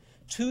II,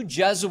 two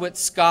Jesuit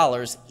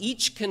scholars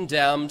each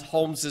condemned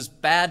Holmes's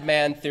bad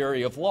man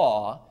theory of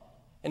law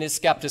and his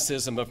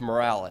skepticism of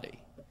morality.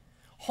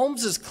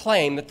 Holmes's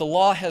claim that the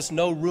law has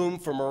no room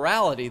for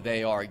morality,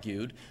 they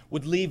argued,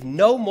 would leave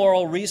no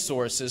moral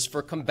resources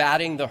for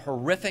combating the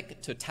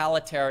horrific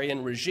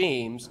totalitarian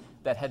regimes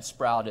that had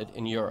sprouted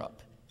in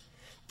Europe.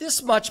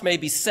 This much may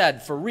be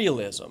said for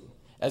realism,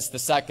 as the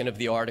second of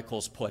the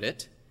articles put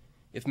it.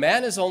 If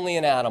man is only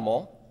an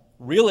animal,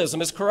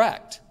 realism is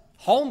correct.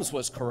 Holmes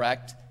was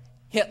correct.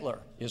 Hitler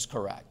is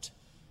correct.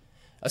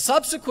 A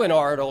subsequent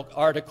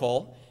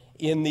article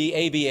in the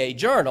ABA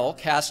Journal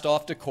cast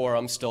off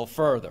decorum still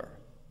further.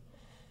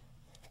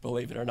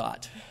 Believe it or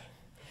not.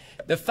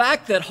 The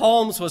fact that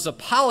Holmes was a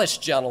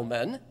polished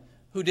gentleman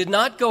who did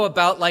not go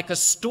about like a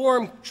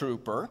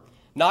stormtrooper,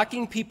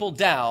 knocking people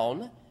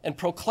down and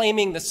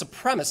proclaiming the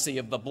supremacy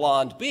of the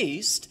blonde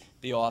beast,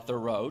 the author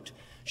wrote,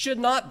 should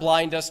not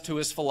blind us to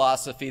his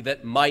philosophy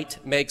that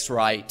might makes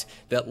right,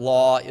 that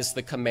law is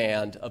the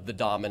command of the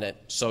dominant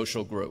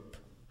social group.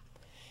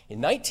 In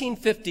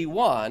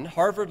 1951,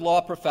 Harvard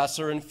law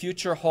professor and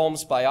future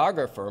Holmes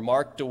biographer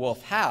Mark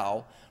DeWolf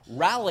Howe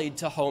rallied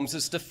to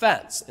Holmes's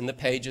defense in the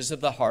pages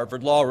of the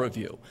Harvard Law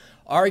Review,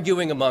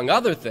 arguing, among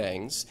other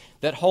things,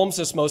 that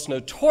Holmes's most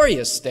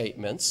notorious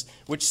statements,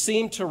 which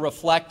seemed to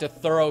reflect a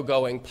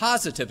thoroughgoing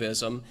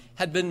positivism,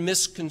 had been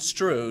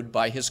misconstrued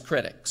by his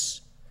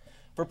critics.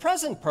 For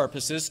present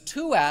purposes,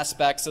 two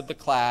aspects of the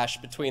clash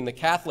between the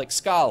Catholic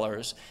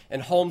scholars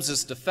and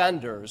Holmes's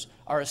defenders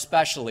are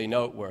especially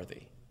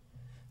noteworthy.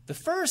 The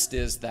first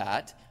is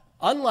that,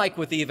 unlike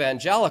with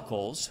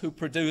evangelicals, who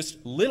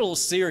produced little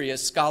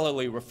serious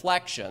scholarly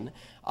reflection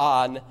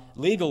on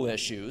legal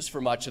issues for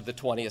much of the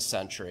 20th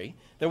century,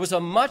 there was a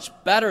much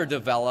better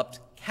developed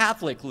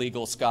Catholic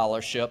legal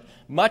scholarship,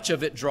 much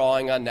of it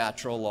drawing on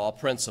natural law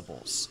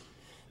principles.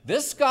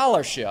 This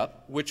scholarship,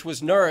 which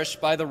was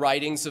nourished by the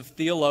writings of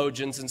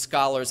theologians and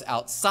scholars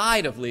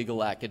outside of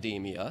legal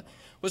academia,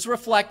 was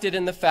reflected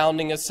in the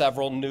founding of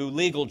several new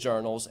legal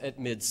journals at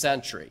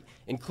mid-century,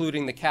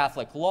 including the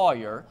Catholic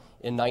Lawyer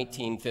in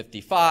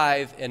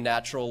 1955 and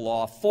Natural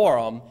Law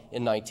Forum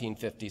in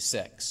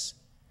 1956.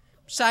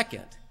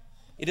 Second,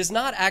 it is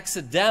not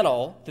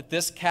accidental that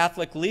this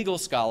Catholic legal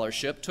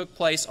scholarship took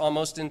place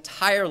almost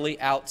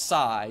entirely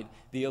outside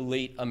the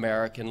elite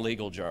American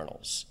legal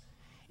journals.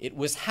 It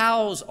was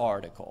Howe's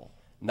article,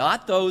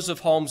 not those of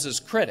Holmes's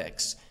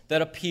critics,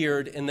 that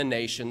appeared in the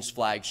nation's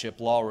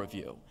flagship law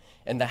review.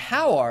 And the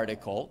Howe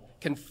article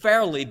can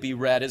fairly be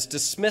read as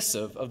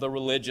dismissive of the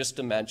religious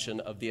dimension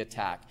of the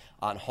attack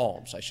on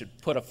Holmes. I should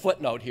put a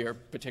footnote here,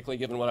 particularly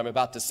given what I'm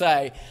about to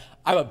say.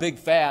 I'm a big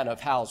fan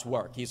of Howe's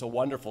work. He's a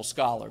wonderful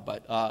scholar,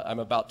 but I'm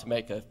about to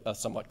make a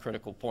somewhat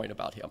critical point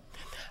about him.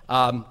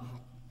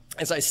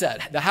 As I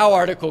said, the Howe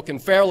article can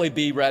fairly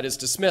be read as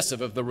dismissive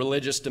of the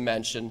religious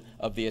dimension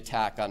of the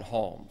attack on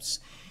Holmes.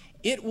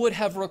 It would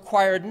have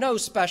required no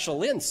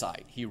special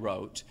insight, he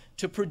wrote,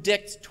 to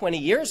predict 20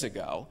 years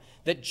ago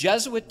that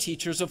Jesuit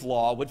teachers of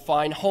law would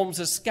find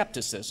Holmes's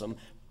skepticism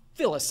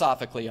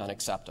philosophically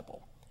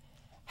unacceptable.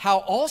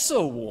 Howe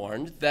also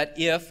warned that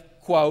if,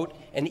 quote,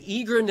 an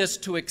eagerness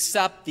to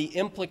accept the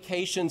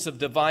implications of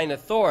divine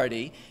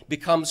authority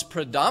becomes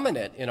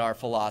predominant in our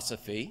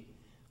philosophy,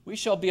 we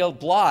shall be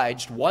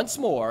obliged once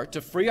more to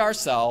free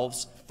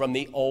ourselves from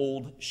the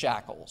old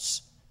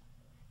shackles.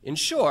 In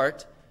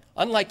short,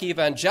 unlike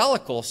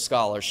evangelical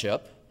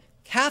scholarship,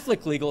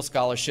 Catholic legal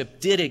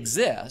scholarship did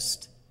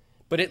exist,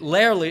 but it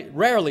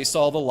rarely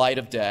saw the light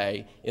of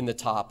day in the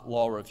top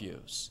law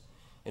reviews.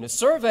 In a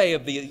survey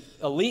of the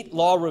elite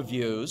law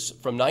reviews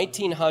from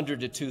 1900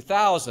 to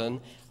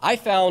 2000, I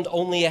found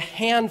only a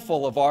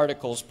handful of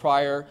articles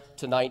prior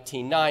to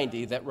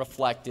 1990 that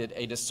reflected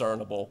a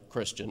discernible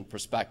Christian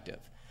perspective.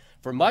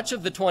 For much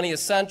of the 20th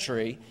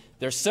century,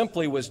 there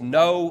simply was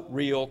no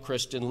real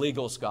Christian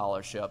legal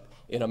scholarship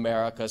in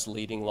America's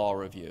leading law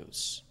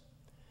reviews.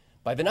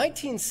 By the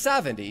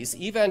 1970s,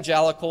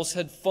 evangelicals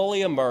had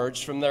fully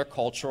emerged from their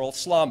cultural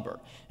slumber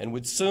and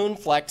would soon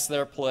flex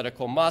their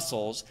political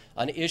muscles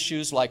on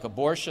issues like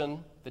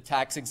abortion, the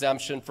tax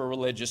exemption for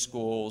religious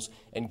schools,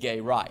 and gay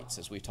rights,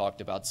 as we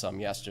talked about some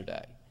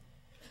yesterday.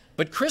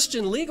 But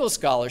Christian legal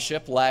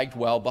scholarship lagged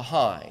well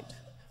behind.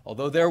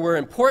 Although there were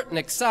important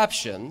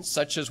exceptions,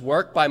 such as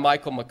work by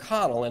Michael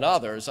McConnell and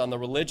others on the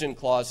religion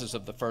clauses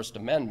of the First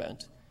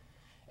Amendment,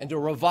 and a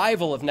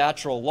revival of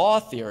natural law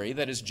theory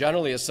that is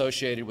generally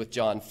associated with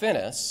John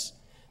Finnis,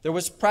 there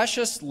was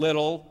precious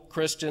little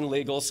Christian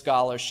legal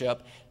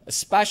scholarship,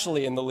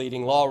 especially in the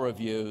leading law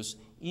reviews,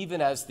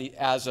 even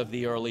as of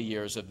the early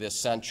years of this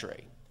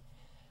century.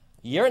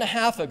 A year and a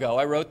half ago,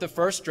 I wrote the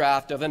first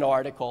draft of an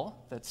article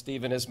that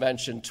Stephen has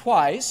mentioned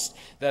twice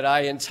that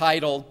I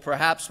entitled,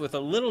 perhaps with a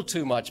little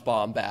too much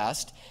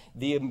bombast,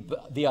 The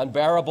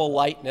Unbearable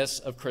Lightness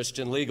of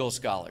Christian Legal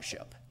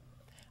Scholarship.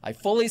 I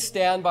fully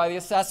stand by the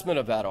assessment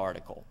of that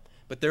article,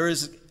 but there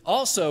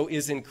also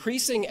is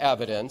increasing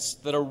evidence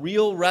that a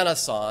real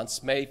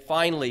renaissance may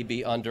finally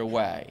be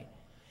underway.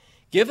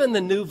 Given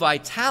the new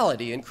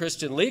vitality in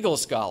Christian legal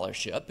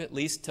scholarship, at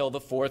least till the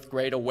Fourth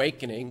Great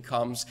Awakening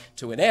comes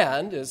to an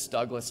end, as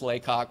Douglas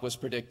Laycock was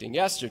predicting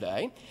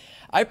yesterday,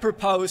 I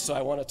propose, so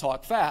I want to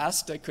talk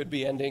fast, I could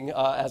be ending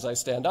as I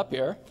stand up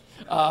here,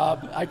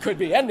 I could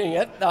be ending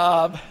it.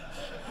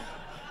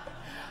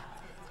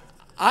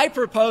 I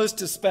propose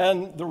to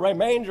spend the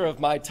remainder of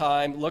my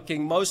time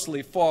looking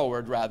mostly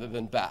forward rather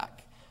than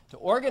back. To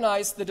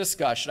organize the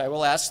discussion, I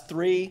will ask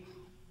three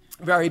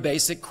very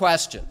basic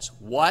questions.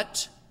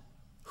 What,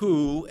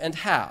 who, and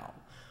how?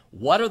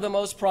 What are the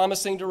most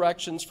promising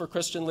directions for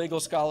Christian legal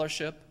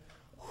scholarship?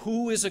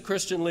 Who is a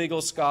Christian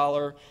legal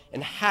scholar?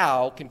 And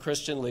how can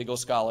Christian legal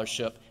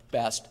scholarship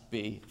best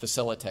be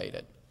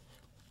facilitated?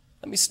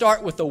 Let me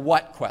start with the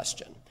what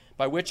question,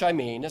 by which I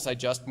mean, as I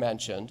just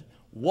mentioned,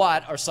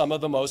 what are some of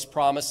the most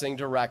promising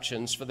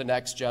directions for the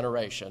next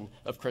generation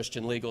of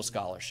Christian legal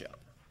scholarship?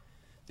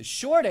 The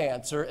short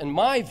answer, in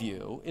my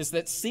view, is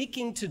that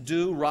seeking to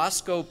do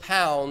Roscoe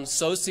Pound's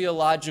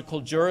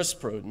sociological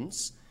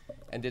jurisprudence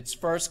and its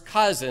first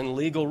cousin,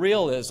 legal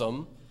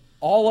realism,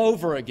 all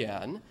over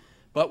again,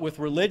 but with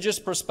religious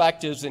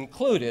perspectives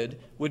included,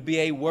 would be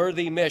a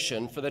worthy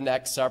mission for the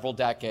next several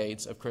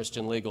decades of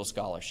Christian legal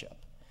scholarship.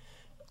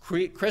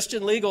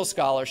 Christian legal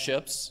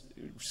scholars,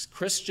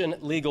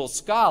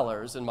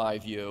 in my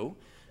view,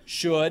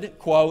 should,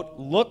 quote,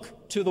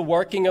 look to the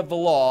working of the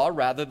law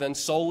rather than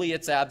solely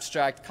its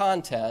abstract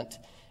content,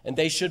 and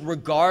they should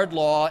regard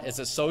law as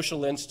a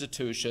social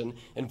institution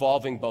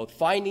involving both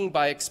finding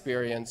by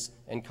experience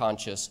and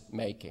conscious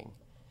making.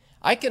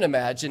 I can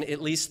imagine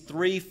at least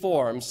three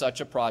forms such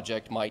a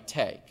project might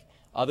take.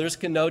 Others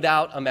can no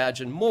doubt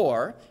imagine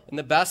more, and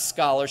the best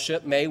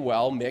scholarship may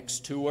well mix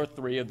two or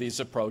three of these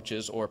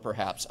approaches, or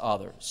perhaps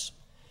others.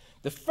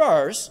 The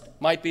first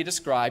might be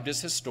described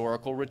as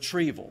historical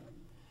retrieval.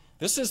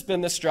 This has been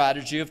the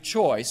strategy of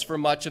choice for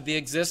much of the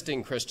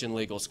existing Christian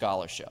legal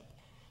scholarship.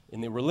 In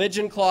the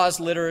religion clause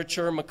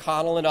literature,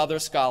 McConnell and other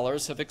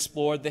scholars have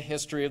explored the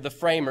history of the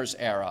Framers'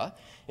 era,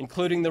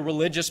 including the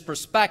religious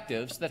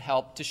perspectives that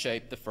helped to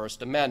shape the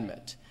First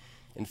Amendment.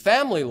 In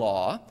family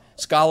law,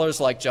 scholars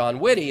like John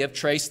Whitty have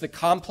traced the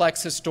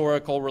complex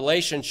historical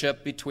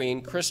relationship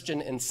between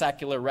Christian and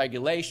secular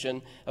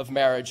regulation of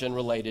marriage and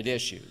related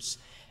issues.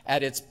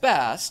 At its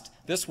best,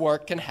 this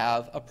work can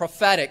have a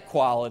prophetic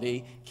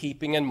quality,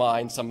 keeping in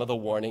mind some of the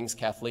warnings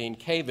Kathleen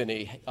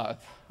Caveney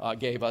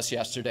gave us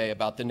yesterday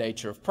about the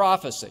nature of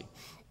prophecy.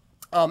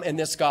 And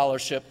this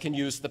scholarship can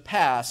use the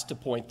past to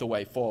point the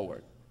way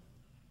forward.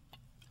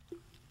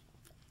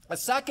 A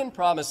second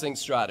promising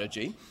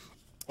strategy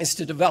is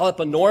to develop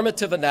a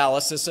normative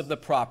analysis of the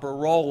proper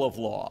role of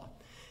law.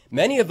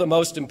 Many of the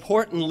most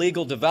important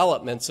legal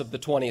developments of the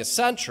 20th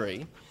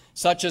century,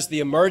 such as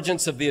the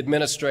emergence of the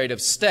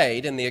administrative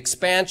state and the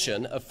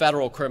expansion of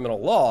federal criminal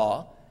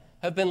law,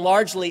 have been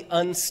largely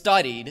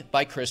unstudied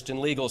by Christian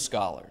legal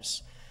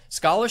scholars.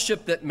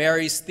 Scholarship that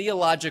marries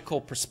theological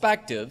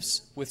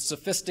perspectives with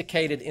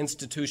sophisticated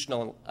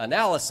institutional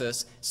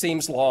analysis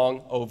seems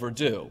long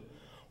overdue.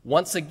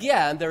 Once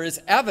again, there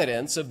is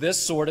evidence of this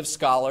sort of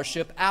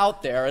scholarship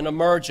out there and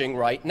emerging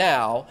right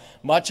now,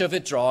 much of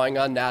it drawing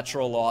on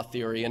natural law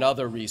theory and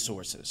other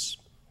resources.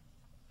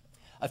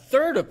 A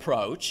third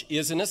approach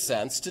is, in a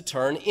sense, to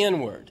turn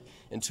inward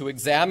and to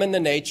examine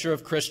the nature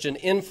of Christian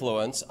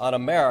influence on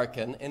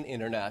American and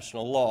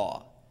international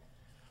law.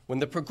 When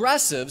the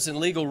progressives and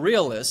legal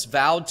realists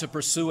vowed to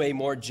pursue a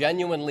more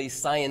genuinely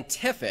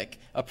scientific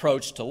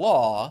approach to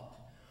law,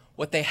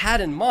 what they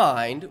had in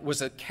mind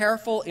was a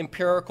careful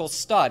empirical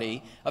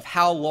study of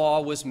how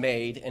law was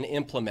made and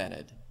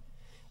implemented.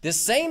 This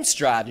same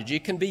strategy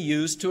can be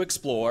used to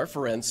explore,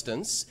 for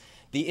instance,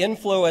 the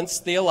influence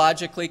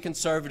theologically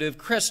conservative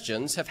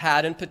Christians have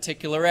had in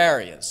particular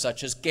areas,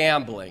 such as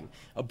gambling,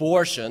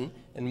 abortion,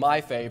 and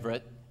my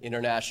favorite,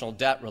 international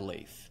debt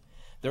relief.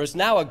 There is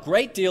now a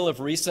great deal of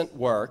recent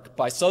work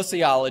by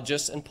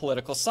sociologists and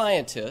political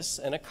scientists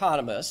and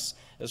economists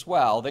as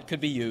well that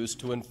could be used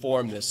to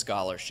inform this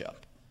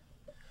scholarship.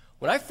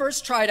 When I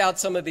first tried out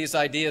some of these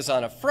ideas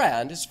on a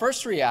friend, his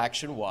first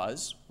reaction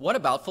was, "What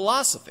about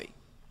philosophy?"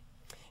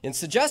 In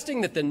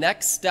suggesting that the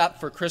next step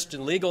for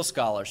Christian legal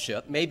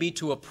scholarship may be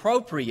to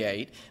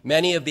appropriate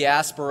many of the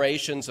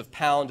aspirations of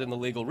Pound and the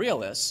legal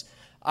realists,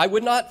 I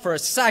would not for a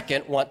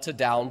second want to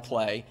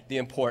downplay the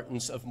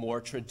importance of more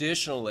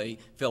traditionally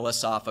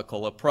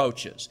philosophical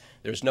approaches.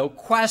 There's no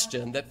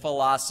question that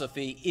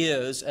philosophy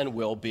is and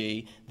will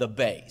be the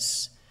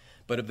base.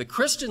 But of the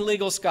Christian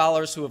legal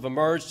scholars who have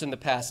emerged in the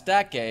past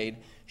decade,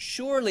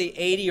 surely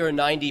 80 or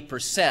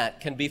 90%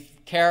 can be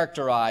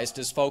characterized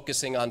as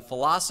focusing on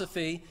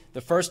philosophy,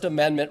 the First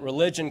Amendment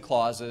religion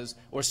clauses,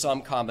 or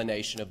some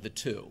combination of the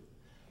two.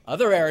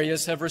 Other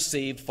areas have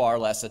received far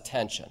less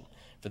attention.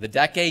 For the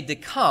decade to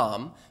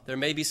come, there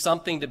may be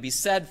something to be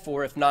said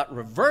for, if not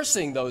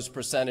reversing those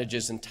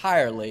percentages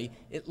entirely,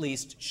 at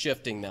least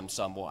shifting them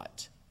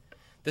somewhat.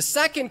 The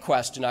second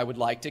question I would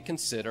like to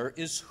consider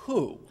is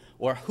who,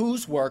 or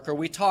whose work are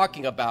we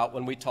talking about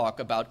when we talk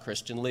about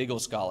Christian legal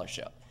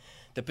scholarship?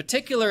 The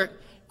particular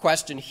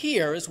question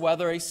here is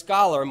whether a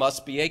scholar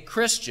must be a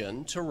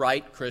Christian to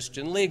write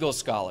Christian legal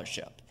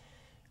scholarship.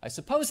 I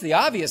suppose the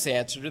obvious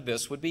answer to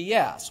this would be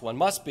yes. One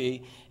must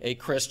be a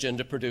Christian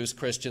to produce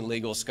Christian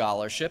legal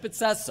scholarship. It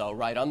says so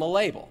right on the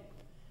label.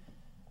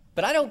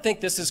 But I don't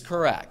think this is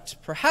correct.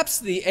 Perhaps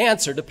the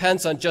answer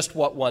depends on just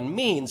what one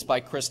means by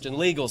Christian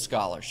legal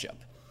scholarship.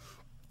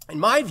 In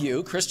my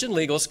view, Christian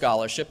legal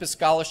scholarship is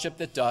scholarship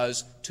that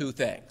does two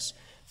things.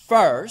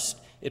 First,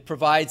 it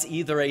provides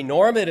either a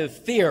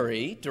normative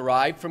theory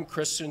derived from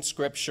Christian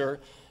scripture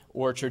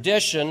or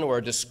tradition, or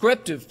a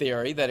descriptive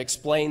theory that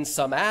explains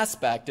some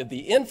aspect of the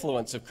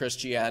influence of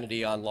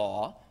Christianity on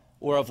law,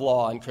 or of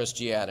law on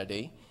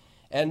Christianity.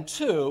 And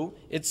two,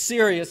 it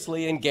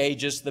seriously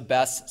engages the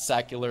best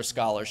secular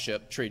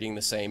scholarship treating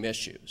the same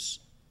issues.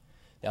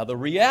 Now, the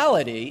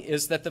reality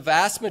is that the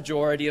vast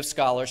majority of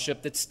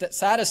scholarship that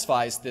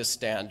satisfies this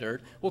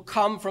standard will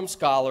come from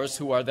scholars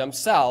who are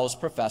themselves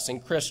professing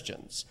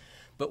Christians.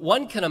 But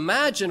one can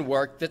imagine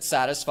work that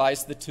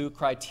satisfies the two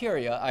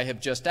criteria I have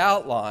just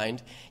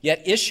outlined,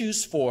 yet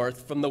issues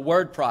forth from the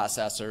word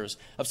processors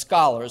of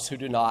scholars who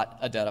do not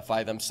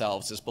identify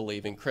themselves as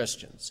believing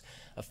Christians.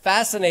 A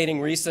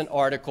fascinating recent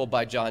article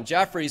by John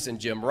Jeffries and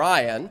Jim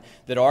Ryan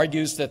that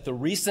argues that the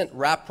recent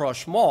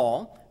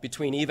rapprochement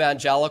between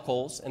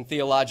evangelicals and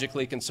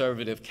theologically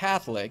conservative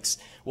Catholics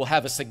will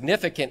have a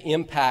significant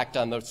impact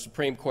on the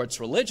Supreme Court's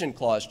Religion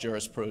Clause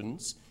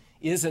jurisprudence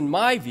is, in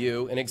my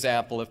view, an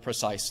example of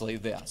precisely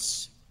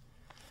this.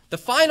 The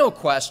final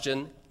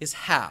question is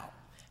how.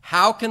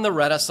 How can the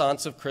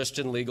renaissance of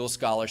Christian legal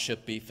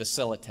scholarship be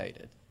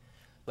facilitated?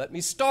 Let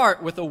me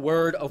start with a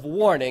word of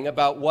warning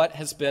about what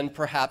has been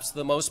perhaps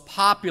the most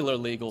popular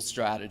legal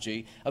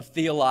strategy of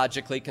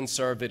theologically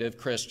conservative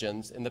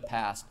Christians in the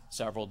past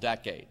several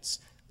decades: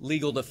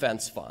 legal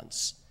defense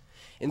funds.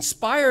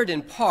 Inspired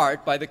in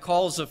part by the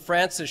calls of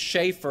Francis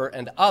Schaeffer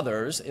and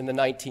others in the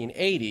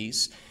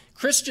 1980s,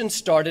 Christians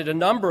started a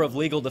number of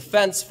legal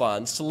defense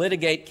funds to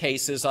litigate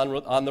cases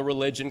on the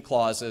religion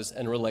clauses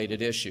and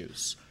related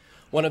issues.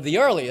 One of the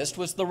earliest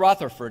was the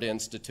Rutherford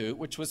Institute,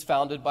 which was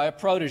founded by a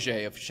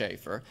protege of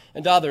Schaeffer,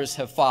 and others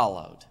have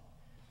followed.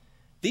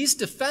 These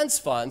defense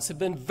funds have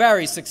been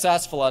very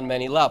successful on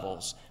many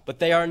levels, but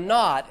they are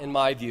not, in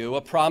my view,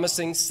 a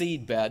promising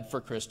seedbed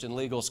for Christian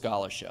legal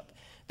scholarship.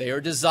 They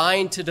are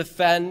designed to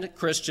defend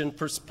Christian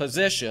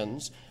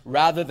positions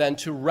rather than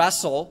to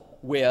wrestle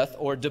with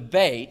or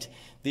debate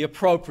the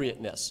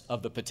appropriateness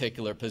of the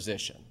particular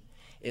position.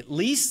 At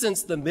least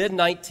since the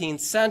mid-19th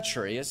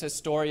century, as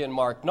historian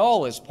Mark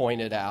Knoll has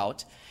pointed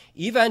out,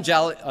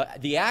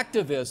 the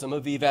activism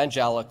of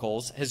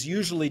evangelicals has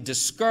usually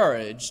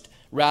discouraged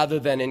rather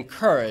than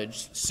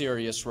encouraged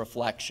serious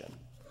reflection.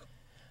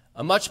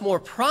 A much more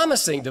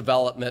promising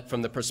development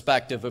from the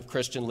perspective of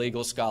Christian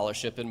legal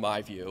scholarship, in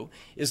my view,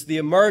 is the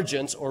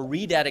emergence or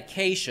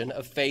rededication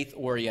of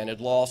faith-oriented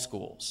law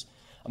schools.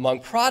 Among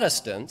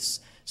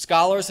Protestants,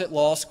 scholars at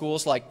law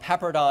schools like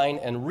Pepperdine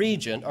and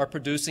Regent are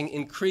producing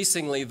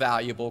increasingly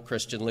valuable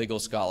Christian legal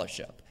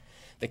scholarship.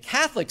 The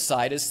Catholic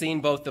side has seen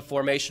both the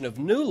formation of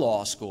new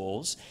law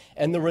schools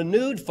and the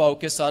renewed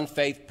focus on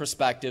faith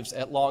perspectives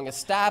at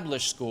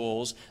long-established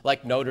schools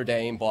like Notre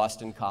Dame,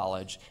 Boston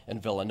College,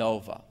 and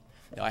Villanova.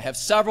 Now, I have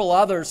several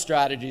other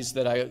strategies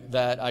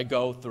that I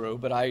go through,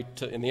 but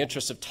in the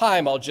interest of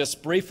time, I'll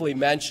just briefly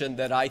mention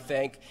that I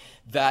think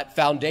that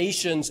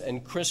foundations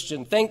and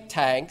Christian think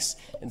tanks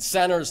and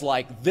centers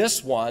like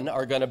this one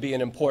are going to be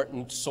an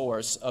important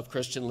source of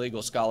Christian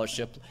legal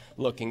scholarship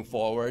looking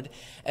forward.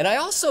 And I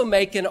also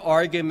make an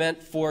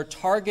argument for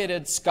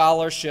targeted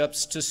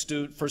scholarships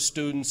for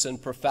students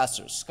and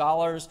professors.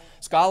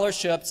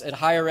 Scholarships at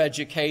higher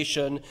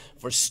education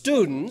for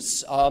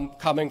students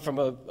coming from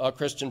a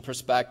Christian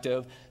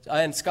perspective,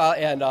 and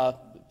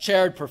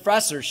chaired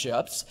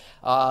professorships,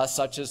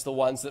 such as the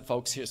ones that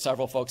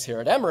several folks here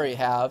at Emory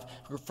have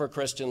for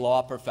Christian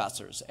law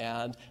professors.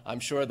 And I'm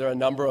sure there are a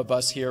number of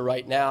us here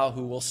right now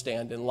who will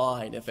stand in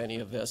line if any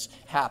of this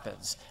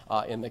happens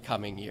in the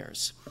coming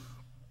years.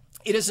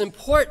 It is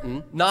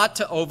important not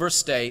to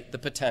overstate the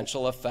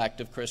potential effect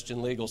of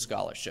Christian legal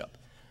scholarship.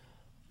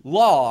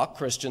 Law,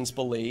 Christians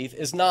believe,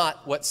 is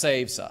not what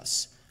saves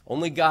us.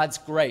 Only God's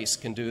grace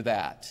can do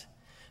that.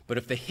 But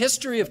if the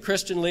history of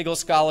Christian legal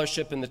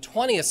scholarship in the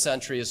 20th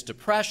century is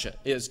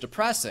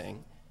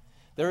depressing,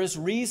 there is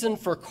reason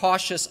for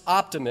cautious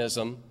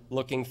optimism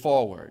looking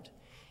forward.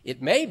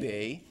 It may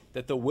be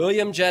that the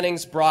William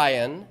Jennings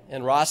Bryan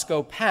and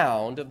Roscoe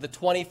Pound of the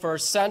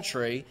 21st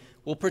century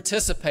will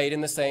participate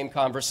in the same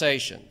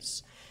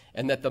conversations,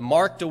 and that the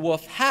Mark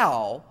DeWolf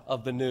Howe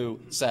of the new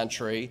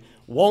century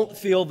won't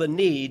feel the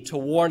need to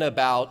warn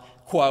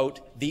about,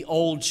 quote, the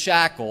old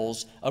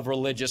shackles of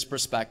religious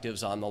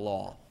perspectives on the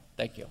law.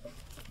 Thank you.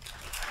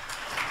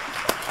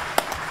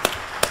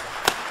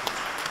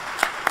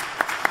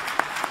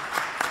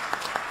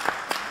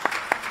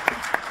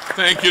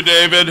 Thank you,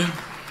 David,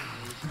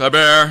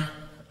 Baber,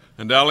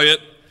 and Elliot.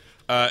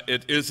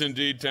 It is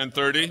indeed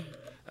 10:30.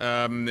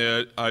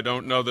 I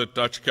don't know that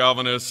Dutch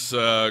Calvinists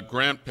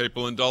grant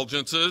papal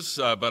indulgences,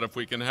 but if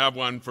we can have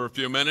one for a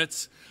few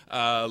minutes,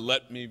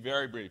 let me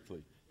very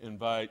briefly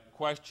invite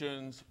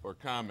questions or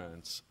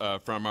comments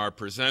from our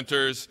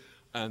presenters,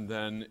 and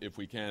then, if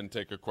we can,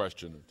 take a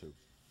question or two.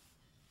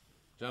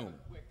 Gentlemen.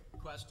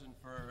 question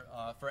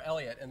for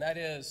Elliot, and that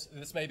is,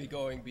 this may be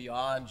going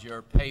beyond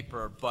your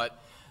paper, but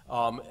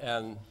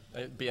and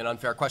it'd be an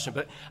unfair question,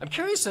 but I'm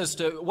curious as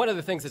to one of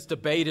the things that's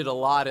debated a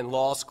lot in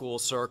law school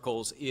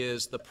circles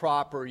is the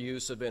proper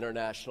use of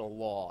international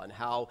law and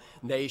how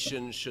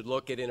nations should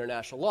look at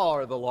international law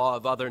or the law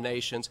of other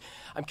nations.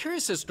 I'm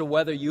curious as to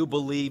whether you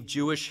believe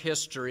Jewish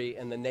history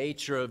and the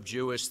nature of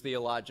Jewish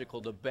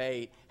theological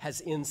debate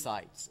has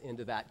insights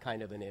into that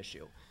kind of an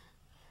issue.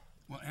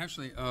 Well,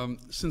 actually,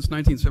 since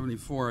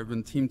 1974, I've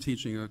been team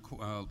teaching a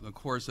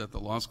course at the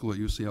law school at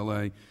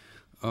UCLA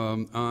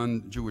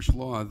on Jewish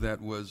law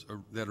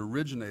that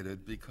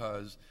originated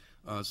because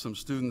some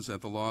students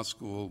at the law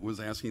school was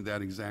asking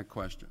that exact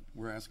question.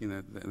 We're asking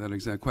that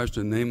exact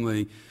question,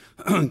 namely,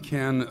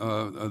 can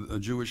a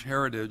Jewish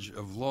heritage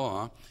of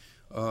law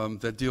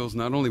that deals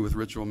not only with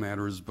ritual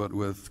matters but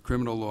with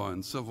criminal law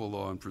and civil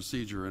law and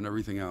procedure and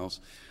everything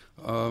else,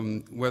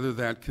 whether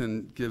that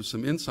can give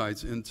some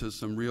insights into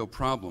some real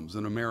problems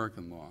in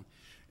American law.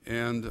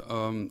 And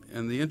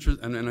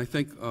I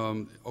think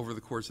over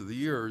the course of the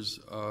years,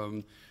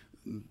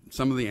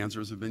 some of the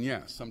answers have been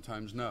yes,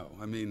 sometimes no.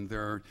 I mean,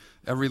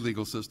 every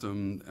legal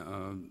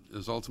system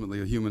is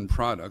ultimately a human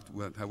product,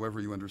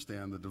 however you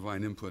understand the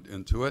divine input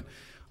into it.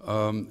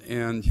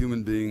 And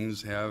human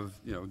beings have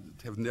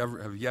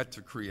yet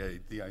to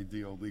create the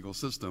ideal legal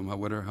system,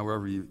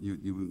 however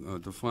you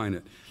define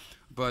it.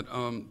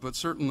 But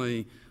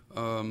certainly,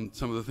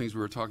 some of the things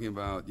we were talking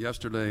about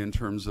yesterday in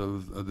terms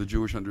of the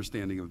Jewish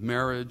understanding of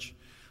marriage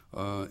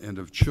and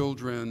of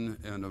children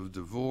and of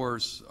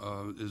divorce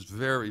is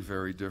very,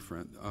 very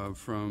different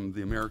from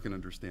the American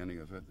understanding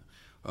of it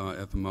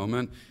at the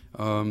moment.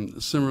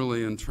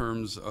 Similarly, in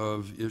terms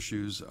of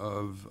issues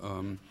of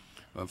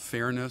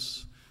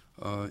fairness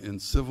in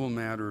civil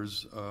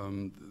matters,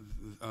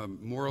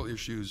 moral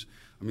issues,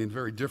 I mean,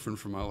 very different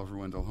from Oliver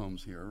Wendell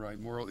Holmes here, right?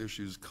 Moral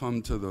issues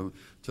come to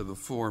the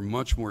fore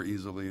much more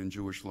easily in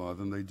Jewish law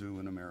than they do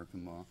in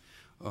American law.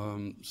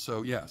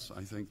 So yes,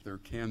 I think there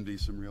can be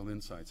some real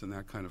insights in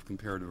that kind of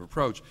comparative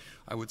approach.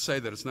 I would say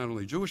that it's not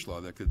only Jewish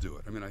law that could do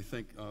it. I mean, I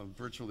think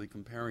virtually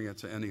comparing it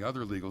to any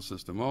other legal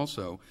system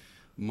also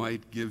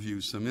might give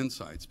you some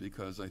insights,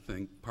 because I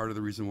think part of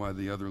the reason why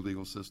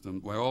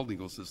why all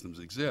legal systems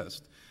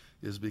exist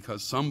is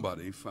because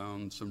somebody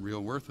found some real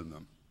worth in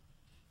them.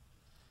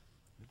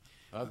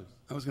 Others.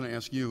 I was going to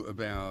ask you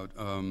about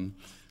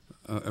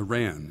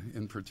Iran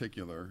in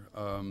particular,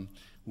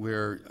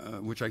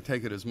 which I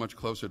take it is much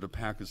closer to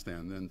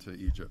Pakistan than to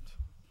Egypt.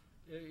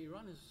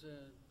 Iran is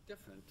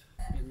different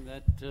in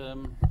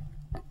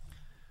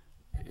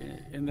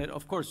that,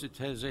 of course, it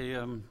has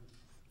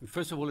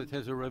first of all, it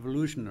has a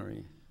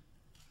revolutionary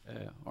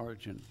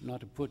origin,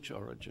 not a putsch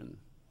origin,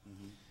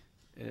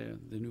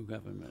 the new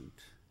government.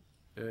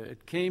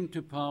 It came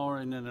to power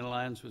in an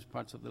alliance with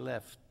parts of the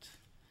left,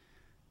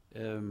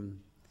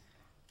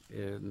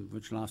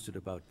 which lasted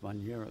about 1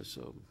 year or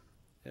so.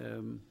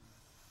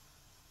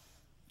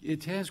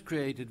 It has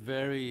created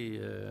very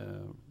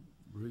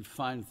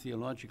refined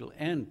theological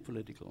and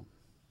political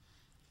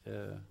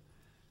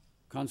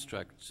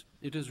constructs.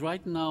 It is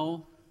right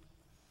now,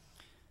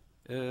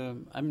 right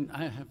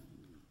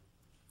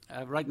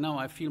now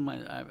I feel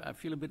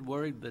a bit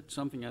worried that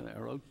something I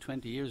wrote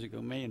 20 years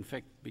ago may in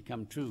fact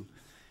become true.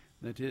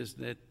 That is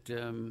that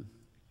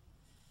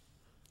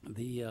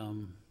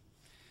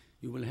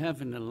you will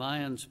have an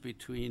alliance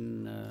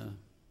between,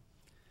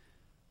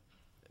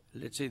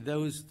 let's say,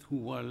 those who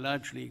were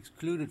largely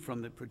excluded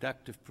from the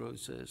productive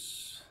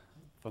process,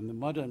 from the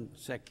modern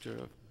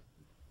sector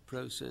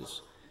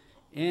process,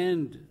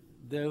 and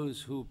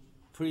those who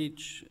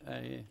preach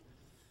a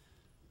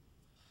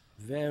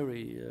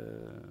very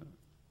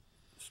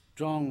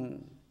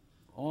strong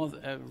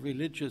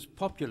religious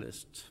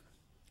populist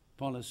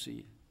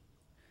policy.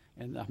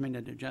 And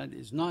Ahmadinejad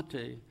is not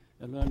a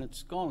learned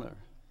scholar.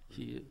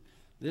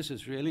 This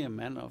is really a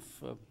man of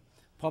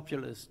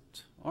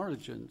populist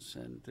origins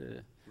and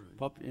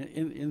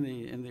in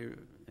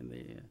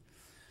the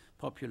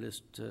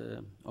populist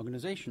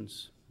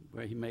organizations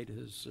where he made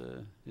his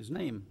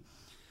name.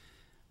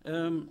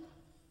 And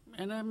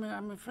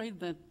I'm afraid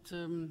that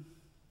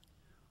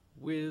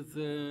with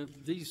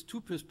these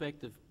two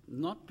perspectives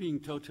not being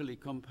totally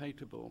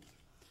compatible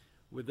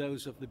with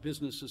those of the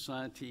business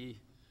society,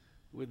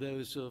 with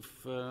those of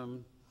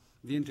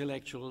the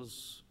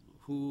intellectuals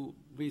who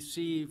we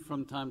see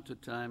from time to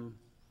time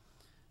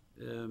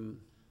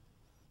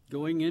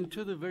going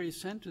into the very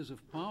centers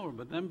of power,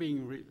 but then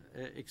being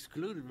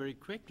excluded very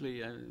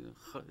quickly.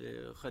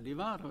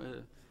 Khadivar,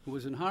 who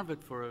was in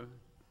Harvard for,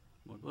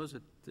 a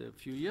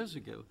few years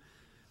ago,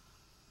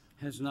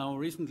 has now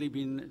recently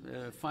been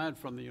fired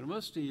from the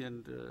university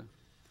and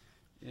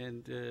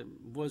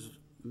was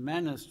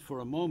menaced for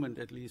a moment,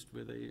 at least,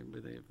 with a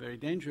very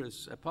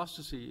dangerous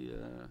apostasy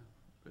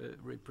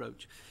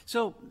reproach.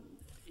 So,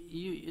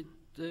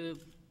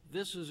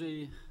 this is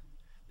the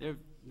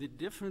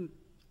different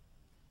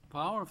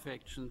power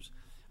factions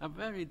are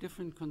very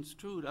different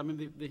construed. I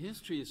mean, the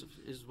history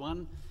is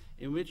one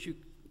in which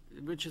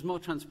is more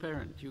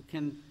transparent.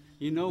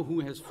 You know who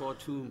has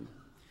fought whom.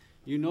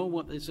 you know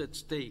what is at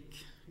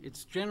stake.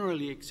 It's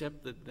generally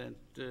accepted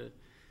that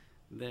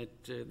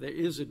there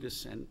is a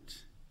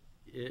dissent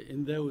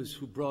in those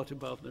who brought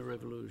about the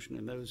revolution,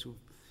 and those who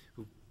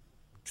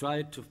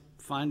tried to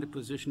find a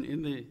position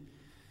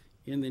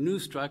in the new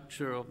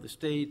structure of the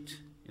state,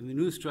 in the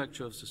new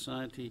structure of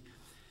society.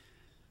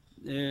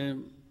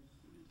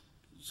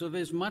 So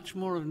there's much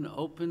more of an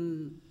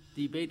open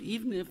debate,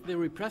 even if the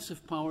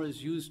repressive power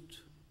is used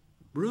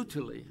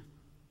brutally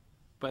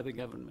by the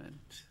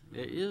government.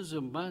 There is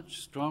a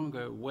much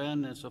stronger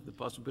awareness of the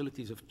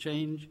possibilities of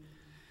change,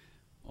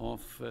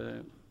 of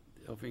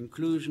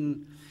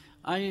inclusion.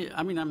 I'm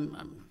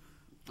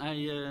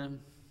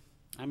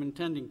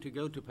intending to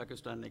go to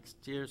Pakistan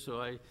next year,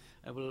 so I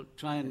will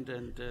try and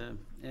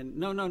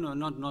no,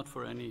 not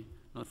for any.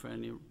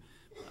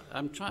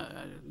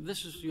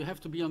 You have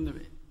to be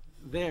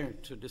there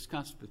to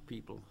discuss with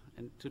people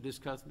and to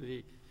discuss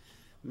the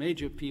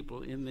major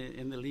people in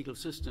the legal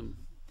system,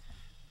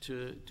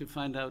 to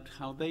find out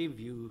how they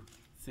view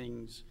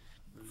things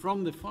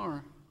from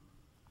far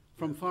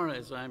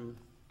as I'm.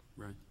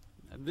 Right.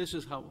 This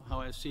is how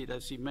I see it. I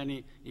see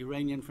many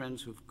Iranian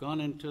friends who've gone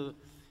into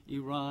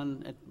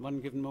Iran at one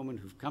given moment,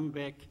 who've come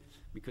back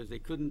because they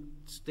couldn't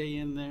stay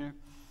in there,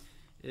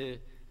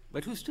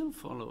 but who still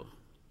follow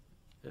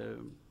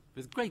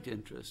with great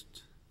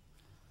interest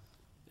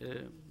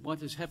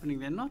what is happening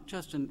there. Not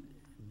just a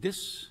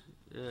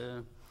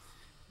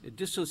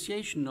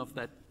dissociation of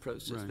that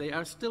process. Right. They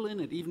are still in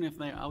it, even if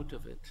they're out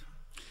of it.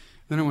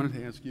 Then I wanted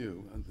to ask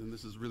you, and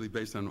this is really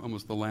based on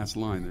almost the last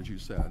line that you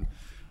said,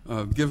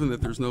 given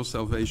that there's no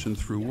salvation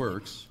through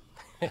works,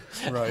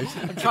 right?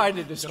 I'm trying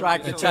to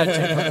distract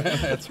attention.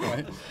 That's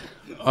right.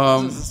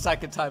 This is the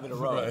second time in a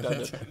row I've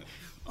done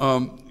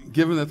it.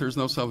 Given that there's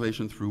no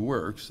salvation through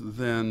works,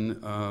 then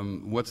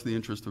what's the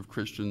interest of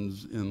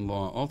Christians in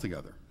law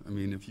altogether? I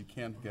mean, if you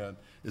can't get,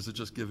 is it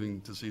just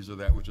giving to Caesar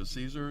that which is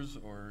Caesar's,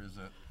 or is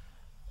it?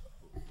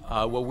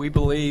 Well, we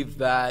believe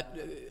that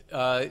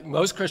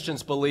most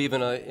Christians believe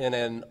in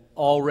an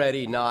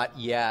already not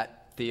yet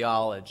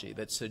theology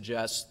that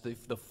suggests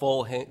the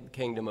full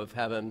kingdom of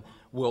heaven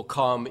will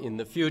come in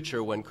the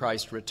future when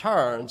Christ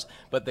returns,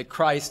 but that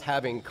Christ,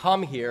 having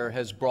come here,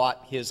 has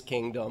brought his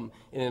kingdom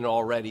in an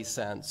already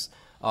sense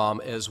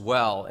as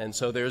well. And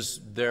so there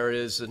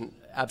is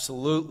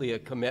absolutely a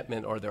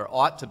commitment, or there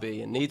ought to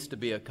be and needs to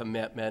be a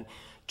commitment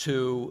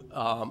to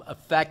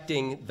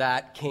affecting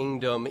that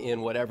kingdom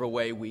in whatever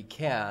way we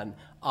can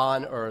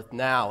on earth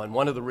now. And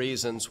one of the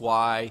reasons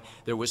why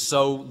there was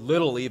so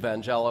little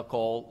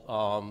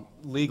evangelical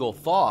legal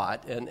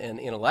thought and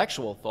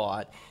intellectual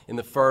thought in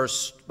the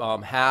first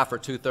half or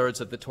two-thirds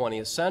of the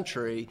 20th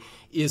century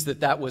is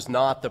that was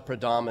not the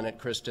predominant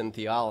Christian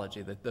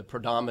theology. That the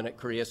predominant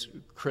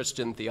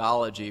Christian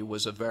theology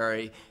was a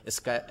very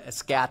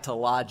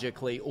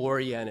eschatologically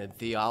oriented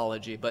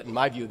theology, but in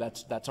my view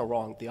that's a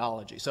wrong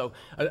theology. So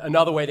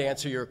another way to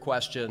answer your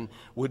question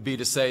would be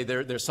to say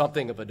there's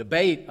something of a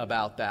debate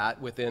about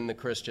that within the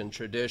Christian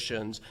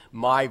traditions.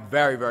 My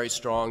very, very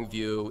strong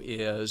view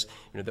is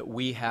that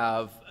we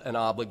have an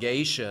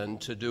obligation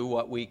to do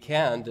what we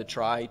can to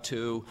try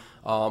to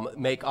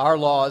make our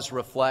laws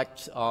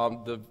reflect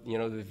the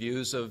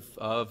views of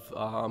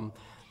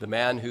the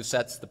man who has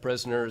set the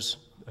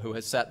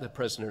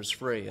prisoners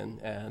free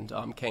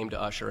and came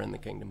to usher in the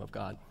kingdom of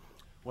God.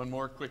 One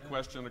more quick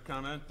question or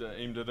comment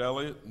aimed at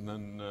Elliot, and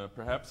then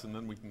perhaps, and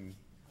then we can.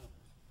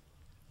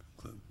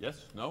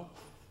 Yes? No?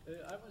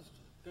 I was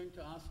going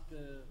to ask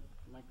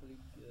my colleague,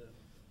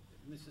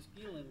 Mrs.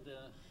 Gill and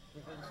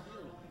Professor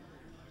Steele.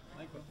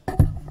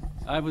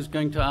 I was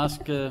going to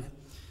ask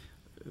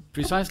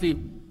precisely,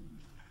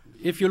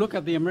 if you look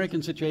at the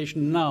American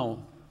situation now,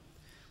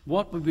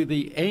 what would be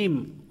the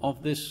aim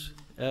of this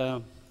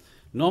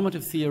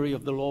normative theory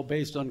of the law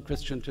based on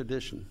Christian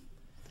tradition?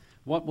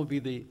 What would be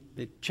the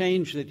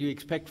change that you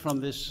expect from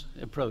this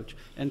approach?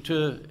 And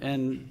to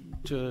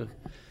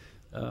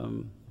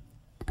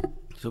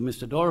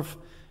Mr. Dorff,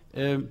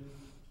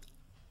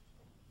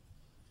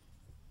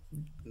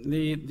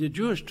 the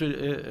Jewish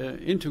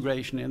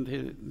integration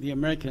in the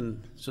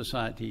American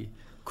society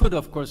could,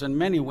 of course, in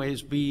many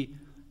ways be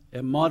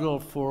a model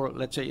for,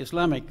 let's say,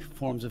 Islamic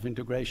forms of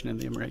integration in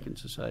the American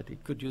society.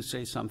 Could you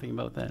say something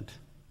about that?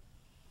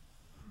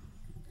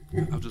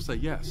 I'll just say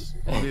yes.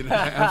 I mean,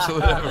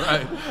 absolutely,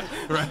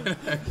 right.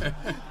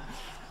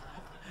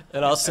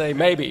 And I'll say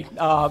maybe.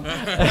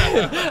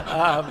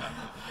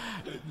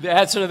 The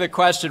answer to the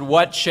question,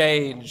 what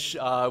change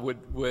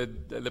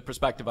would the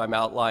perspective I'm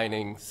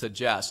outlining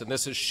suggest? And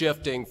this is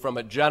shifting from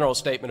a general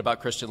statement about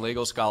Christian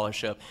legal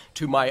scholarship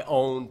to my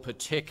own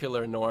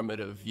particular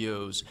normative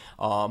views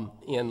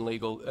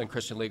in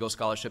Christian legal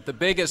scholarship. The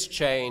biggest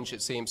change,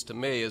 it seems to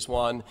me, is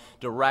one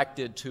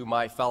directed to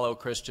my fellow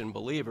Christian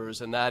believers,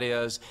 and that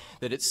is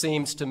that it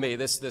seems to me,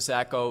 this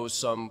echoes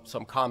some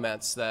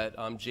comments that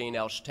Jean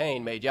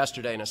Elshtain made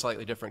yesterday in a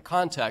slightly different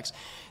context,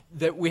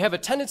 that we have a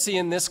tendency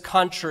in this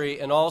country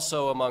and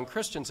also among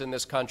Christians in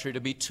this country to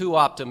be too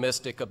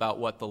optimistic about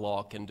what the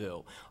law can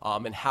do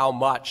and how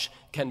much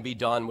can be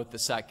done with the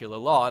secular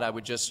law. And I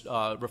would just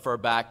refer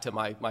back to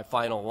my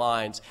final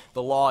lines.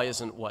 The law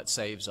isn't what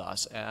saves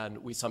us, and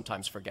we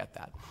sometimes forget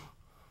that.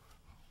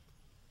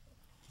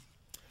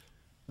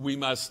 We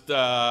must,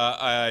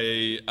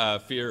 I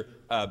fear,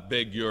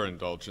 beg your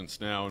indulgence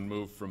now and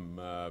move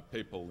from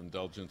papal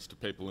indulgence to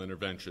papal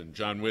intervention.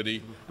 John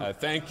Whitty,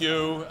 thank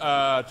you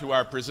to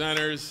our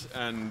presenters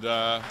and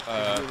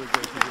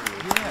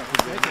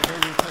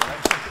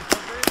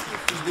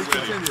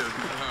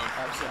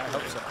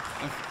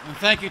And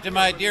thank you to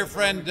my dear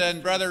friend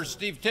and brother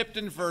Steve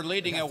Tipton for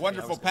leading a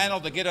wonderful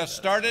panel to get us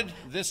started.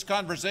 This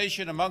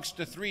conversation amongst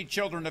the three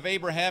children of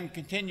Abraham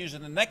continues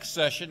in the next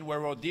session, where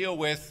we'll deal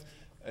with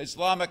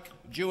Islamic,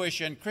 Jewish,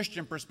 and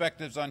Christian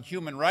perspectives on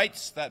human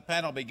rights. That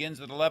panel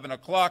begins at 11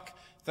 o'clock.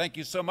 Thank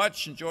you so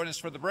much, and join us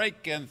for the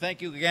break. And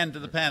thank you again to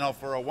the panel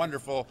for a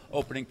wonderful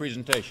opening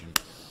presentation.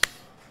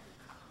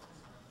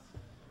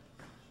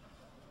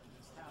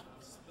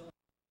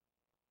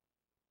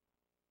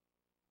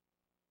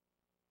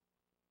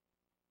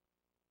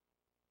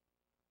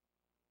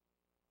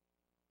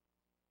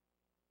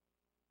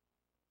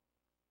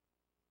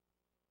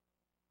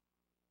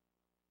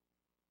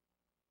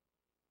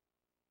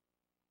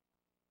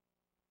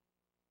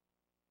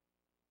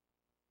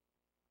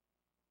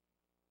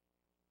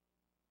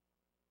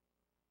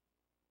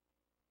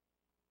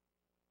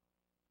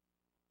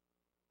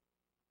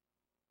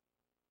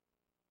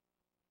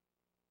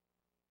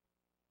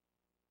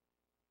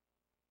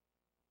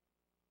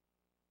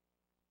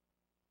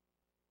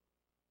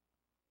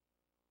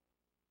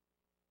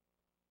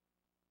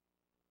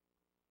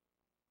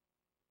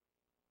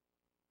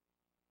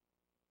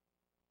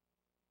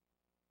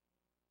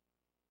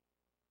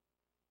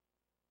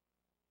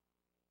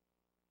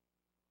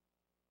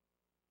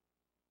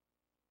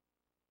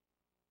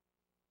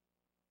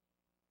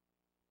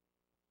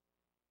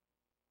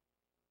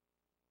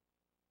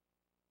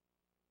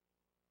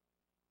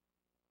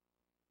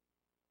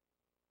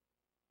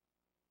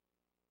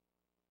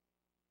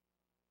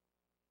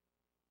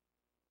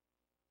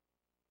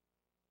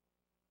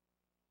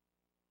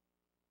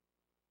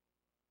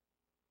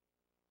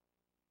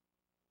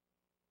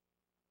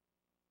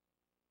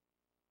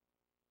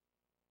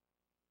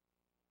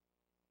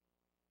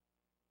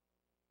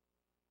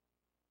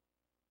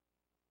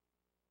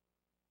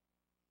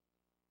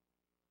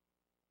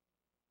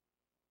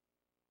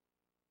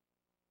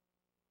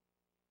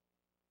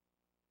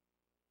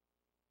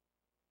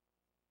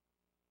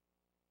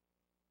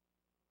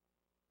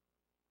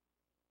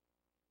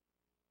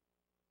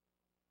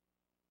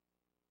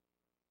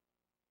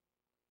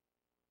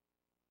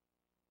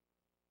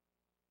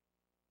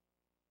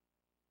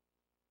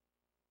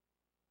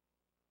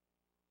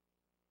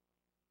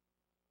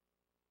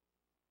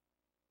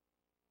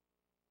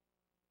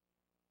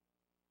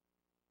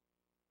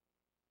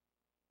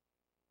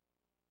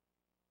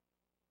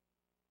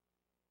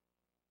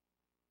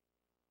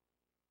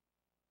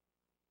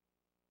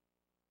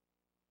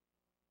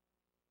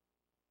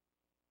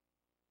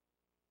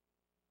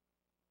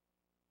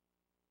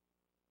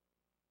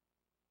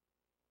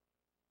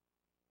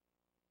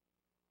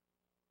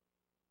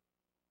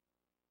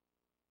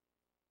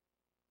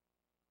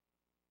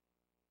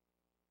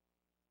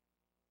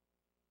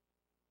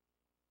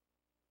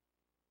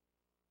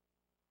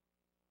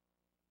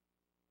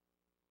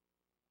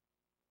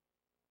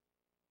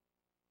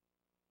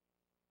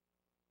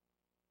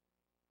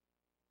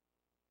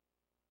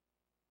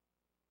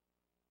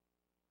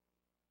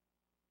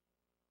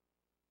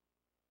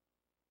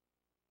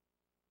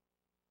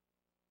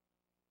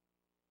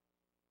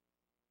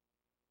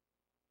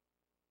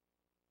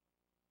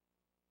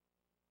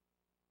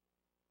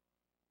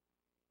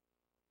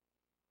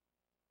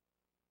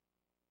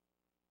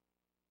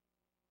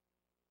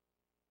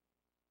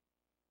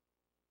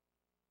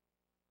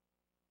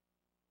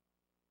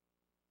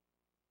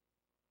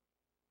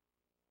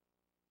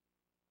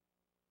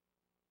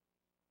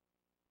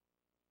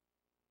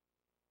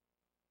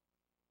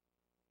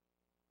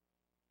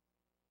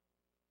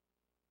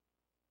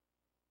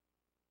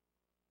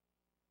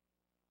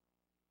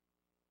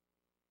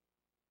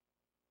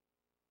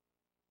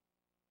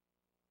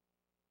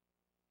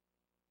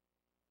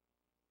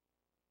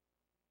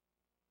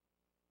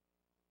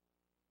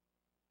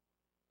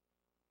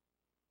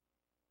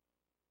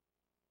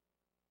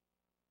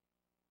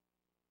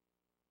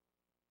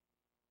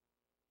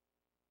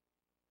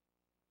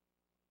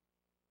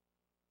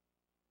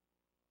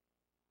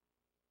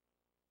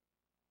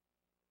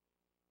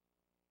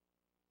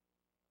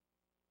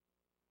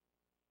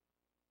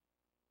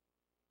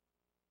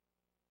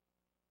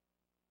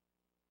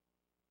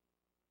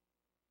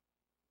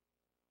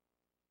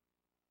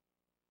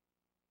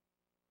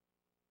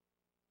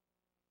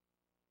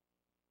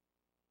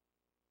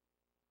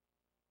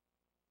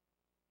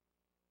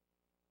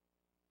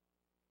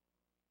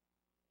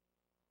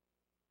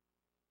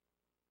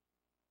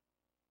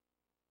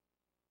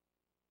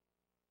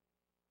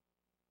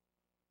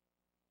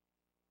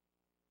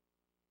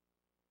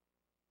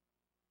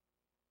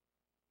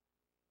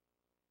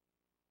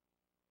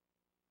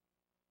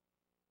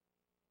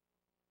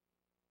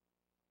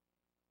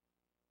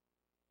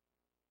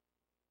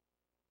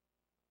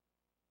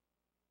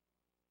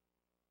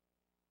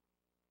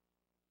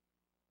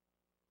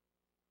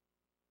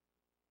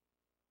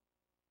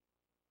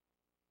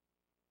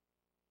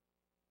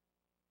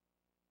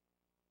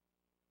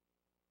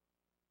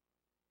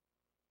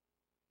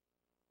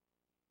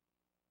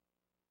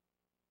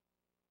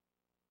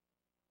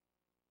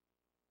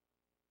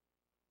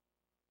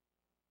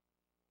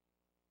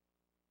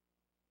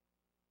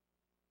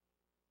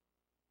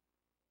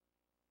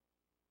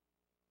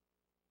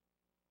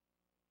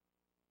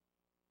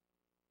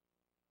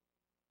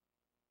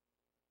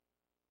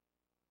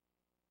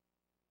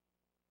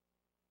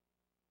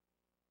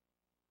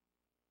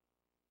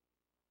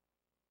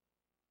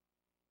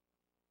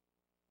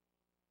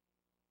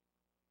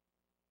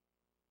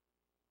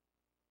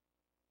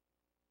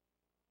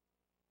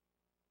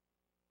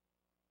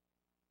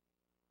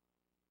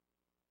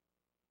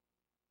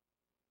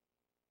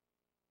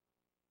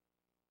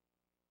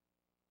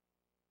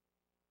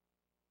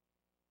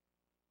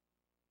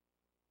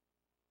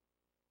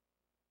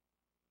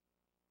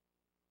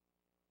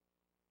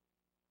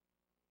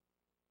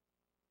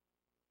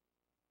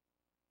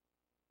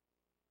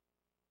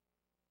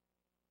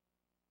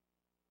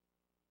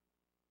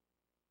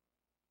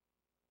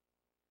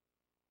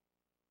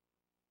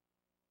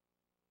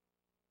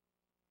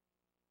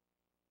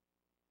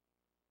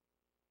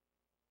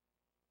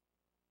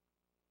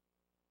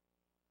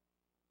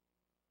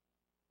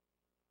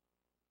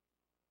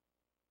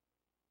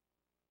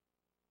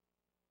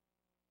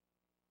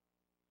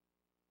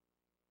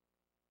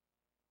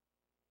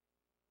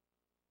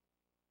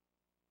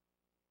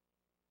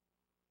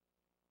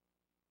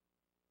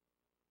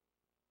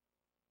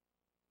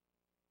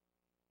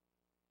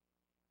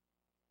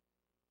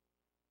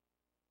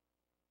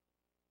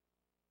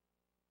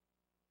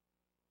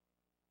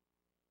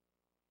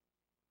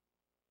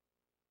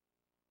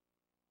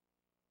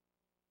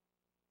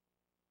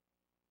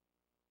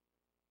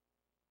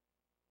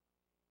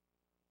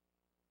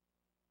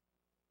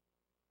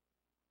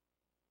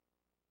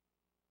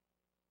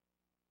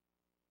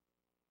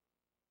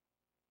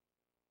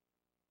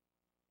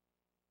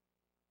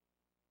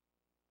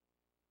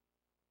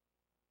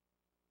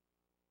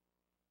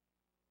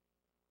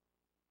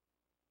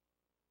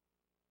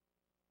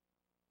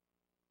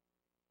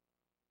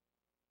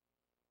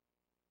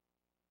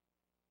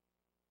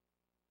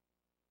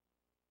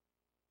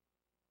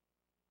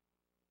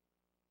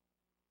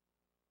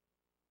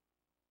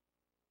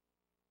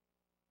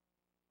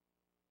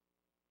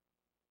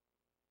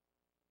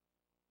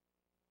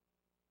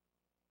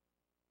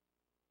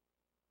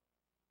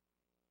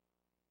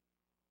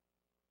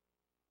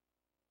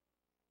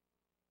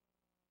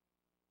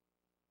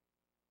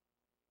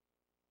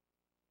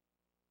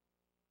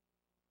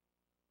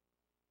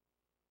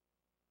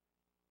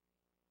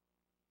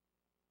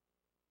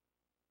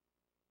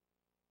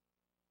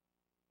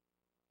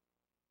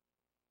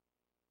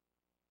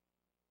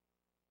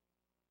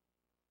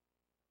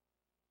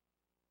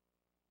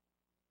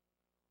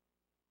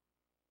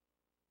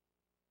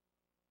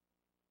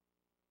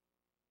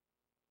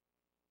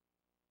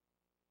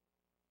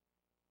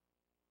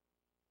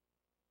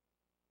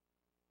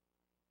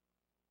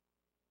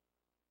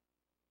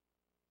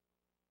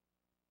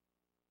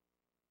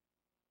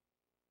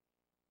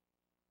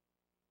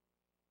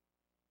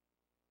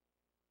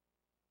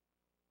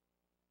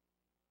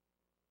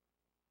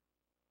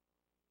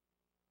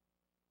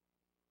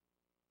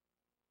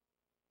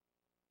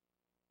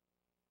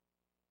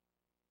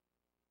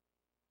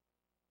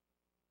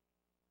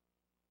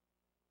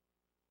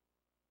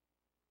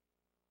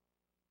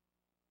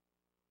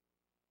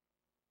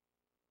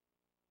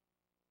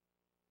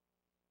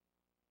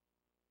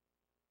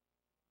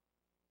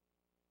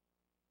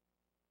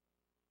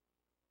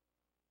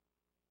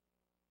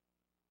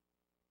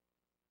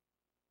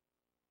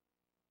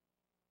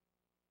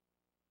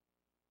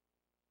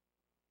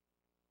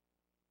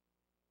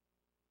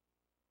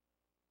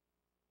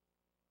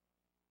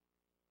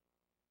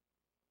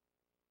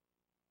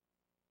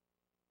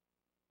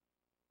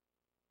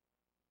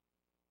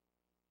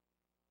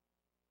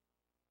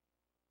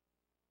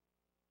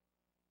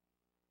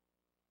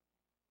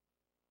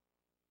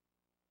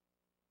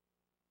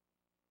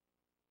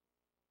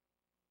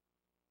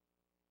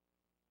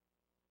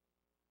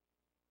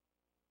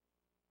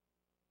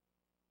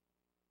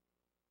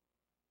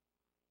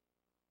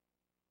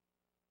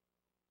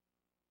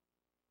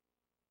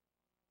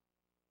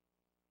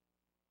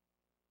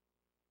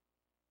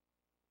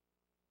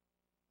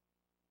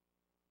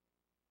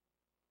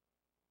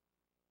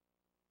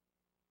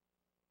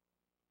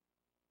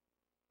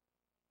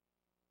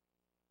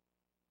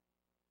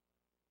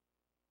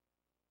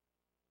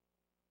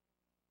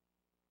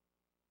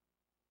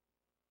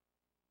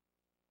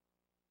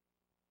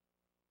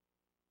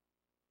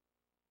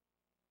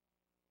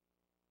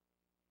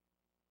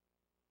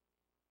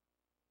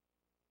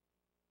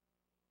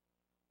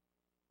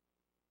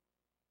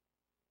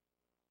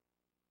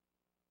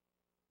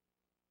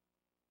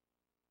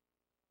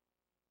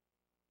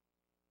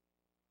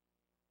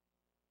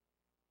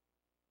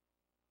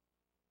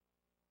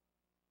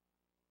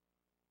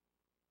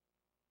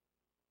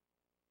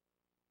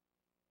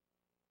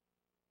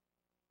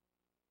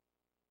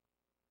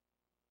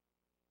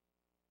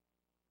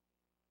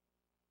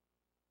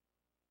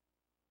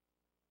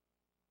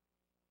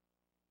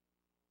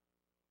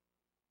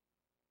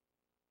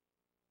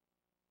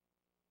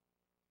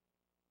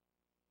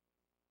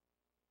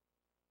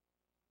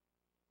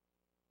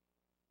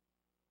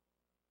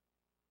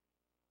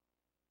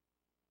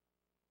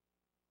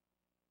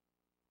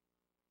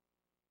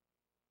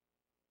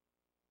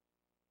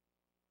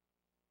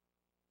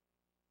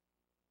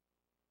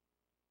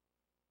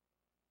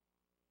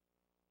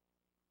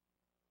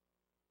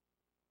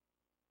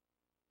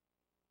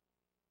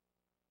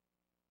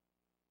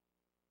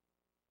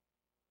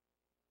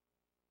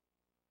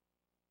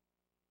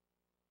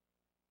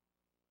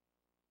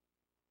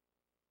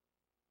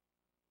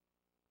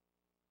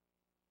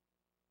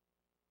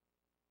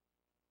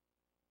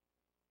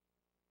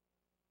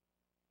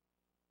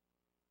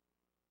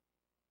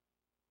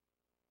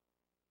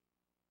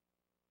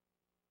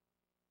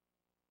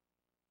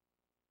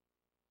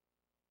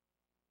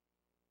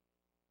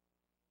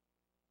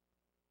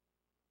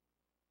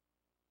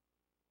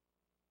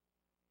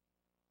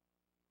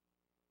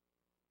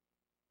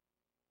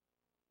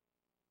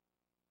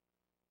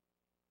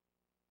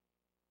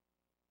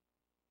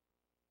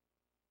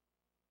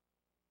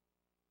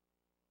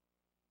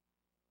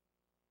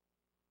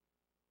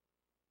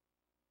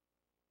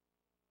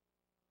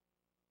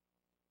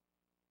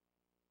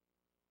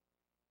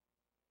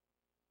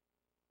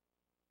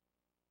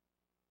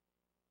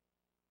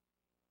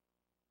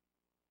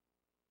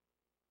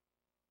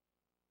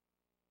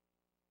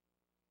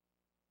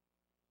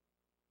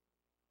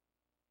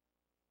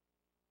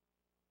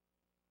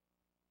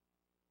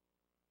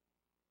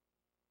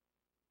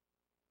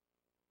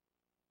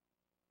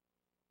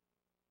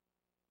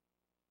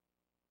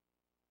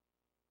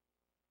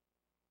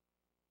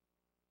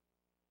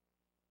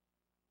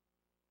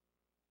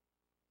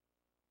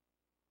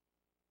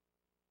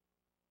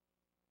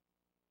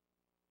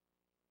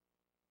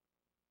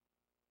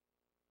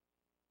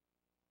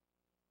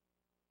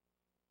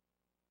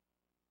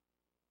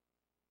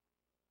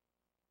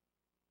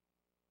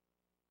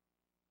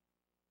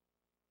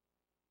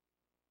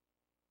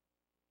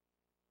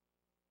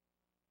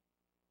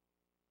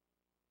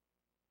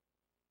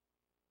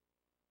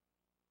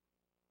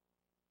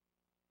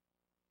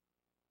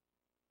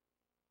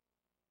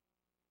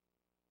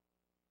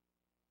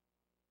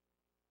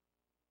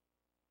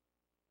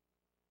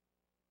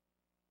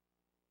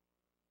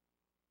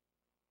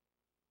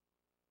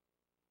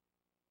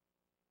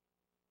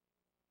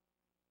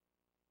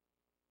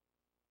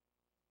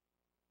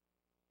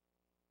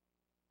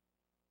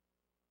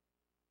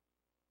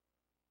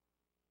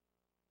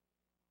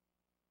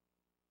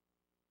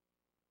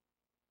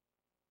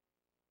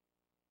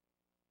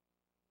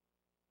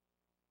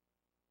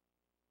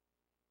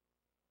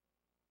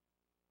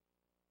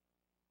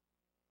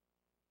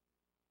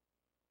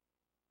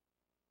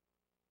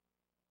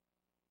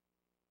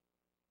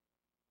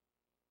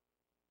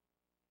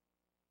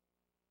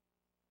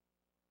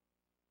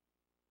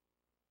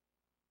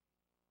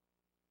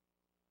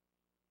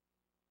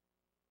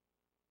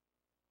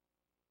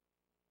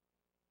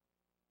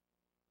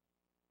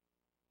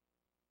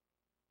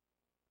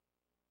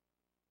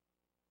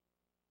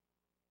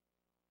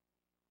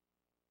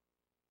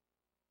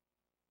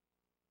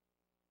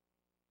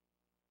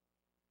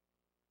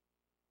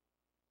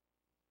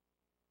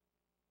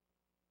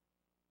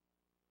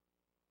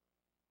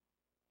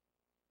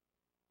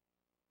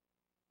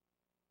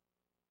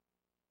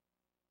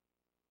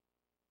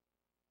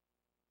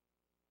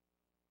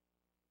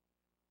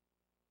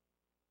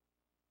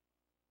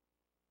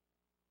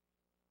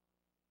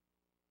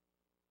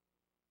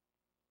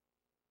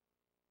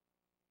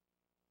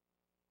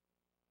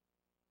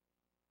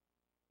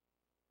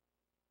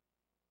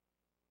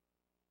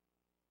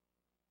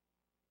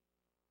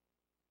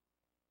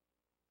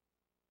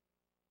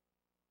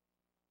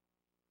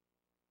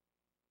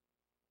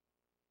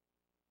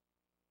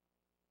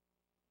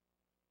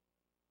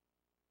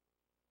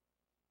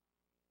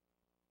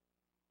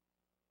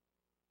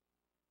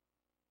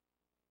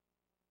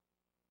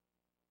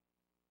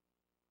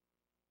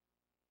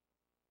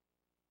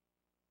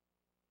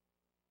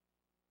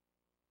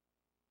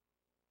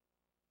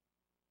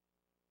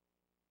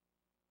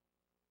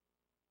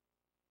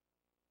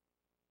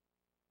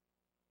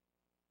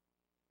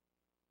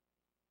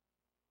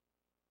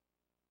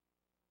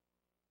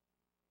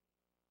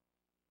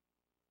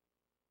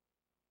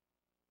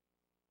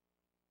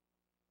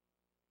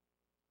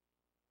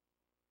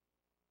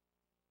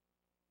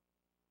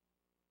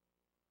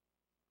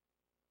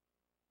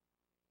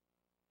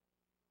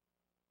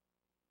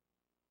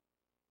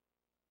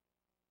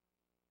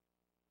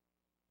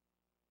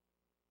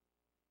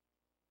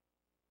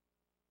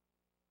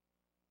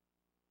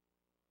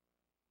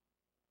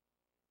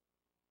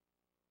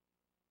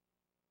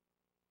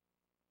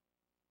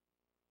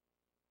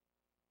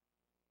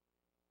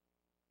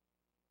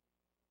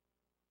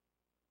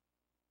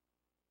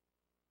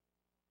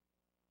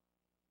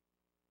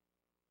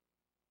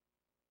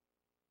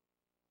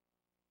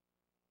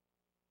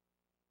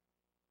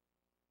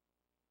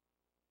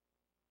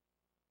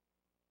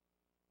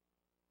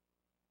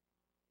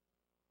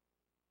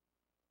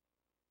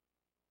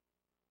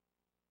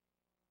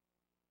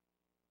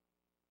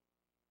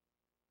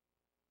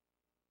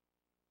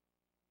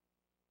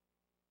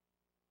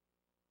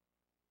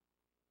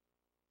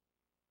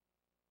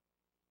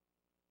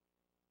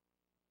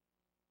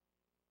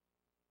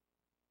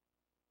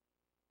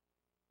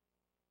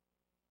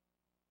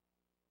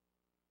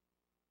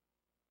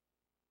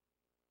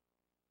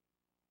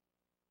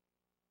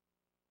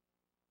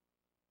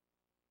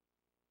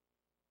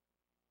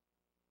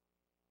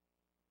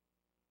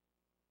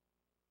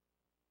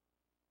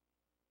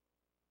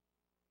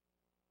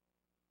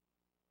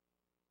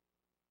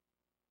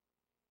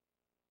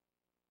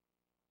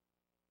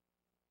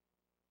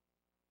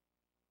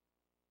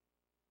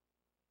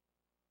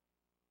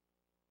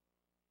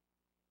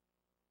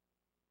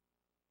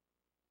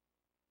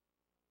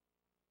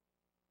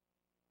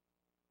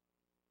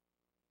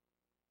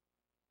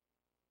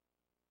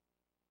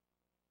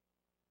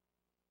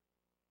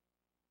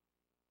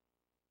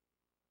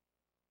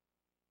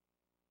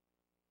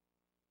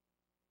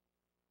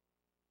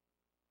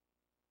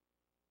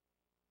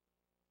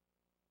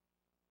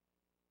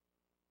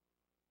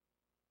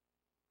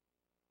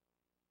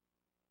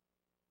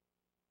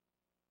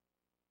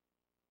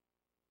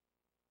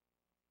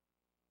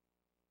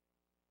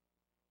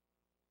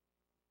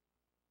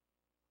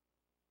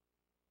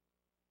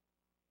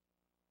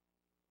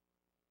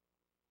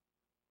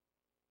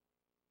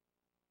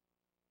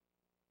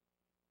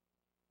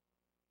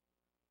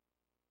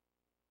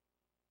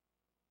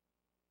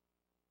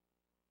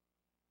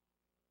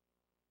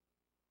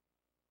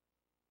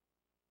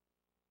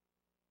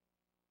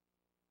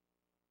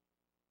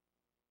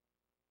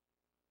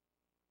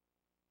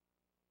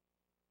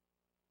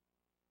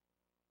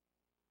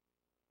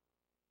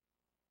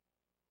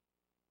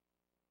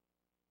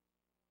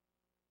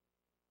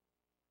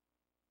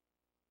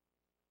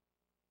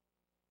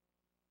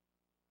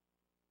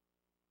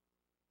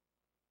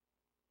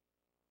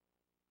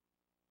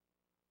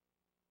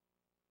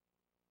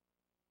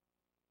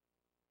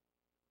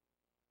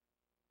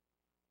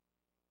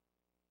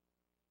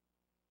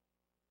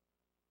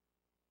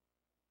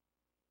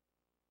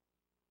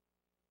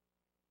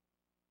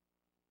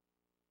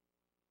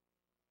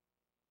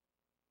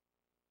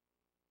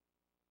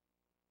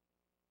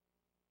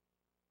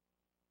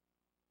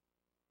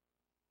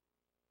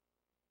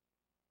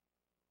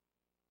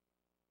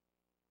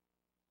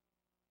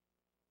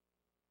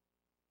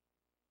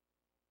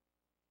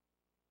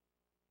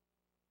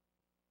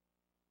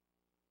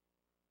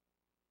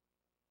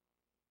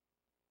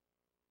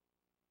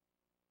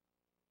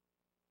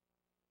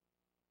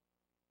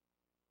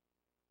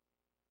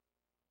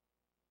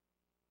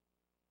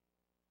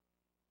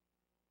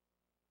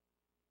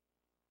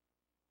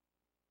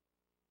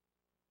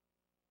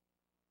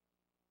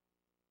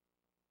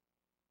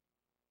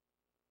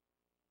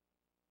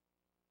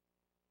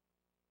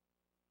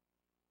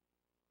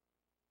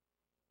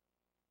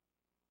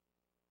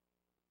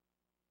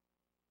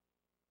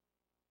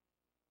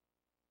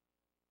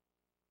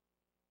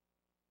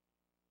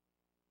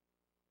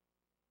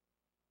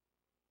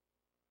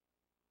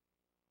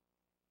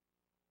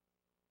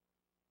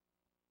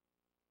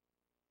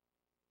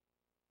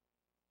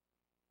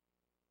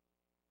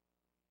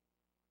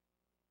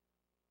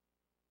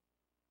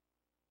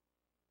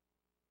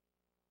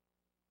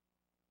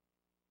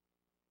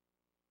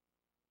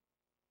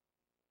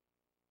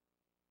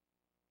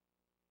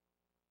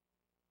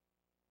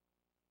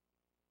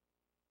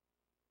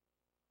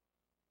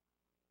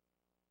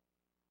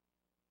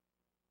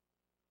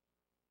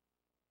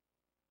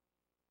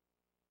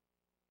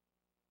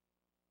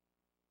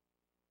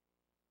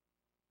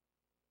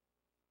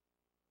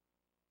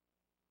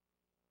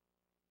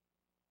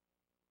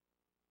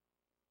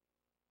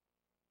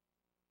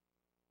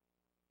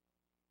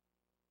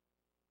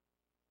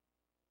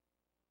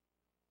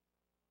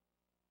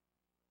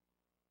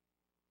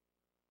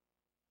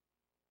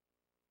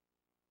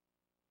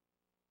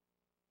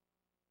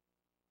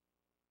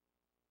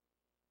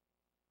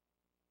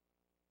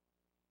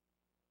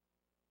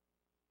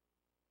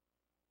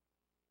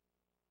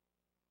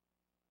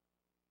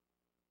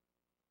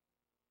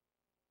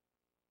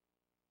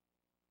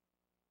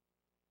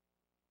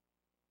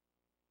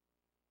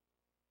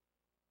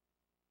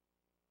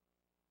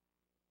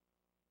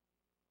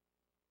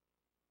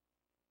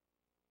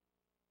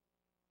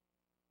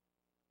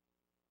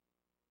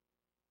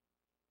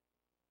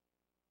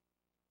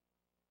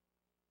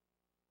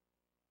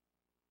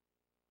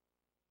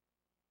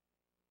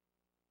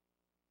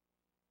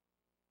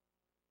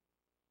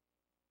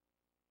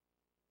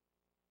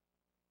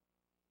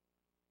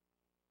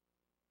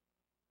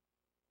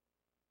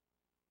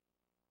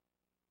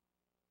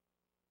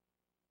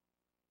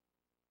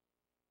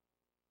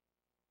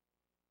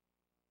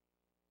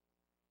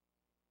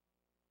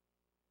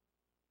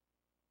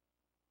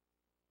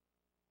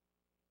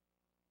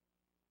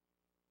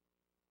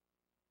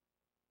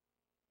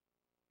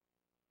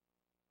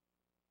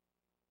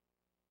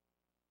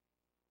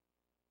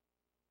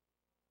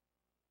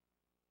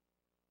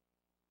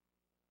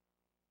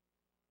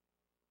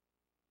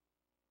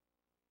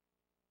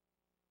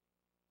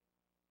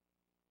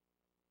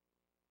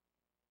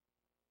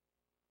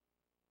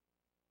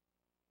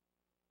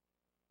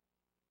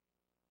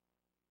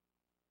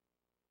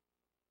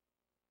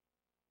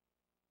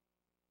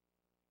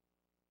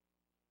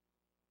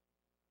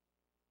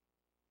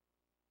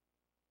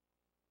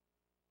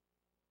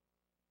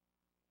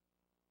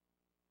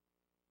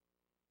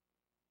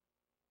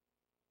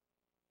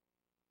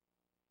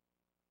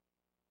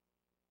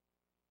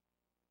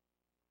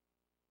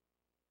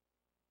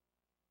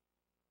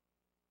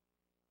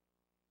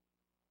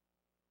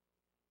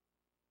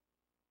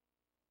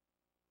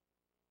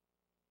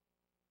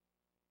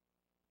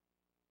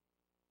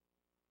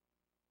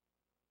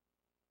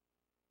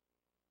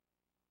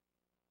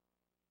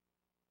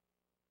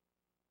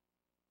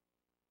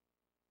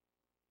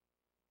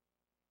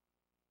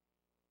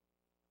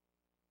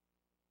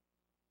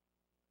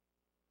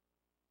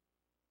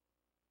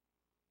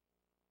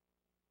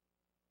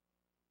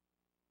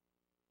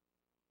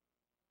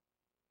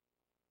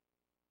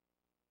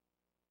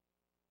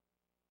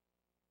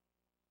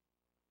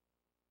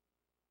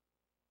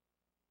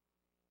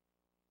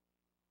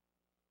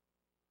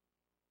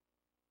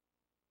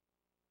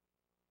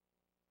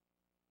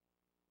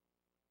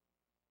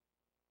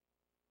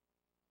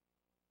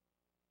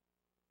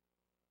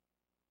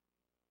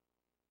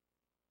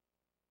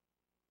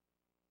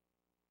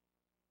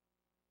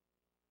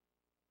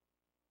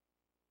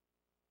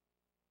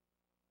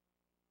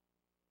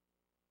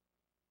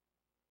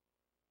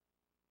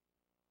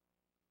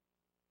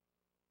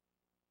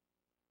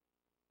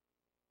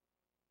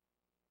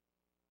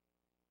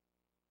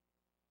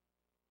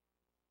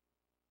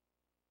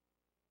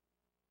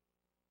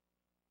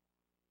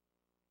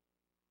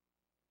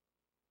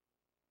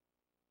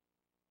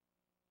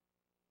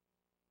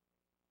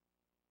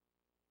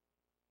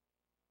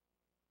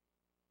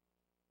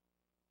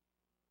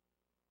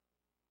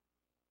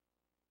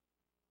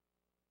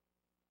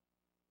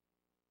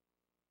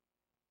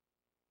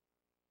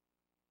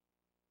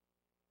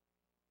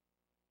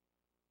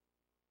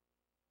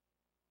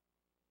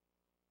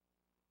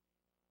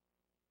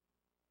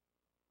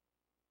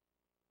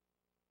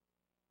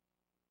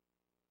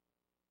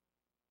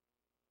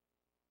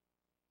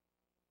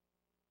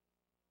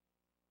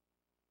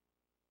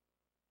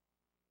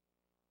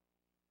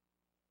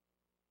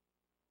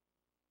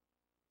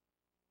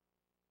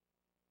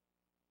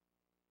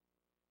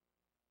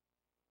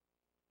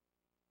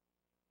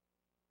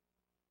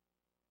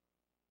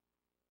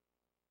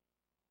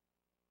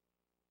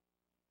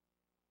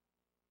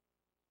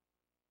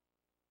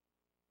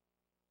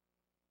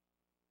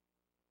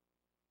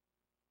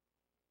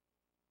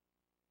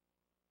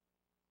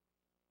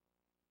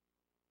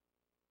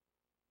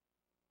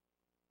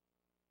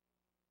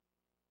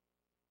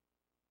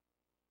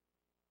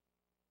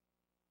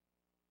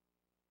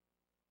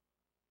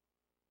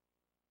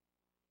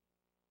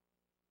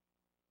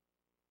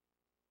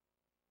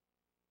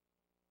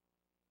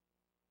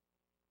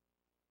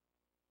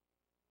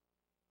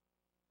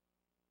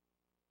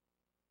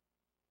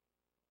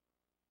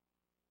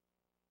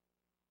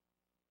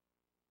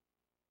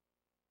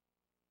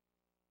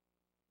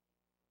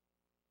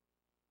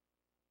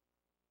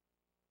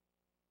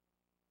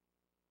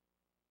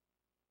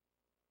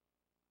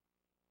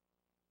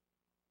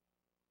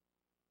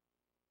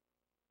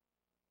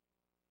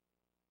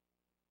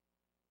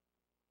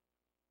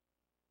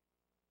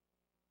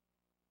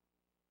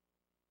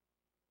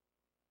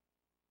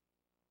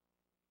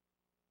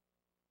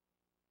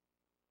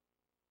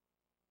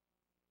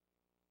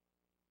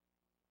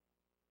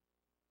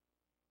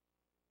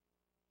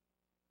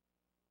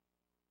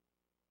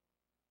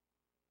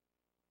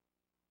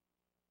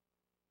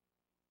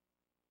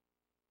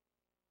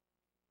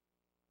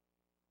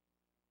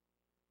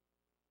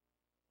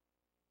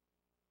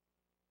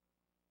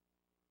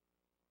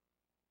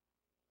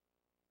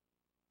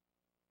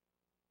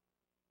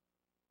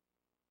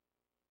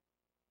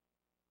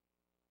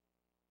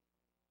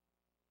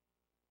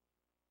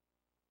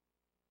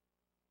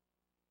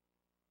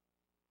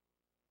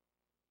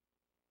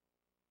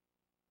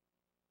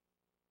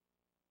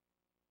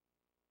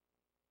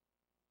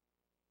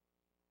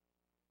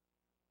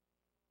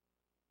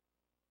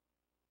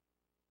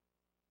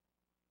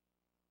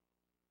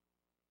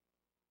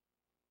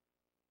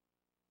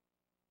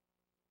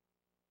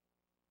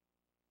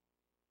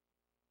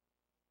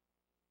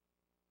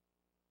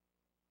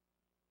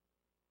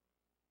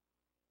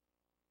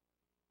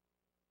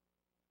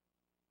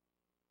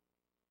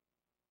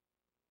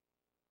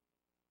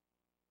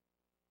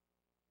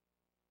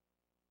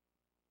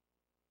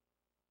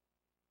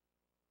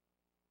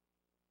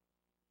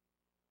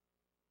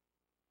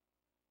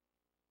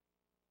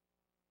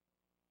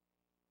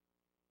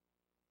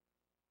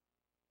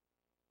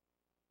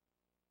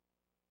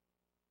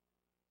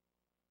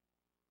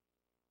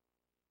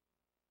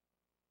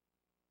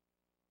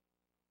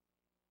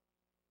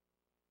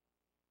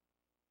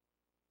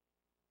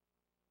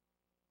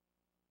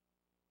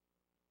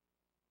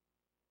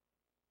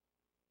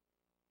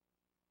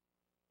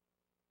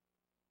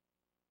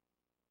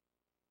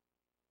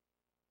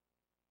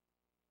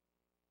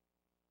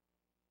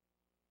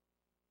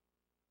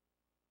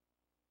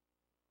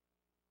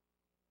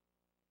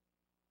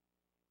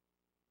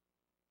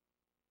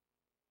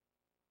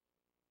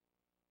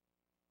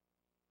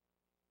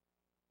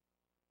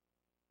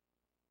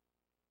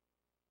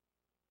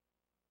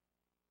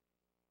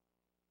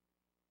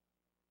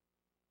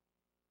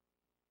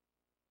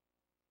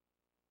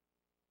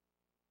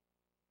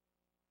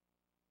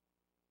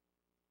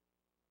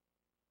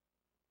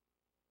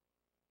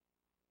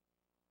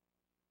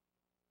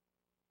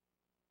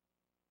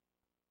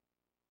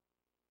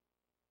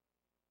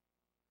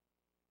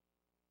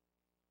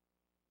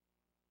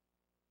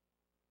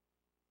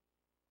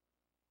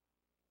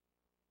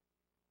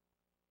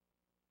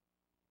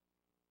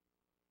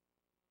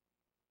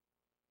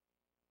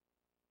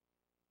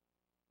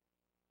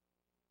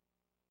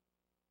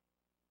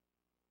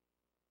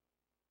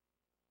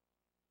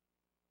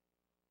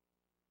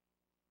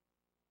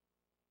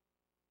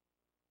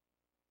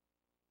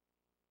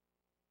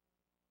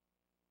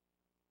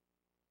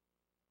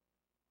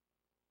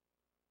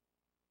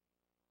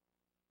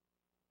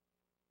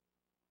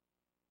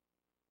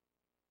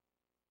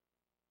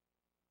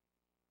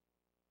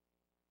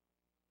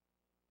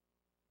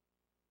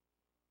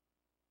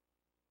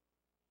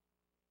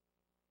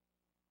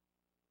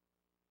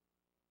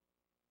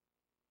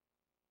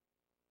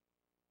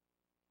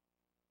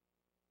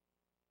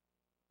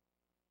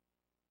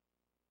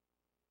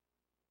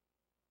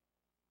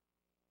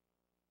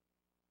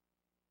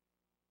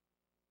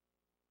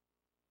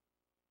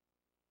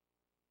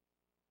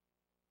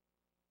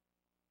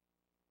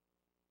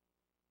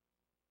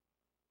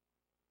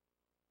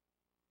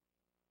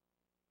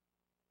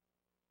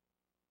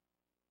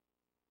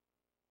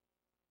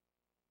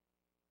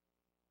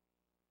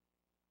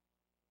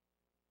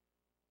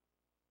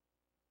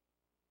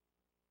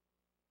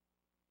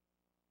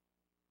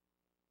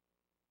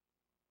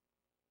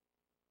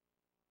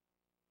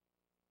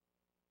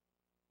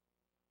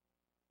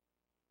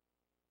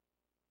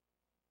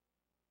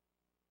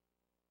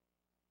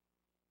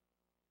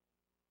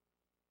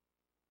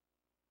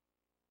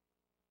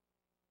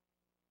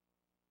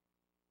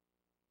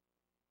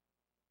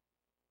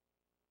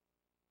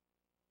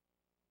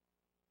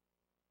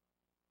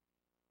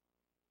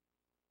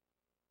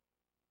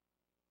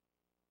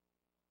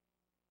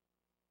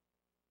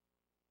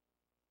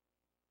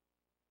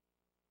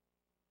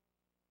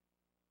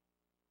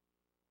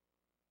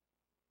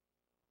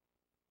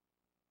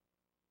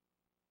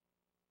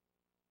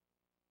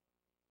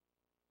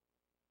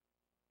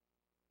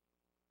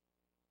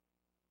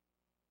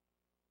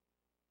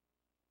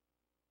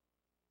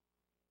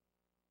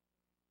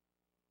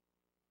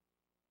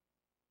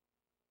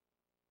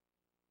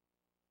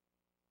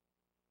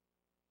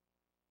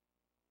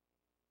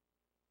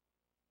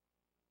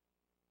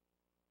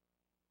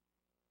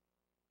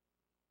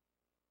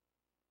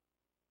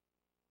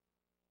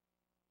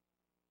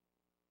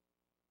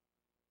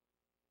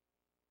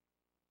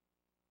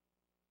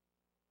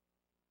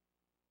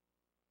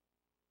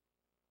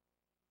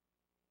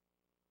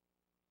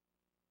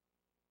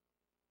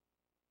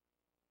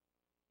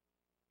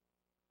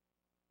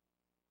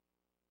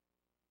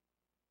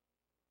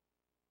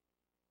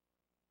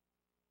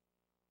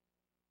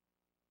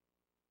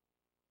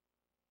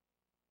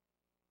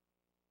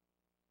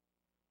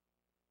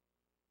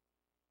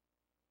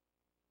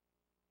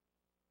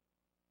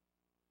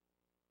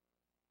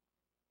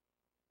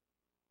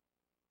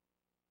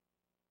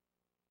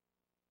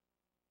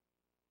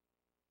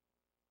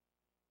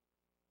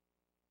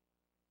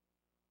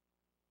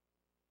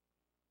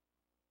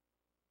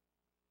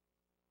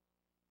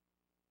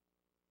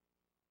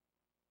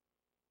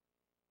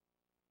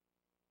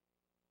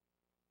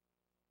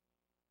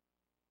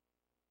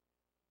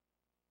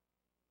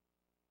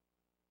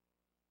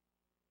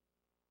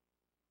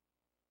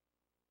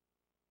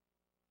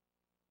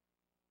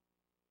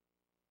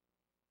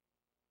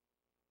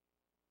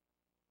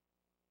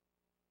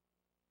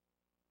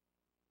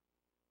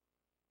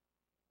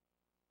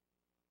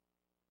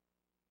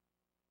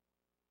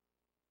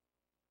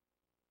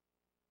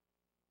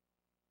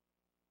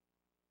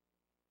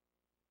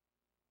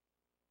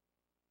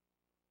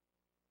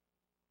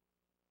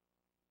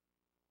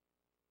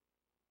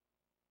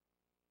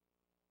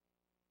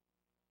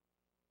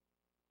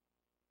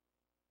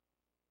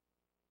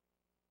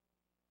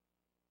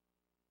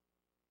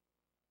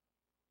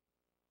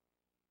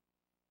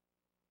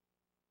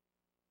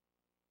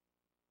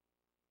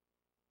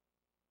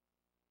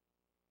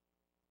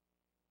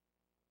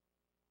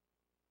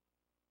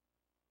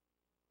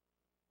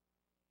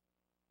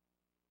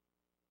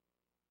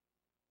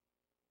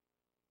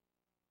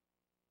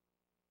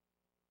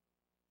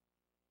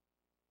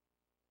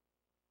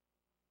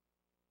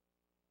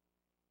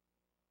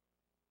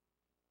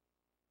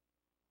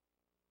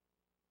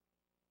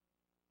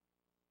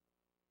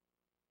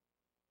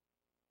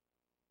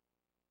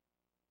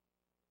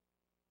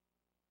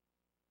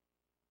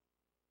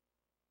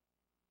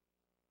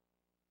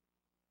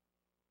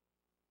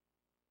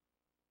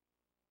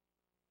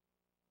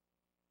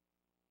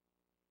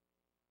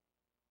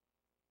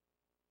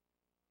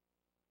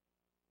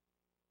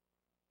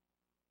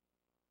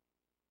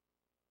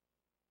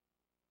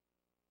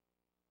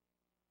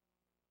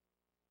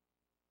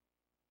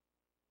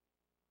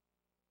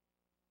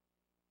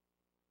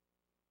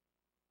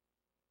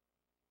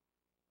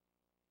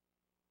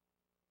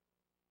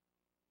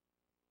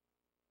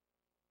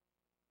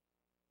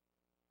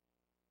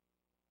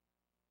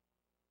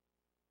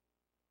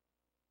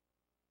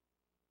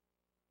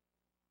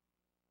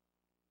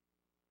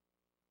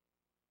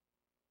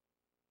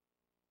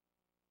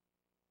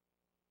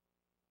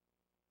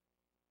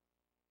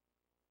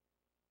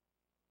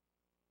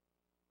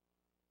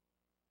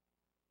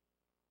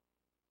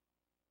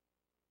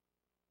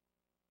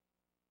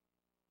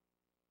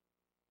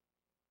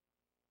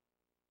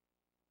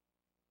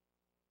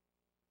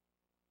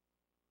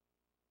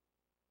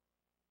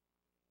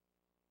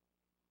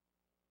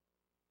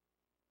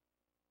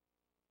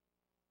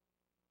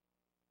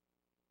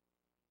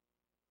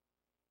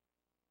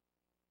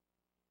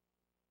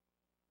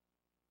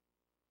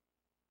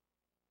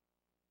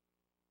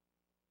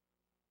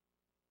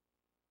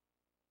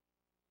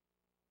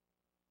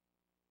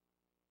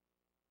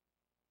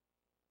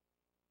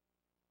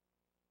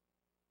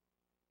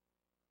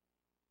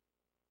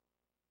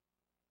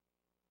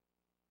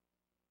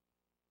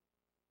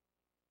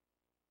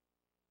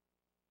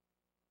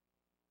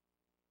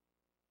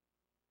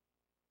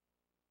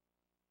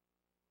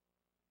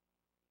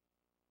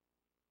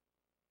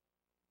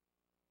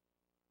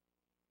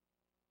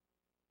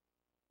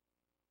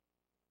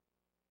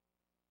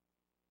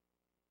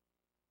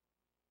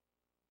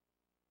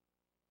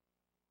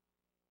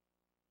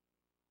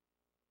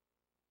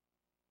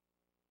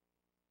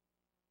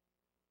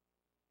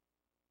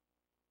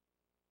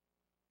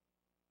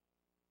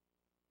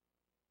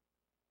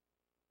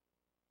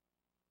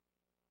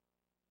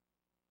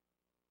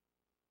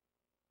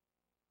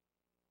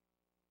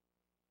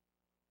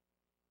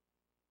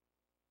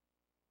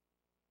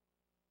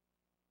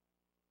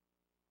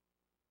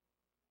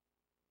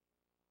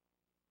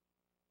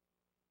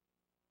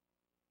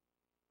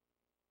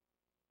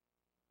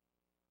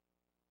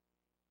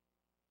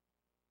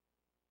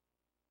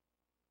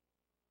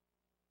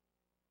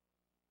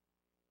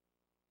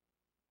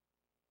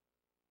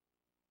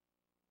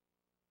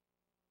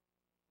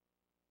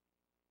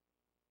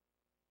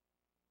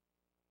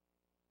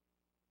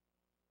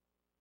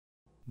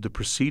 The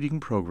preceding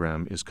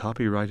program is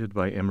copyrighted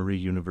by Emory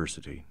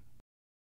University.